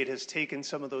state has taken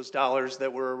some of those dollars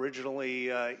that were originally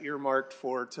earmarked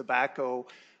for tobacco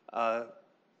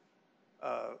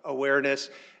awareness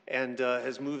and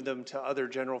has moved them to other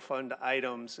general fund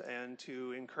items and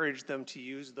to encourage them to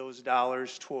use those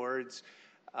dollars towards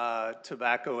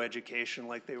tobacco education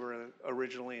like they were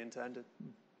originally intended.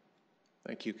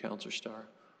 Thank you, Councilor Starr.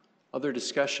 Other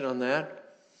discussion on that?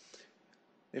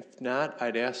 If not,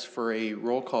 I'd ask for a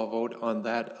roll call vote on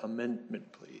that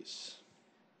amendment, please.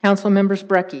 Council members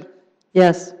Brecky.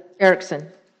 Yes. Erickson.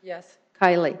 Yes.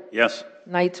 Kylie. Yes.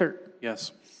 Neitzer.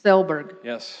 Yes. Selberg.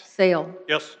 Yes. Sale.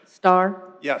 Yes.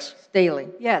 Starr. Yes. Staley.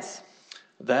 Yes.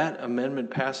 That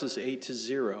amendment passes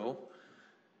 8-0.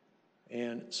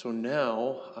 And so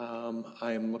now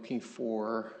I am looking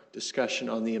for discussion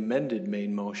on the amended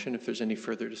main motion, if there's any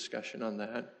further discussion on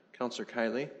that. Councilor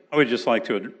Kiley. I would just like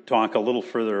to talk a little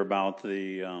further about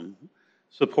the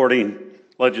supporting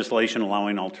legislation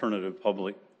allowing alternative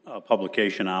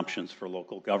publication options for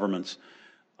local governments.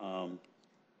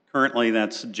 Currently,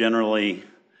 that's generally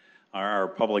our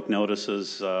public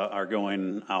notices are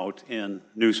going out in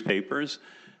newspapers.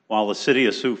 While the city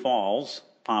of Sioux Falls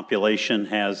population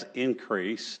has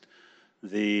increased,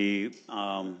 the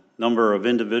number of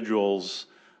individuals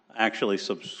actually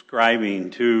subscribing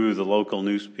to the local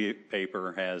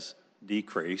newspaper has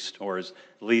decreased, or is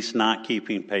at least not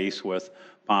keeping pace with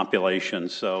population.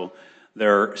 So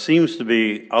there seems to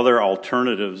be other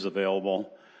alternatives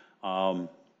available.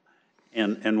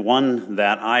 And one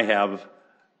that I have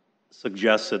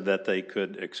suggested that they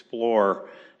could explore,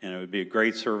 and it would be a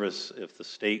great service if the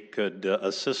state could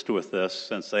assist with this,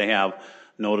 since they have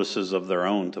notices of their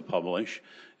own to publish.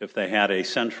 If they had a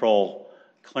central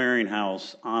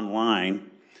clearinghouse online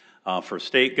for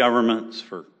state governments,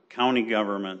 for county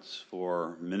governments,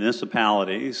 for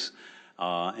municipalities,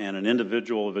 and an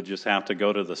individual would just have to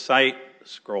go to the site,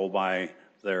 scroll by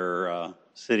their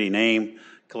city name,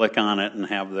 click on it, and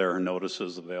have their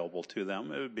notices available to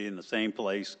them. It would be in the same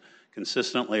place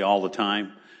consistently all the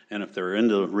time. And if they're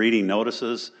into reading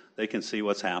notices, they can see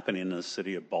what's happening in the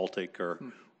city of Baltic or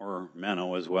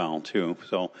Menno as well, too.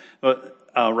 So, but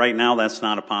right now, that's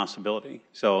not a possibility.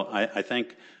 So I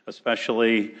think,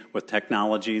 especially with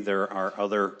technology, there are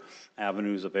other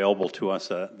avenues available to us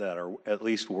that are at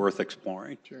least worth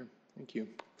exploring. Sure. Thank you.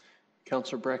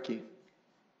 Councilor Brecky.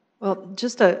 Well,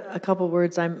 just a couple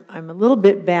words. I'm a little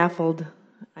bit baffled.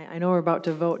 I know we're about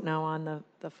to vote now on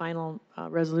the final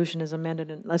resolution as amended,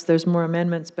 unless there's more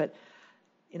amendments, but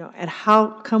you know, and how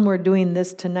come we're doing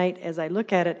this tonight? As I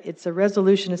look at it, it's a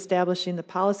resolution establishing the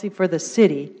policy for the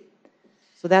city.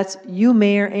 So that's you,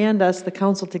 mayor, and us, the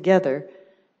council, together.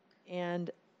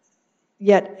 And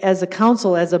yet, as a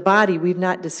council, as a body, we've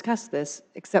not discussed this,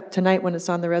 except tonight when it's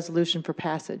on the resolution for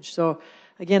passage. So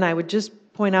again, I would just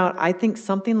point out, I think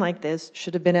something like this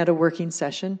should have been at a working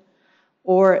session,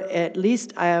 or at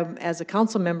least as a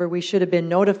council member, we should have been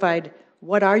notified,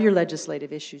 what are your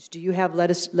legislative issues? Do you have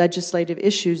legislative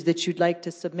issues that you'd like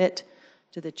to submit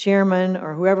to the chairman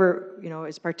or whoever, you know,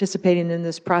 is participating in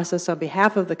this process on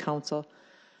behalf of the council?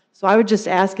 So I would just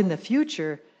ask in the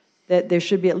future that there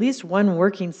should be at least one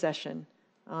working session,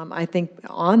 I think,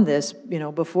 on this, you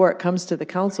know, before it comes to the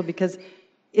council, because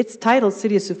it's titled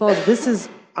City of Sioux Falls. This is,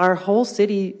 our whole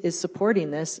city is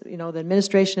supporting this, you know, the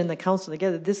administration and the council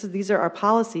together. These are our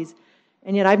policies,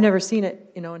 and yet I've never seen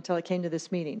it, you know, until I came to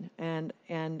this meeting. And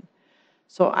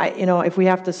so you know, if we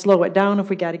have to slow it down, if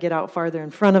we got to get out farther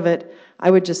in front of it, I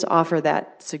would just offer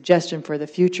that suggestion for the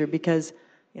future, because,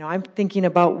 you know, I'm thinking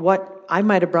about what I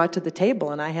might have brought to the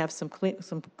table, and I have some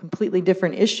completely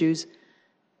different issues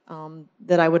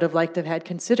that I would have liked to have had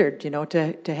considered, you know,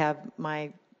 to have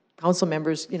my council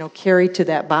members, you know, carry to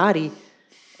that body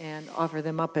and offer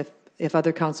them up if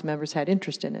other council members had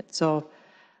interest in it. So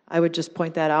I would just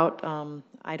point that out.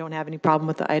 I don't have any problem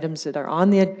with the items that are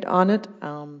on it,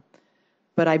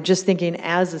 but I'm just thinking,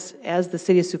 as the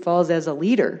city of Sioux Falls, as a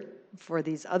leader for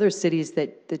these other cities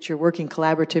that you're working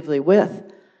collaboratively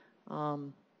with,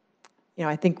 you know,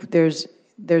 I think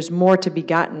there's more to be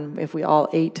gotten if we all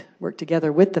 8 work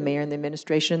together with the mayor and the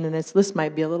administration, and this list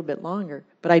might be a little bit longer.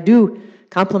 But I do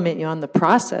compliment you on the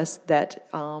process that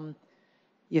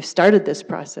you've started this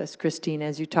process, Christine,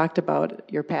 as you talked about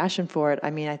your passion for it.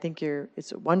 I mean, I think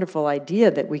it's a wonderful idea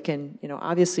that we can, you know,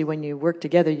 obviously when you work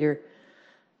together, you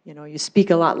know, you speak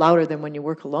a lot louder than when you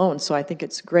work alone. So I think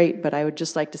it's great, but I would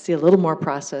just like to see a little more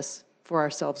process for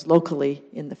ourselves locally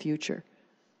in the future.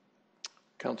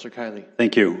 Councilor Kiley.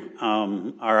 Thank you.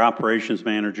 Our operations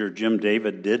manager, Jim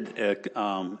David, did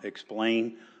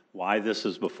explain why this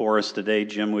is before us today.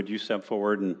 Jim, would you step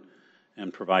forward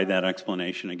and provide that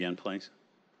explanation again, please?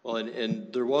 Well,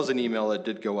 and there was an email that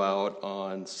did go out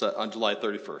on July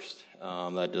 31st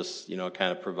that just,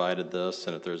 kind of provided this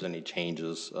and if there's any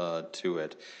changes to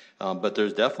it. But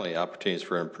there's definitely opportunities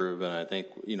for improvement. I think,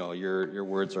 your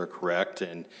words are correct.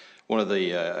 And one of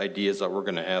the ideas that we're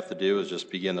going to have to do is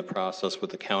just begin the process with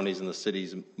the counties and the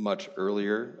cities much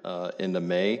earlier into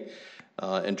May.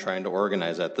 And trying to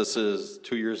organize that. This is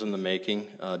 2 years in the making,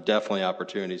 definitely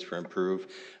opportunities for improve.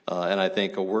 And I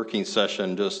think a working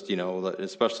session, just,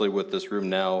 especially with this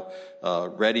room now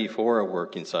ready for a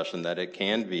working session, that it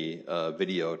can be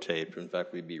videotaped. In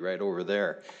fact, we'd be right over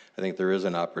there. I think there is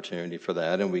an opportunity for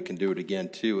that, and we can do it again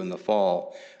too in the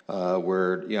fall,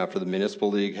 where, after the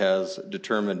Municipal League has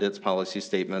determined its policy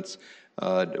statements,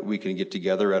 we can get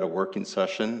together at a working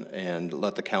session and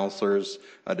let the counselors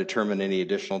determine any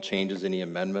additional changes, any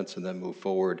amendments, and then move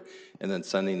forward, and then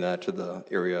sending that to the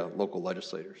area local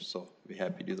legislators. So I'd be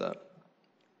happy to do that.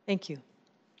 Thank you.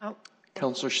 Oh.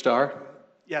 Councilor Starr?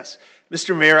 Yes.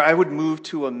 Mr. Mayor, I would move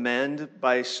to amend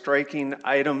by striking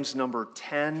items number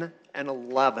 10 and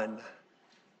 11.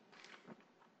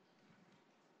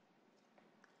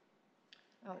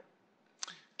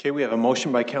 Okay, we have a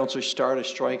motion by Councilor Starr to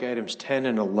strike items 10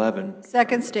 and 11.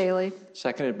 Second, Staley.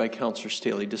 Seconded by Councilor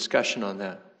Staley. Discussion on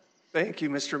that. Thank you,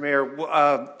 Mr. Mayor.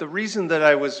 The reason that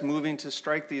I was moving to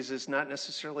strike these is not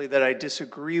necessarily that I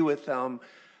disagree with them,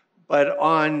 but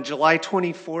on July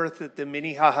 24th at the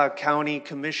Minnehaha County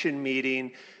Commission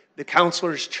meeting, the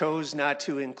councilors chose not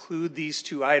to include these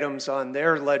two items on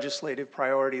their legislative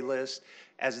priority list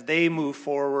as they move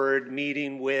forward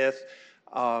meeting with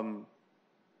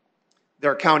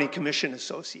their county commission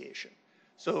association.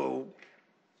 So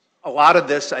a lot of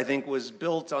this, I think, was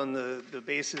built on the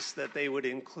basis that they would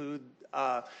include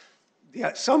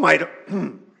some items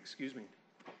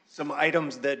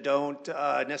that don't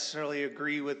necessarily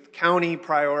agree with county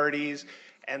priorities,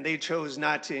 and they chose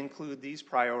not to include these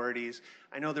priorities.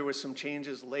 I know there was some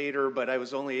changes later, but I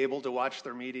was only able to watch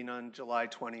their meeting on July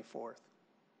 24th.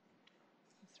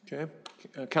 Okay.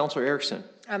 Councilor Erickson.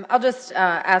 I'll just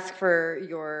ask for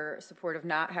your support of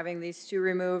not having these two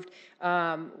removed.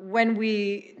 When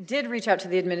we did reach out to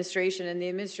the administration, and the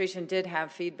administration did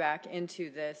have feedback into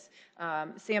this,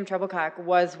 Sam Treblecock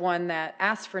was one that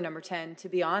asked for number 10 to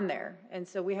be on there. And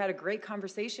so we had a great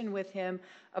conversation with him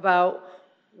about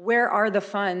where are the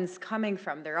funds coming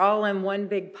from. They're all in one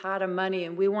big pot of money,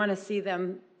 and we want to see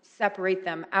them separate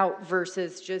them out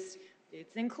versus just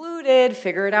it's included,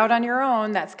 figure it out on your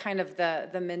own. That's kind of the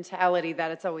mentality that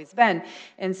it's always been.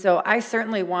 And so I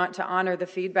certainly want to honor the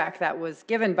feedback that was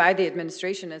given by the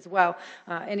administration as well.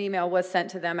 An email was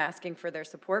sent to them asking for their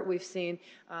support. We've seen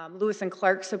Lewis and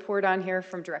Clark support on here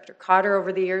from Director Cotter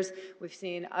over the years. We've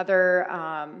seen other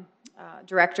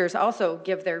directors also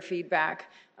give their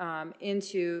feedback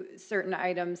into certain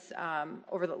items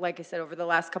like I said, over the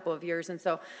last couple of years. And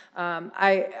so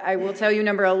I will tell you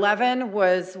number 11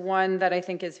 was one that I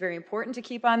think is very important to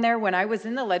keep on there. When I was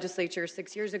in the legislature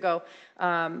 6 years ago,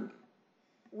 I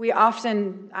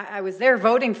was there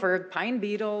voting for Pine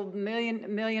Beetle, $1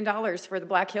 million for the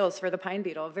Black Hills for the Pine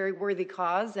Beetle, a very worthy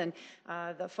cause. And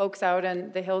the folks out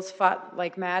in the hills fought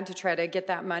like mad to try to get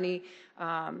that money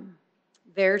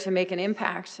there to make an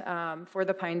impact for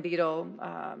the pine beetle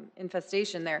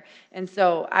infestation there. And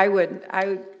so I would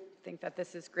think that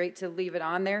this is great to leave it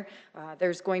on there.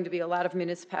 There's going to be a lot of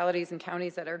municipalities and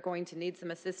counties that are going to need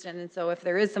some assistance. And so if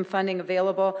there is some funding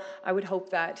available, I would hope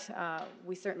that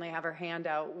we certainly have our hand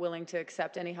out willing to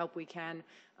accept any help we can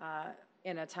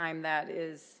in a time that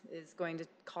is going to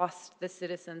cost the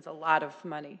citizens a lot of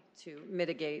money to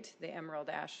mitigate the emerald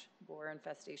ash borer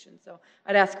infestation. So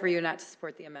I'd ask for you not to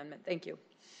support the amendment. Thank you.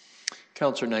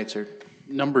 Councilor Neitzer.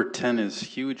 Number 10 is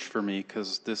huge for me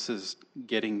because this is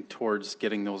getting towards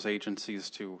getting those agencies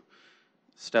to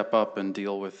step up and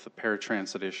deal with the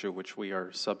paratransit issue, which we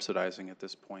are subsidizing at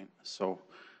this point. So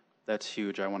that's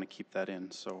huge. I want to keep that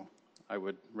in. So I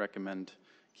would recommend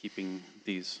keeping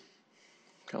these.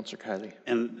 Councilor Kiley.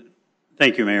 And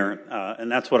thank you, Mayor.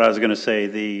 And that's what I was going to say.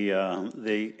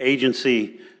 The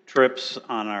agency trips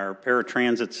on our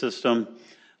paratransit system,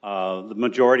 the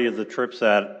majority of the trips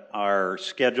that are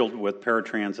scheduled with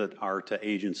paratransit are to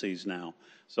agencies now.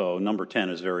 So number 10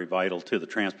 is very vital to the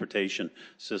transportation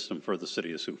system for the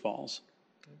city of Sioux Falls.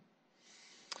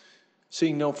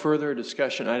 Seeing no further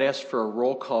discussion, I'd ask for a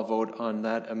roll call vote on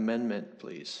that amendment,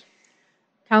 please.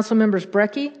 Council members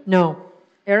Brecky? No.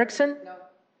 Erickson? No.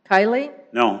 Kiley?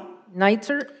 No.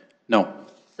 Neitzer? No.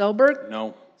 Selberg?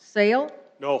 No. Sale?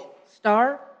 No.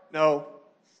 Starr? No.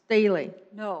 Staley?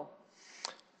 No.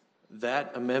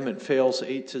 That amendment fails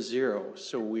 8-0.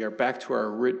 So we are back to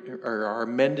our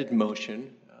amended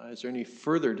motion. Is there any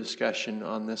further discussion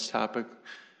on this topic?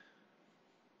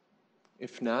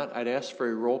 If not, I'd ask for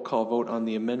a roll call vote on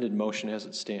the amended motion as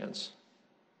it stands.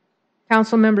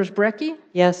 Council members Brecky?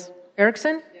 Yes.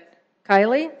 Erickson? Yes.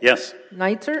 Kylie? Yes.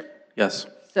 Neitzer? Yes.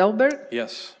 Selberg?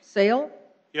 Yes. Sale?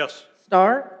 Yes.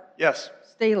 Starr? Yes.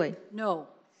 Staley? No.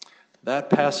 That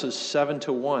passes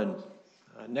 7-1.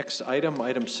 Next item,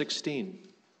 item 16.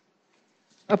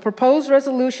 A proposed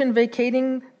resolution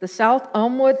vacating the South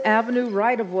Elmwood Avenue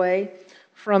right-of-way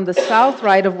from the south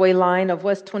right-of-way line of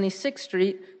West 26th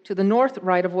Street to the north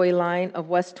right-of-way line of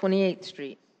West 28th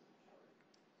Street.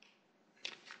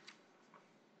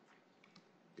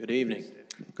 Good evening.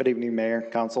 Good evening, Mayor,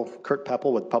 Council. Kurt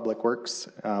Peppel with Public Works,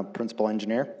 Principal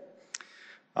Engineer.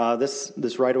 This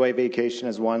right-of-way vacation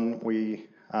is one we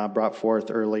brought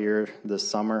forth earlier this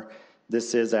summer.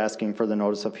 This is asking for the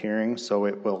notice of hearing, so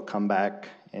it will come back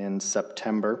in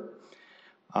September.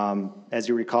 As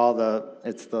you recall,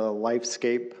 it's the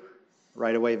Lifescape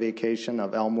right-of-way vacation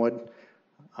of Elmwood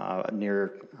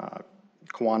near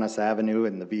Kiwanis Avenue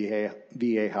and the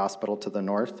VA hospital to the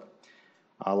north.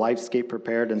 Lifescape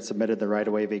prepared and submitted the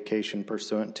right-of-way vacation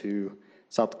pursuant to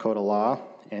South Dakota law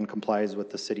and complies with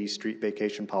the city street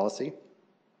vacation policy.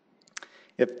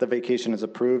 If the vacation is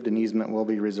approved, an easement will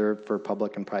be reserved for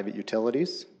public and private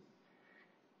utilities.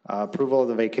 Approval of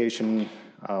the vacation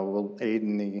will aid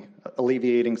in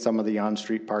alleviating some of the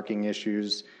on-street parking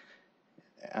issues,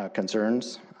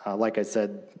 concerns. Like I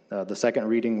said, the second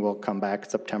reading will come back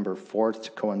September 4th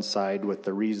to coincide with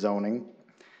the rezoning.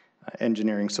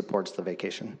 Engineering supports the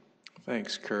vacation.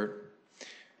 Thanks, Kurt.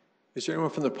 Is there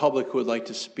anyone from the public who would like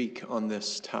to speak on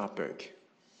this topic?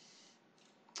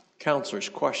 Councilors,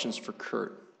 questions for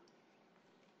Kurt?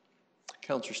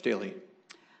 Councilor Staley.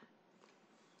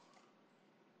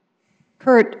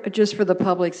 Kurt, just for the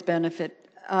public's benefit,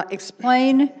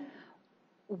 explain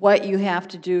what you have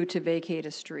to do to vacate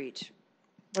a street.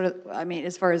 I mean,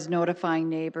 as far as notifying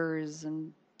neighbors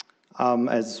and...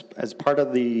 As part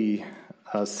of the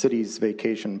city's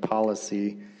vacation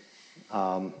policy,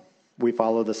 we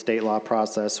follow the state law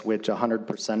process, which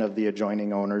 100% of the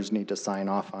adjoining owners need to sign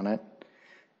off on it.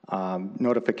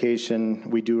 Notification,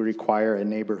 we do require a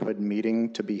neighborhood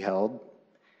meeting to be held.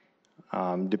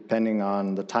 Depending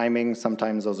on the timing,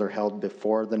 sometimes those are held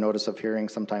before the notice of hearing,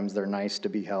 sometimes they're nice to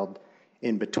be held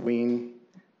in between.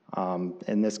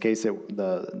 In this case,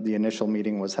 the initial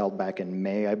meeting was held back in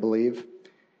May, I believe.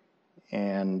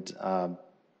 And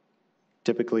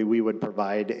typically we would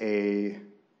provide a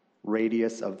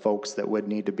radius of folks that would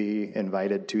need to be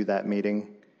invited to that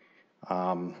meeting.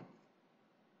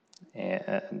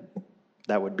 And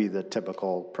that would be the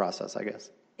typical process, I guess.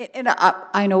 And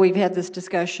I know we've had this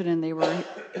discussion and they were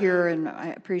here, and I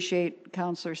appreciate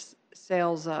Councilor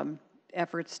Sale's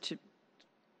efforts to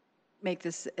make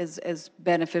this as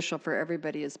beneficial for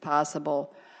everybody as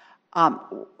possible.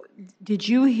 Did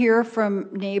you hear from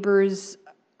neighbors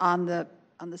on the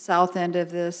south end of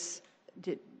this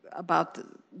about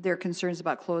their concerns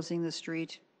about closing the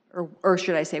street? Or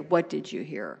should I say, what did you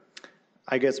hear?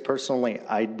 I guess personally,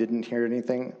 I didn't hear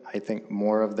anything. I think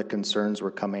more of the concerns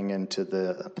were coming into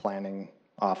the planning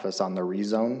office on the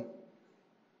rezone.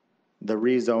 The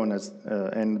rezone is,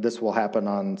 and this will happen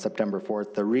on September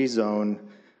 4th, the rezone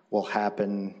will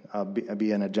happen,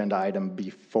 be an agenda item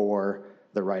before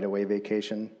the right-of-way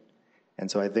vacation. And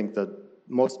so I think that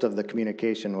most of the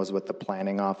communication was with the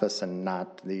planning office and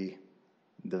not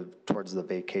towards the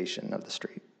vacation of the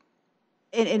street.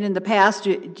 And in the past,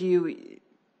 do you,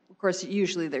 of course,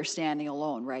 usually they're standing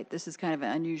alone, right? This is kind of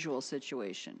an unusual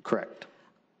situation. Correct.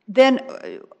 Then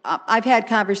I've had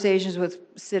conversations with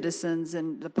citizens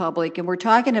and the public, and we're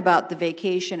talking about the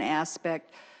vacation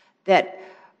aspect, that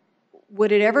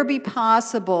would it ever be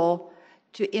possible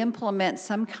to implement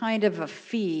some kind of a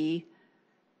fee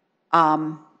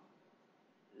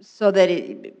so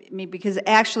that because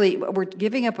actually we're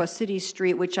giving up a city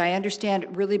street, which I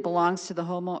understand really belongs to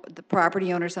the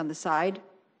property owners on the side.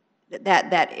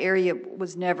 That area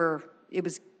was never, it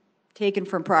was taken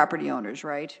from property owners,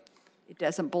 right? It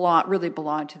doesn't really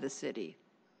belong to the city.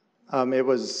 It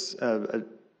was,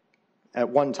 at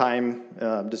one time,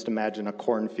 just imagine a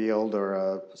cornfield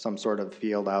or some sort of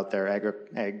field out there,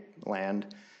 ag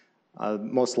land.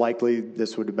 Most likely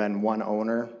this would have been one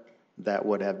owner that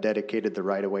would have dedicated the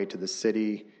right-of-way to the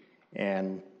city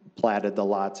and platted the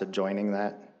lots adjoining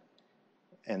that.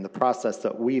 And the process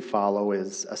that we follow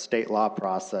is a state law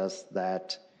process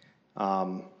that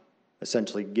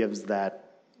essentially gives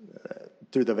that,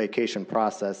 through the vacation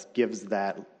process, gives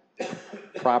that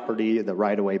property, the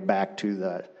right-of-way, back to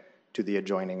the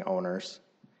adjoining owners.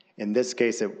 In this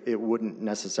case, it wouldn't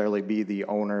necessarily be the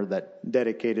owner that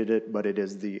dedicated it, but it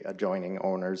is the adjoining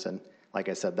owners. And like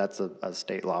I said, that's a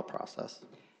state law process.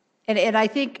 And I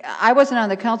think, I wasn't on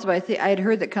the council, but I think I had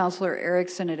heard that Councilor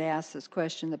Erickson had asked this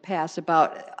question in the past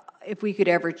about if we could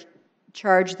ever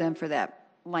charge them for that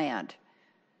land.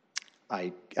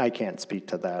 I can't speak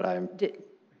to that.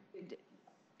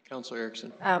 Councilor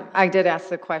Erickson. I did ask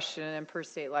the question, and per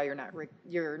state law,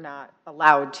 you're not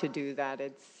allowed to do that.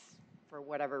 It's for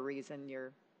whatever reason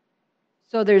you're.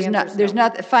 So there's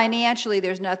not financially,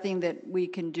 there's nothing that we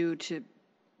can do to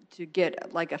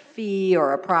get like a fee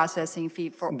or a processing fee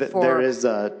for. There is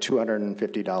a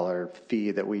 $250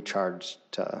 fee that we charge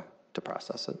to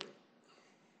process it.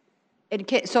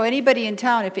 So anybody in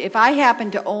town, if I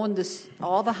happen to own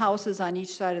all the houses on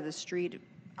each side of the street,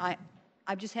 I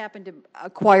just happen to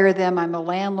acquire them, I'm a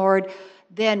landlord,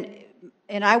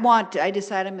 and I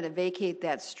decide I'm going to vacate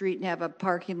that street and have a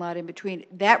parking lot in between,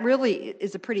 that really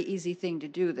is a pretty easy thing to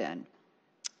do then.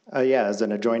 Yeah, as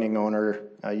an adjoining owner,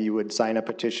 you would sign a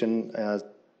petition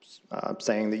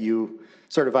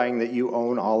certifying that you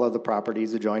own all of the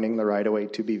properties adjoining the right-of-way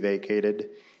to be vacated,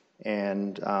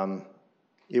 and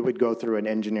it would go through an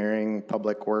engineering,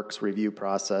 public works review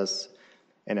process,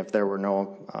 and if there were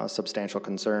no substantial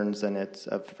concerns, then it's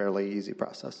a fairly easy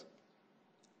process.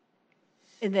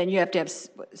 And then you have to have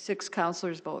 6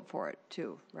 councilors vote for it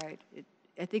too, right?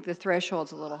 I think the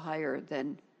threshold's a little higher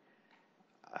than.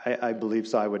 I believe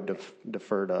so. I would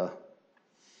defer to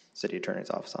city attorney's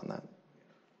office on that.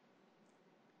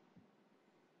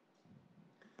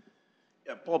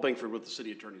 Yeah, Paul Bankford with the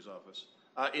city attorney's office.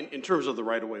 In terms of the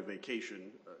right-of-way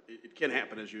vacation, it can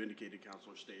happen, as you indicated,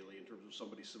 Councilor Staley, in terms of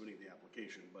somebody submitting the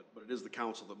application, but it is the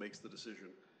council that makes the decision.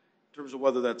 In terms of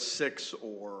whether that's 6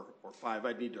 or 5,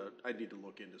 I'd need to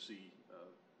look in to see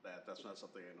that. That's not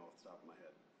something I know off the top of my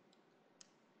head.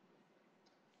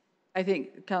 I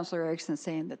think Councilor Erickson's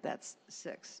saying that that's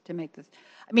 6 to make this.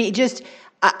 I mean,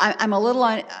 I'm a little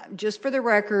on, just for the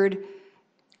record,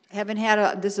 haven't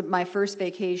had this is my first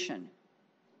vacation.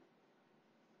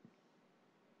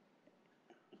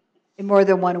 In more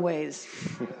than one ways.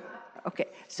 Okay,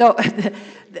 so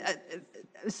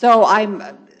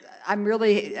I'm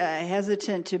really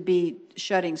hesitant to be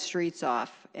shutting streets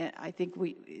off, and I think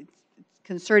it's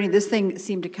concerning. This thing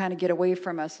seemed to kind of get away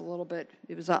from us a little bit.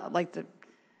 It was like the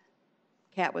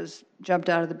cat was jumped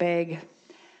out of the bag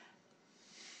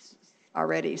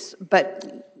already,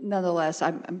 but nonetheless,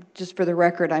 I'm just for the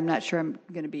record, I'm not sure I'm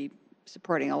going to be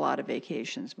supporting a lot of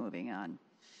vacations moving on.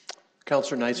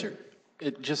 Councilor Neitzer.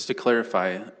 Just to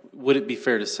clarify, would it be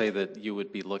fair to say that you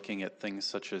would be looking at things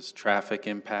such as traffic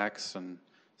impacts? And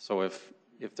so if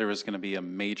there was going to be a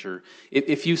major,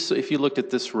 if you looked at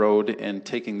this road and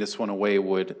taking this one away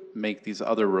would make these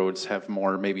other roads have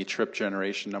more maybe trip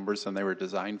generation numbers than they were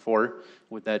designed for,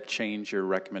 would that change your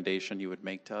recommendation you would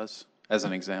make to us as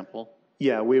an example?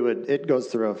 Yeah, we would. It goes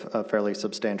through a fairly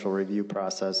substantial review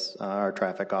process. Our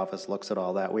traffic office looks at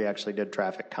all that. We actually did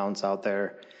traffic counts out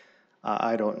there.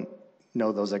 I don't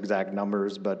know those exact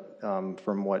numbers, but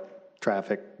from what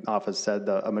traffic office said,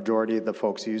 a majority of the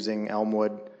folks using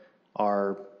Elmwood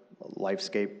are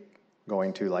Lifescape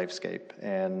going to Lifescape,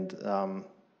 and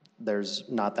there's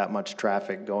not that much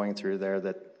traffic going through there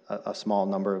that a small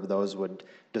number of those would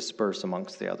disperse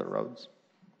amongst the other roads.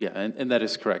 Yeah, and that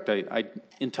is correct.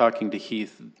 In talking to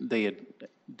Heath, they had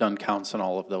done counts on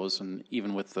all of those, and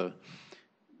even with the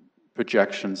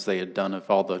projections they had done, if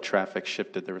all the traffic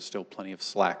shifted, there was still plenty of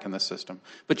slack in the system.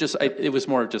 But it was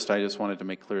more of just, I just wanted to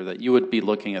make clear that you would be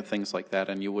looking at things like that,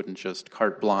 and you wouldn't just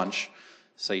carte blanche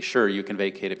say, sure, you can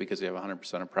vacate it because you have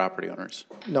 100% of property owners.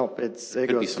 Nope, it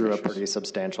goes through a pretty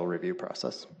substantial review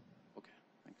process. Okay,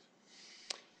 thanks.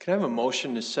 Can I have a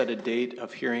motion to set a date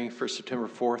of hearing for September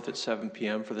 4th at 7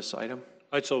 p.m. for this item?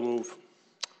 I'd so move.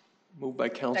 Moved by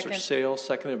Councilor Sale,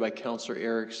 seconded by Councilor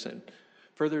Erickson.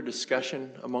 Further discussion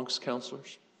amongst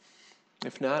councilors?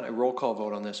 If not, a roll call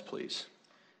vote on this, please.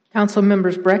 Council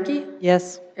members Brecky?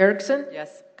 Yes. Erickson?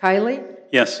 Yes. Kiley?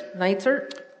 Yes.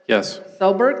 Neitzer? Yes.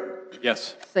 Selberg?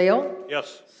 Yes. Sale?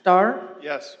 Yes. Starr?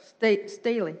 Yes.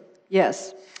 Staley?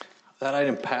 Yes. That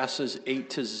item passes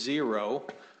 8-0.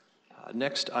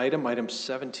 Next item, item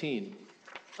 17.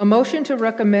 A motion to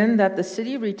recommend that the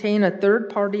city retain a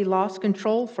third-party loss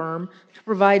control firm to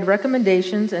provide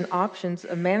recommendations and options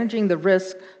of managing the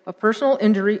risk of personal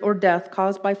injury or death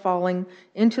caused by falling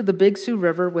into the Big Sioux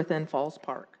River within Falls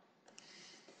Park.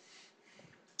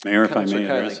 Mayor, if I may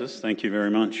address this, thank you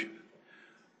very much.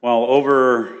 Well,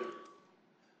 over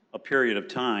a period of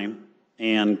time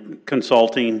and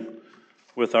consulting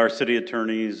with our city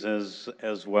attorneys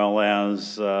as well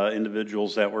as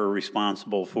individuals that were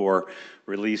responsible for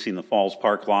releasing the Falls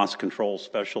Park Loss Control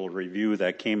Special Review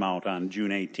that came out on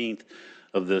June 18th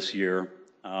of this year.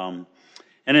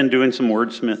 And in doing some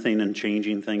wordsmithing and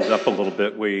changing things up a little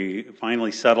bit, we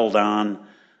finally settled on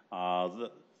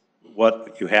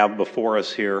what you have before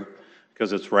us here,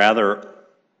 because it's rather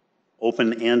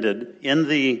open-ended. In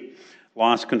the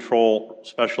Loss Control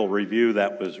Special Review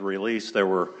that was released, there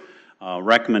were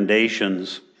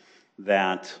recommendations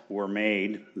that were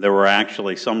made. There were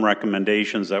actually some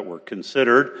recommendations that were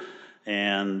considered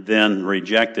and then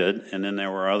rejected, and then there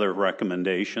were other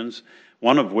recommendations,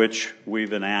 one of which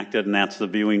we've enacted, and that's the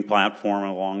viewing platform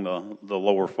along the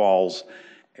Lower Falls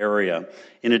area.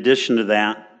 In addition to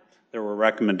that, there were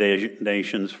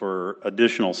recommendations for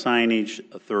additional signage,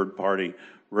 a third-party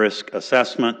risk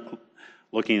assessment,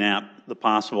 looking at the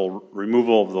possible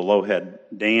removal of the Lowhead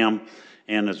Dam,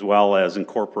 and as well as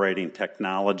incorporating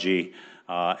technology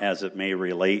as it may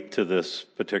relate to this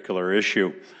particular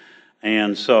issue.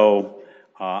 And so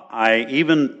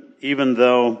even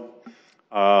though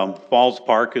Falls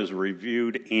Park is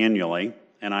reviewed annually,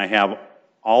 and I have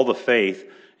all the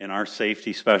faith in our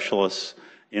safety specialists,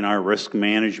 in our risk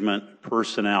management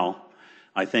personnel,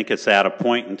 I think it's at a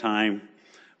point in time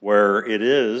where it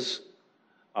is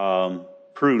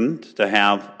prudent to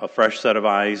have a fresh set of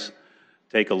eyes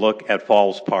take a look at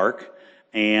Falls Park,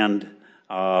 and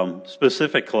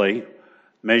specifically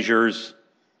measures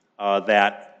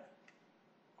that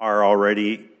are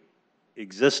already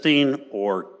existing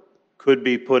or could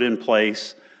be put in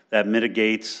place that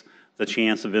mitigates the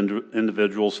chance of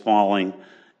individuals falling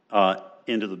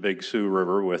into the Big Sioux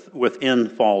River within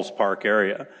Falls Park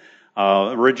area.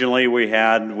 Originally we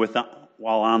had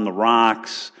while on the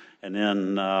rocks, and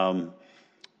then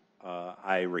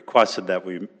I requested that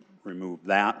we remove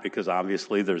that because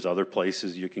obviously there's other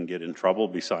places you can get in trouble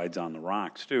besides on the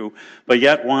rocks too, but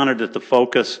yet wanted it to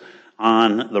focus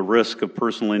on the risk of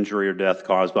personal injury or death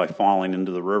caused by falling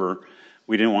into the river.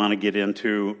 We didn't want to get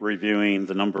into reviewing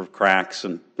the number of cracks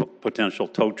and potential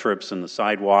toe trips in the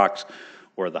sidewalks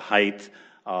or the height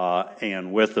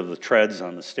and width of the treads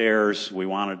on the stairs. We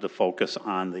wanted to focus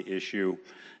on the issue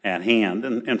at hand.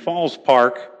 And Falls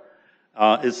Park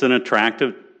is an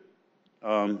attractive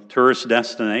tourist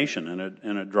destination,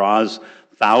 and it draws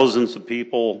thousands of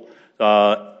people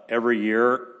every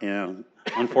year. And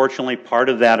unfortunately, part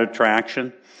of that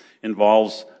attraction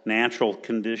involves natural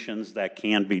conditions that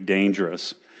can be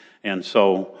dangerous. And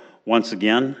so, once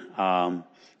again,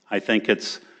 I think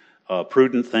it's a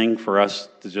prudent thing for us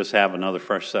to just have another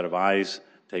fresh set of eyes,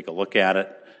 take a look at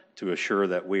it, to assure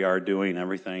that we are doing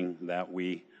everything that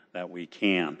we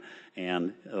can.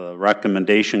 And the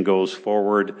recommendation goes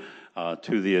forward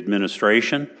to the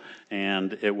administration,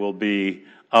 and it will be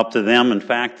up to them. In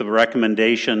fact, the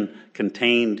recommendation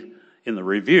contained in the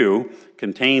review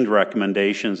contained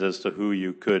recommendations as to who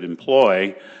you could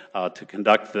employ to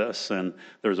conduct this. And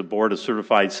there's a board of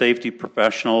certified safety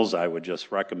professionals. I would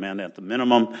just recommend at the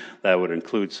minimum that would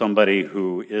include somebody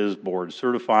who is board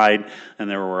certified, and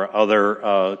there were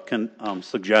other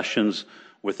suggestions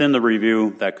within the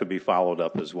review that could be followed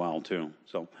up as well too.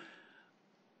 So,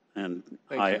 and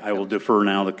I will defer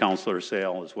now to Councilor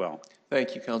Sale as well.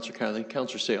 Thank you, Councilor Kiley.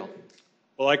 Councilor Sale.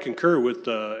 Well, I concur with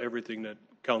everything that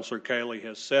Councilor Kiley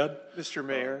has said. Mr.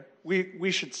 Mayor,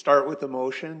 we should start with the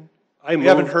motion. We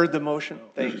haven't heard the motion.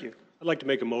 Thank you. I'd like to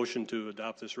make a motion to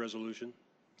adopt this resolution.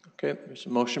 Okay, there's a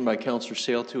motion by Councilor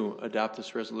Sale to adopt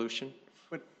this resolution.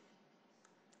 But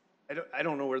I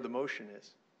don't know where the motion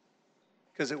is,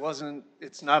 because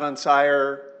it's not on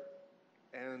SIRE,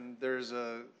 and there's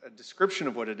a description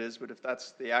of what it is, but if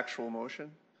that's the actual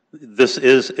motion.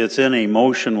 It's in a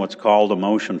motion, what's called a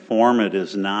motion form. It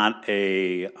is not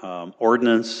a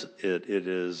ordinance. It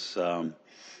is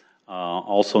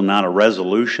also not a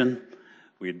resolution.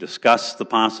 We discussed the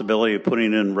possibility of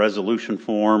putting it in resolution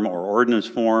form or ordinance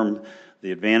form.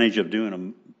 The advantage of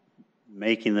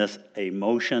making this a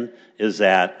motion is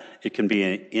that it can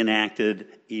be enacted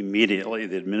immediately.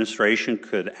 The administration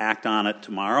could act on it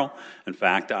tomorrow. In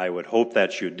fact, I would hope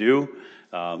that you do.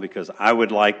 Because I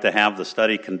would like to have the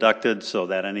study conducted so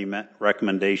that any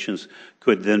recommendations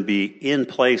could then be in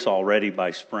place already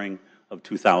by spring of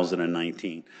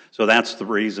 2019. So that's the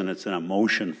reason it's in a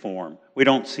motion form. We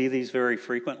don't see these very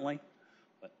frequently.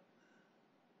 But.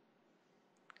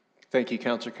 Thank you,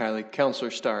 Councilor Kiley.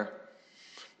 Councilor Starr.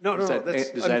 Does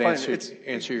that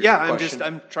answer your question?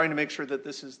 I'm trying to make sure that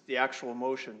this is the actual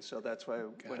motion, so that's why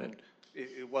when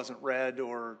it wasn't read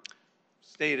or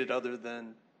stated other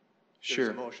than there's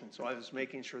a motion. So I was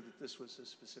making sure that this was a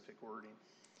specific wording.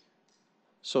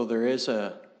 So there is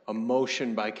a a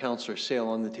motion by Counselor Sale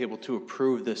on the table to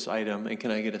approve this item, and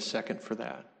can I get a second for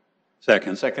that?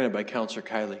 Second. Seconded by Counselor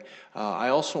Kiley. I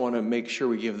also want to make sure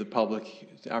we give the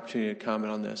public the opportunity to comment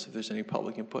on this if there's any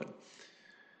public input.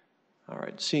 All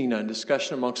right, seeing none,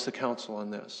 discussion amongst the council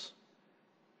on this.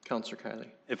 Counselor Kiley.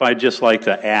 If I'd just like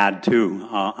to add too,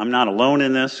 I'm not alone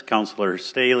in this. Counselor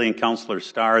Staley and Counselor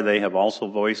Starr, they have also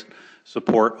voiced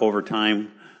support over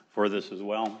time for this as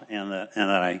well, and that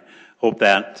I hope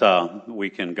that we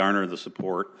can garner the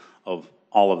support of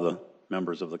all of the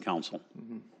members of the council.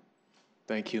 Mm-hmm.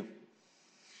 Thank you.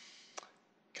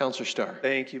 Counselor Starr.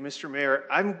 Thank you, Mr. Mayor.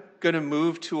 I'm going to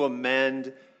move to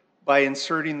amend by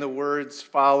inserting the words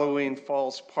following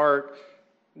Falls Park,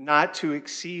 not to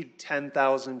exceed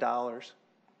 $10,000.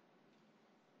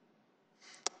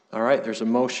 All right, there's a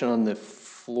motion on the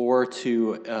floor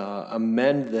to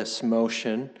amend this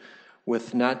motion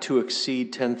with not to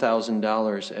exceed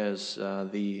 $10,000 as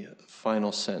the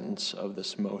final sentence of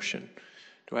this motion.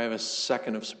 Do I have a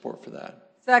second of support for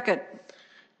that? Second.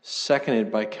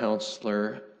 Seconded by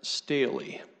Counselor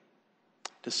Staley.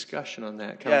 Discussion on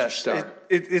that, Counselor Starr.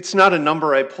 It's not a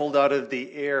number I pulled out of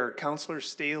the air. Counselor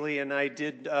Staley and I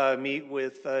did meet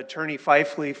with Attorney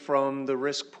Fifley from the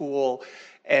risk pool,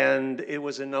 and it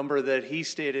was a number that he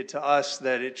stated to us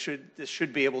that this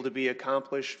should be able to be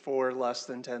accomplished for less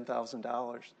than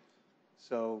 $10,000.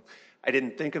 So I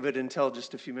didn't think of it until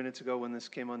just a few minutes ago when this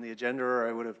came on the agenda, or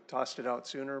I would have tossed it out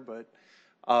sooner, but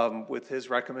with his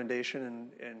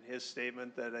recommendation and his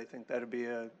statement, that I think that would be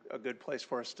a good place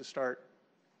for us to start.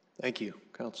 Thank you,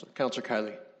 Counselor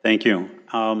Kiley. Thank you.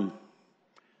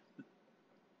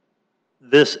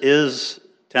 This is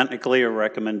technically a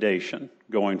recommendation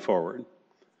going forward.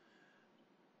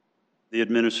 The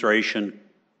administration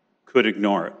could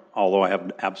ignore it, although I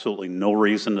have absolutely no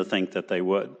reason to think that they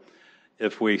would.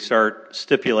 If we start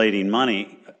stipulating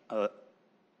money, an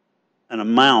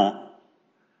amount,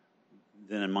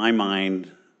 then in my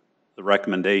mind, the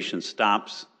recommendation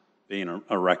stops being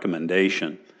a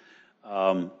recommendation.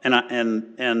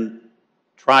 And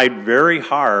tried very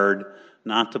hard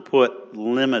not to put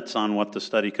limits on what the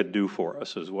study could do for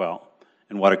us as well,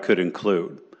 and what it could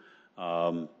include.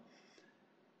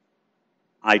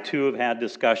 I too have had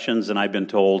discussions, and I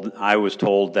was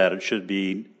told that it should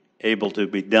be able to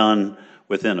be done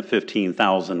within a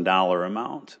 $15,000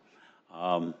 amount.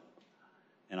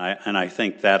 And I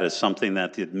think that is something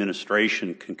that the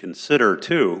administration can consider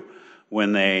too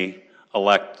when they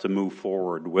elect to move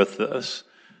forward with this,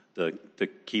 to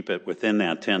keep it within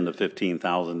that $10,000 to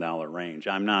 $15,000 range.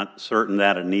 I'm not certain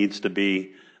that it needs to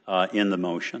be in the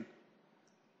motion.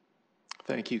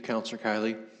 Thank you, Counselor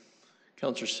Kiley.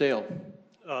 Counselor Sale.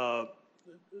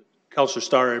 Counselor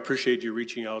Starr, I appreciate you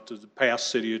reaching out to the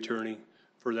past city attorney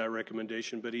for that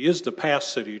recommendation, but he is the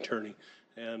past city attorney,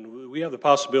 and we have the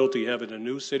possibility of having a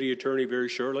new city attorney very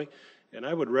shortly, and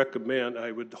I would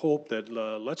hope that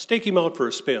let's take him out for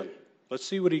a spin. Let's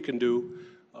see what he can do.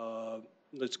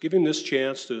 Let's give him this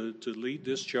chance to lead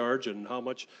this charge, and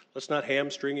let's not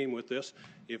hamstring him with this.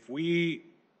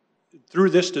 Through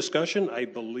this discussion, I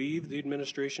believe the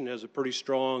administration has a pretty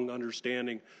strong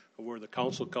understanding of where the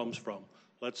council comes from.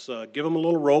 Let's give them a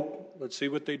little rope. Let's see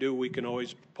what they do. We can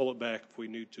always pull it back if we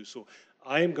need to. So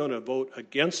I am going to vote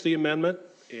against the amendment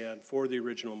and for the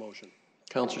original motion.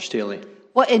 Counselor Staley.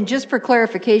 Well, and just for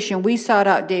clarification, we sought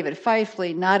out David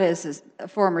Fifley not as a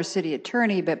former city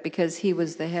attorney, but because he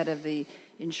was the head of the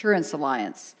Insurance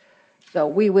Alliance. So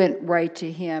we went right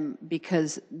to him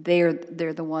because they're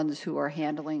the ones who are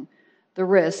handling the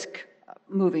risk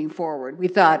moving forward. We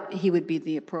thought he would be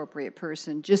the appropriate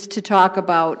person just to talk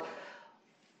about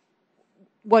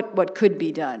what could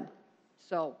be done.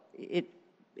 So it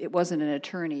wasn't an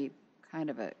attorney kind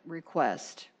of a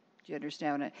request. Do you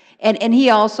understand it? And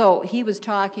he was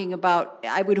talking about,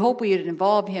 I would hope we would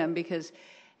involve him because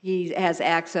he has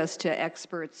access to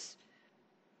experts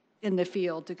in the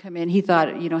field to come in. He thought,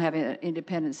 having an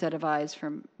independent set of eyes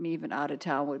from even out of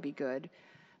town would be good.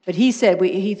 But he said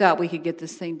he thought we could get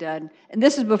this thing done. And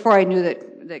this is before I knew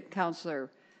that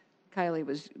Counselor Kiley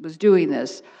was doing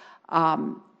this.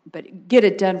 But get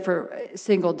it done for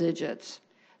single digits.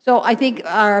 So I think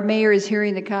our mayor is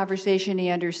hearing the conversation. He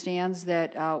understands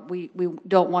that we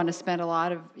don't want to spend a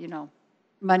lot of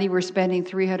money. We're spending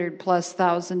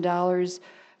 $300,000+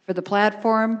 for the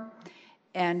platform,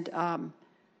 and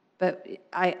but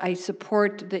I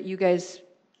support that you guys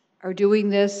are doing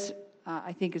this.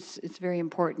 I think it's very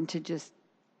important to just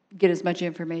get as much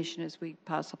information as we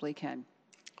possibly can.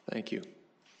 Thank you,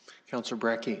 Counselor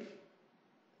Brecky.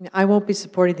 I won't be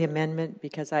supporting the amendment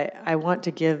because I want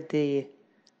to give the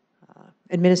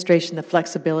administration the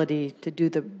flexibility to do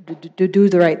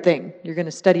the right thing. You're going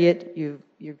to study it.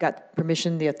 You've got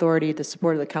permission, the authority, the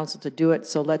support of the council to do it.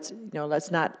 So let's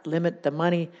not limit the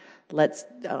money. Let's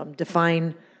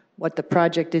define what the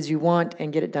project is you want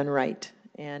and get it done right.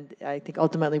 And I think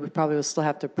ultimately we probably will still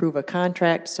have to approve a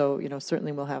contract. So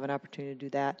certainly we'll have an opportunity to do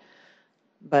that.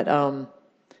 But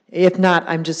if not,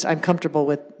 I'm comfortable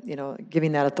with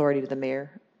giving that authority to the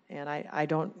mayor. And I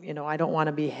don't want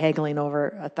to be haggling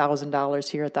over $1,000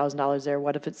 here, $1,000 there.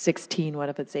 What if it's 16? What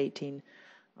if it's 18?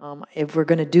 If we're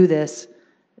going to do this,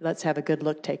 let's have a good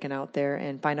look taken out there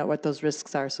and find out what those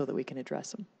risks are so that we can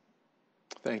address them.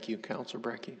 Thank you, Councilor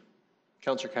Brecky.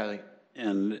 Councilor Kiley.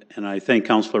 And I thank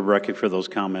Councilor Brecky for those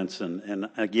comments. And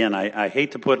again, I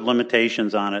hate to put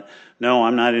limitations on it. No,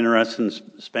 I'm not interested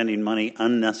in spending money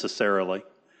unnecessarily.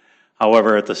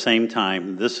 However, at the same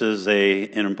time, this is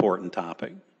an important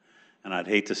topic. And I'd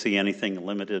hate to see anything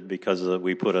limited because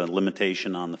we put a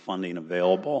limitation on the funding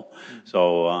available.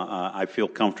 So I feel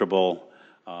comfortable,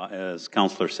 as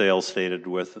Councilor Sales stated,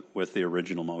 with the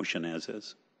original motion as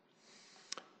is.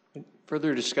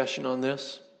 Further discussion on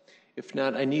this? If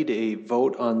not, I need a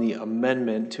vote on the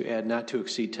amendment to add not to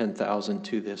exceed 10,000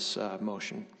 to this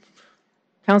motion.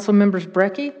 Council members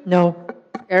Brecky? No.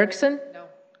 Erickson? No.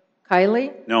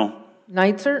 Kiley? No.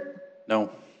 Neitzer?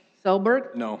 No.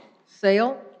 Selberg? No.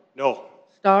 Sale? No.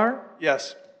 Starr?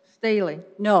 Yes. Staley?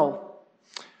 No.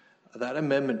 That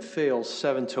amendment fails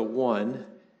 7-1.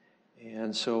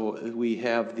 And so we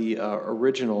have the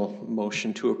original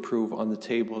motion to approve on the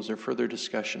table. Is there further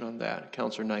discussion on that?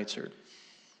 Councilor Neitzer.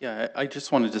 Yeah, I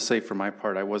just wanted to say for my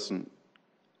part, I wasn't,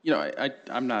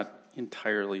 I'm not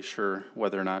entirely sure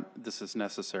whether or not this is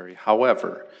necessary.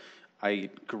 However,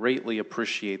 I greatly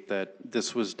appreciate that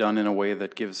this was done in a way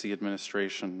that gives the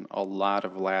administration a lot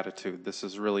of latitude. This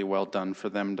is really well done for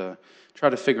them to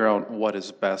try to figure out what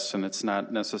is best, and it's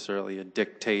not necessarily a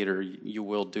dictate or you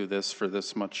will do this for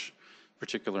this much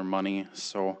particular money.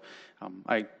 So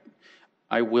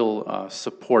I will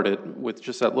support it with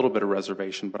just that little bit of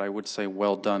reservation, but I would say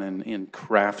well done in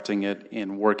crafting it,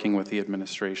 in working with the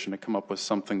administration to come up with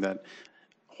something that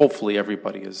hopefully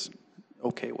everybody is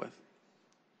okay with.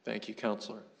 Thank you,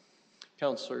 Councilor.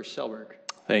 Councilor Selberg.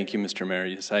 Thank you, Mr. Mayor.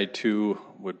 Yes, I too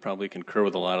would probably concur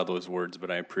with a lot of those words,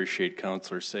 but I appreciate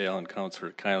Councilor Sale and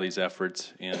Councilor Kiley's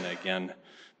efforts in, again,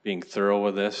 being thorough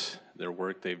with this, their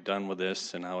work they've done with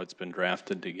this, and how it's been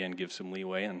drafted to, again, give some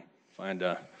leeway and find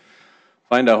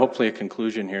hopefully a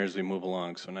conclusion here as we move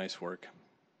along. So nice work.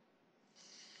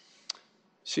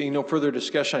 Seeing no further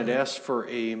discussion, I'd ask for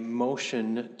a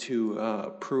motion to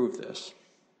approve this.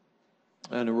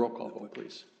 And a roll call vote,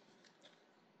 please.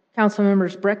 Council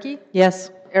members Brecky?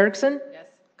 Yes. Erickson? Yes.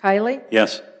 Kiley?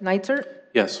 Yes. Neitzer?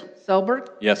 Yes. Selberg?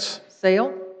 Yes.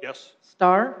 Sale? Yes.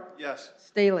 Starr? Yes.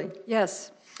 Staley?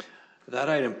 Yes. That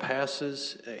item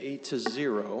passes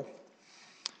 8-0.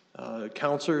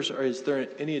 Councilors, is there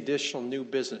any additional new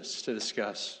business to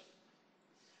discuss?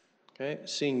 Okay,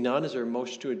 seeing none, is there a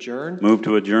motion to adjourn? Move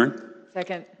to adjourn.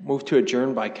 Second. Move to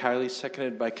adjourn by Kiley,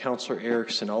 seconded by Councilor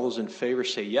Erickson. All those in favor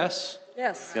say yes.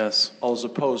 Yes. Yes. All those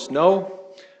opposed, no.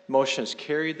 Motion is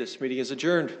carried. This meeting is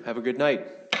adjourned. Have a good night.